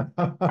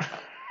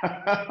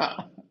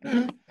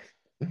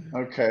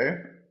 Okay.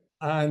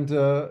 And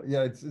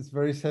yeah, it's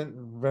very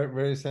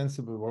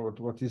sensible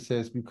what he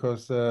says,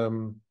 because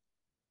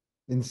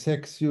in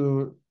sex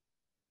you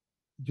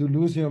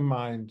lose your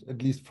mind,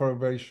 at least for a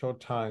very short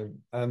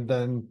time, and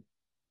then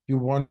you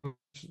want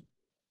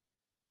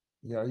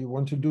you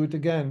want to do it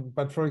again.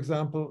 But for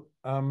example,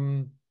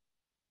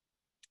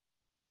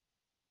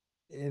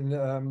 in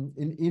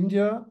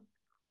India,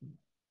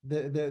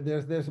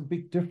 there's a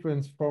big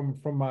difference from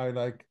my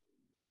like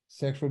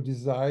sexual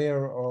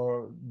desire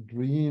or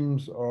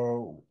dreams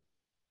or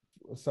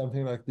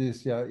something like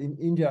this. Yeah, in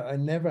India, I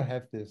never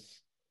have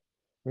this.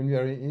 When we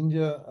are in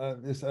India,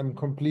 this I'm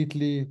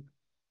completely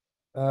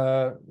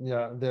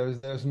yeah.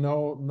 There's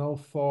no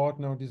thought,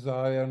 no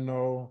desire,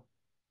 no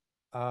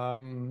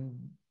um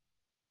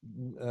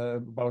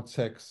about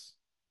sex,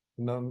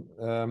 no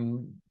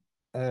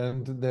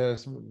and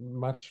there's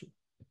much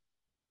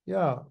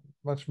yeah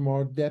much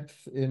more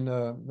depth in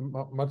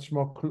much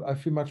more I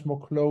feel much more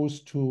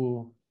close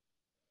to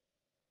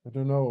I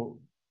don't know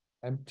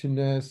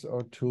emptiness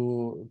or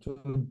to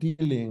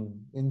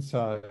dealing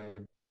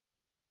inside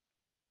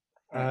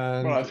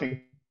Right. Well, I and think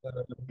uh,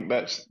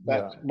 that's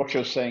yeah. what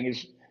you're saying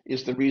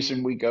is the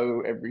reason we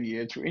go every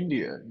year to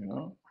India, you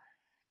know.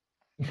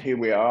 Here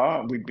we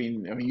are. We've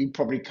been, I mean, you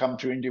probably come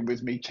to India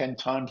with me 10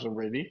 times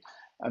already.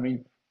 I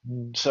mean,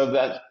 Mm. so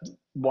that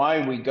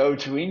why we go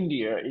to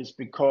India is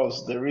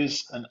because there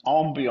is an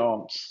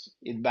ambiance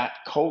in that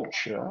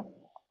culture,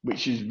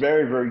 which is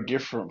very, very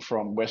different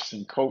from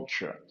Western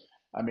culture.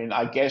 I mean,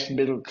 I guess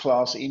middle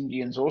class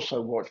Indians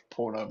also watch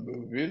porno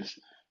movies,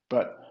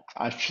 but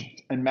I should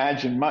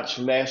imagine much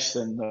less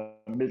than the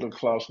middle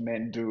class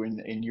men do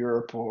in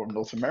Europe or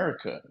North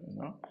America, you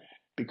know,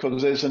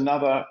 because there's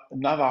another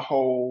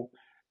whole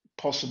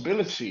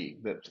possibility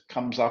that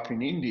comes up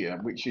in India,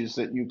 which is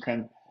that you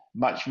can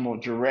much more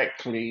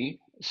directly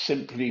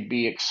simply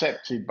be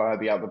accepted by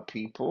the other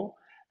people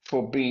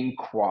for being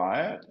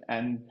quiet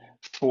and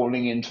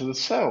falling into the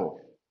self.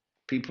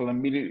 People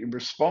immediately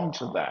respond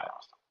to that,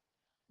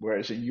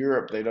 whereas in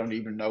Europe they don't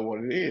even know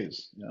what it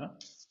is. You know?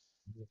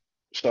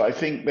 So I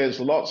think there's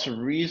lots of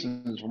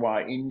reasons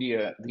why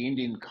India, the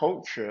Indian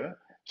culture,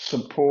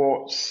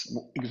 supports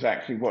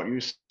exactly what you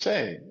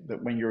say,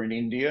 that when you're in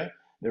India,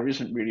 there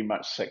isn't really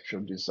much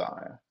sexual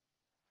desire.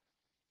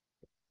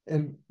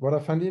 And what I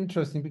find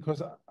interesting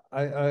because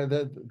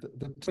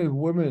the two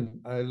women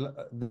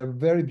they're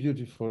very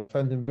beautiful. I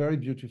find them very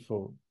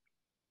beautiful,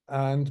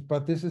 and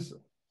but this is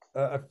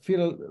I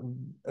feel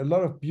a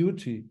lot of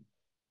beauty,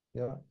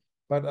 yeah.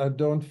 But I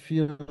don't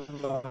feel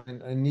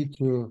like I need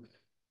to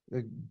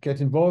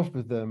get involved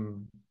with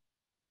them,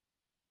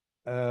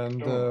 and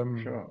Sure,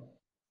 sure.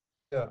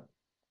 yeah,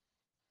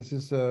 this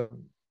is yeah,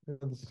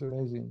 this is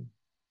amazing.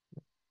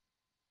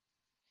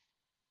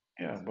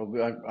 Yeah,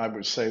 well, I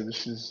would say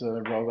this is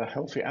a rather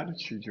healthy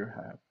attitude you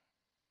have.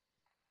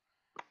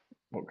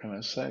 What can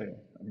I say?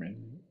 I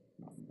mean,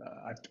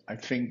 I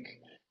think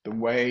the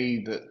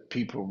way that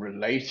people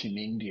relate in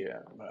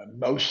India,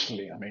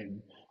 mostly, I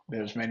mean,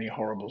 there's many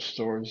horrible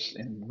stories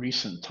in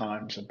recent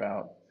times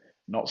about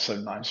not so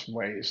nice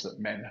ways that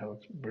men have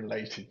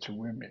related to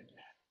women.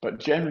 But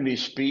generally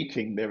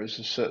speaking, there is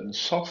a certain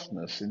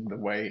softness in the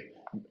way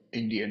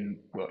Indian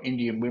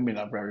women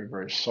are very,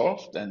 very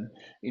soft, and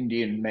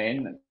Indian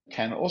men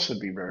can also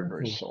be very,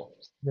 very Okay.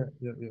 soft. Yeah,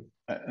 yeah,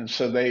 yeah. And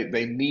so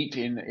they meet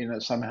in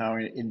a, somehow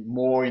in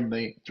more in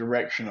the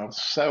direction of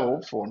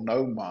self or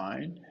no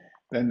mind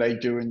than they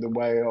do in the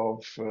way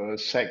of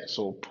sex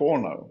or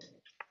porno.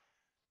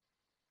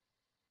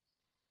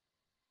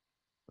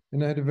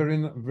 And I had a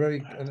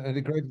I had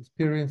a great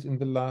experience in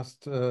the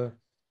last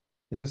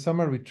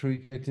summer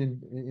retreat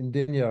in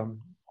India.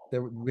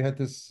 We had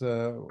this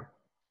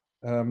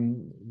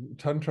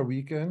Tantra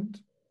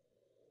weekend,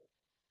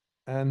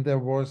 and there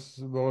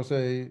was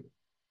a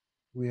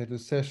we had a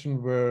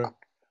session where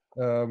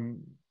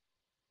um,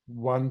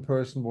 one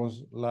person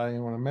was lying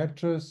on a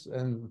mattress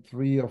and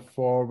three or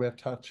four were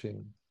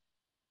touching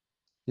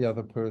the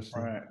other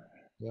person. Right,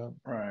 Yeah.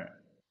 right.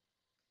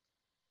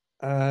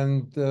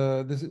 And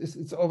this is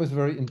it's always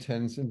very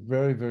intense and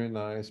very, very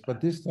nice.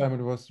 But this time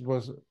it was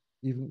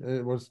even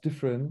it was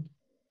different.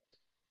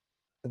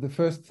 The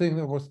first thing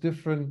that was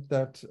different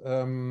that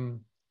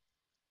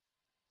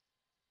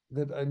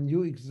I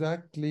knew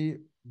exactly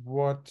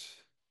what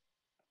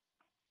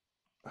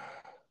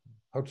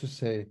how to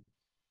say.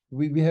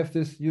 We have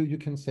this, you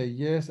can say,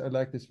 yes, I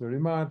like this very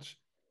much.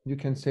 You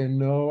can say,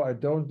 no, I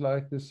don't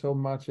like this so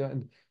much. Yeah.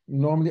 And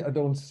normally I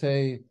don't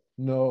say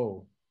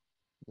no.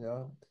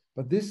 Yeah.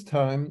 But this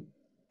time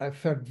I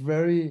felt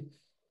I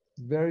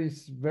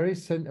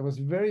was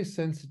very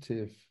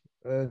sensitive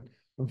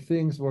on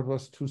things what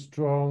was too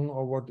strong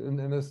or what,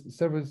 and I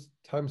several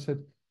times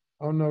said,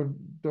 oh no,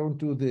 don't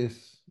do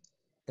this.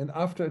 And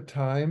after a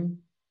time,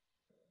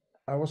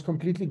 I was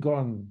completely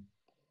gone.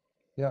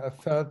 Yeah, I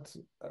felt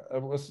I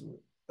was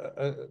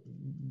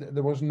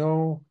there was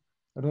no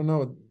I don't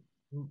know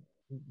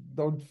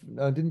don't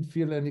I didn't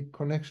feel any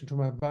connection to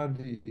my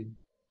body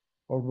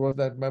or was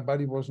that my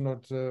body was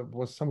not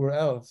was somewhere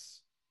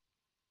else.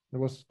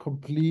 There was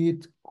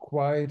complete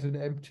quiet and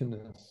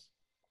emptiness.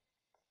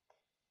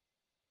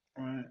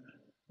 Right,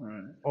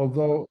 right,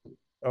 Although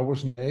I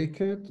was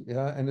naked,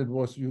 yeah, and it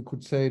was you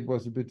could say it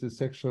was a bit a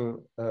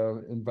sexual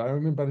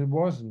environment, but it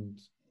wasn't.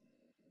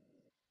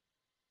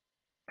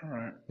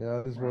 right,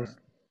 Yeah, this right. was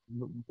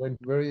went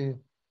very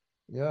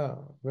yeah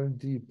very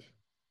deep.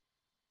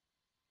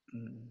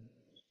 Mm.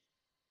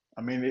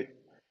 I mean,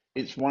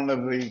 it's one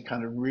of the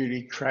kind of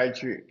really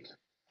tragic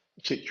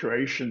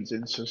situations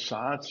in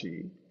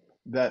society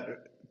that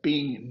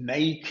being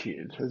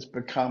naked has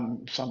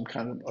become some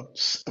kind of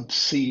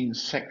obscene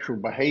sexual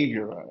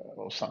behavior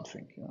or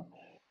something, you know?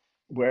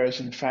 Whereas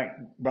in fact,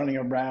 running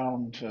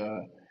around,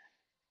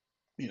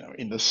 you know,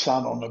 in the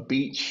sun on a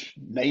beach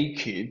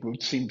naked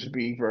would seem to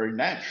be very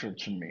natural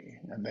to me.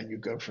 And then you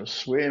go for a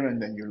swim,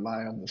 and then you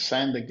lie on the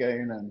sand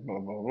again, and blah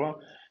blah blah.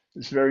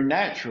 It's very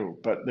natural,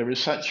 but there is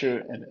such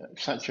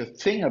a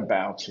thing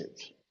about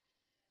it.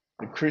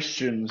 The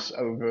Christians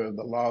over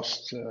the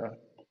last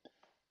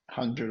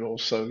 100 or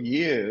so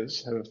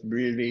years have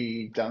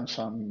really done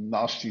some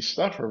nasty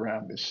stuff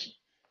around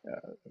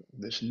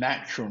this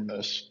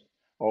naturalness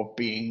of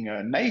being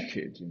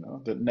naked. You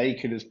know, that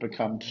naked has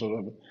become sort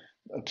of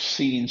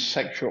obscene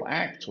sexual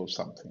act or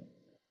something.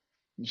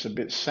 It's a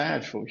bit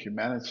sad for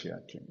humanity,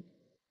 I think.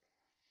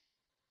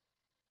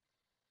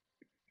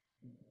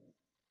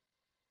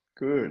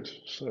 Good.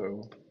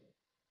 So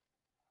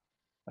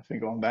I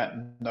think on that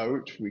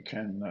note, we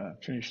can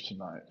finish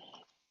tonight.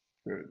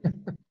 Good.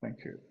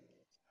 Thank you.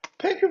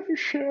 Thank you for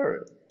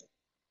sharing.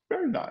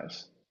 Very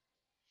nice.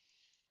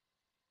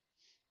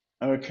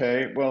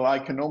 Okay, well, I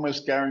can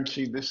almost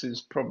guarantee this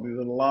is probably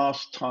the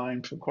last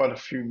time for quite a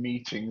few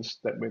meetings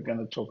that we're going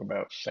to talk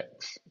about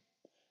sex.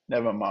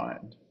 Never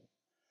mind.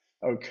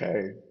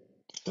 Okay,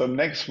 so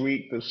next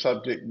week the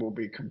subject will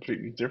be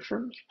completely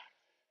different.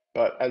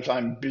 But as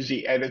I'm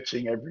busy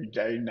editing every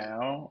day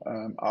now,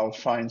 I'll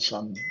find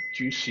some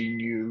juicy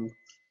new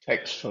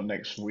text for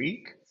next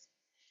week.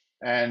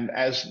 And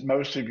as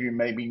most of you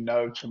maybe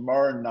know,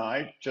 tomorrow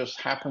night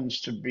just happens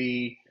to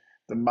be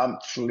the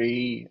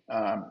monthly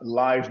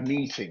live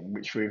meeting,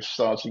 which we're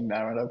starting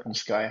now at Open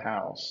Sky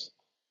House.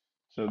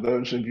 So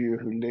those of you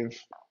who live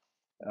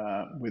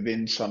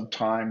within some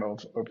time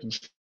of Open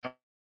Sky,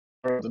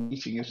 the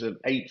meeting is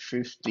at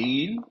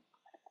 8:15.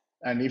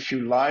 And if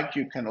you like,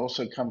 you can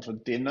also come for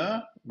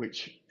dinner,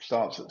 which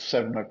starts at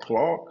 7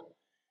 o'clock.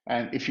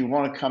 And if you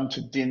want to come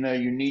to dinner,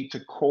 you need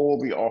to call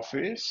the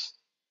office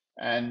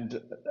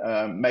and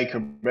make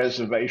a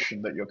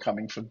reservation that you're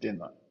coming for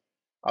dinner.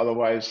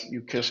 Otherwise,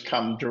 you just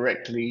come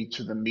directly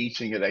to the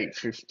meeting at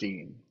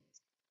 8:15.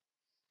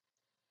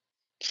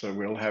 So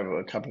we'll have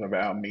a couple of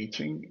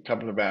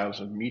hours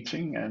of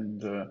meeting,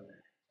 and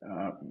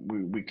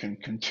we can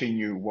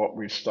continue what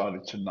we've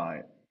started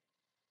tonight.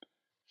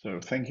 So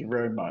thank you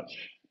very much.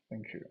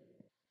 Thank you.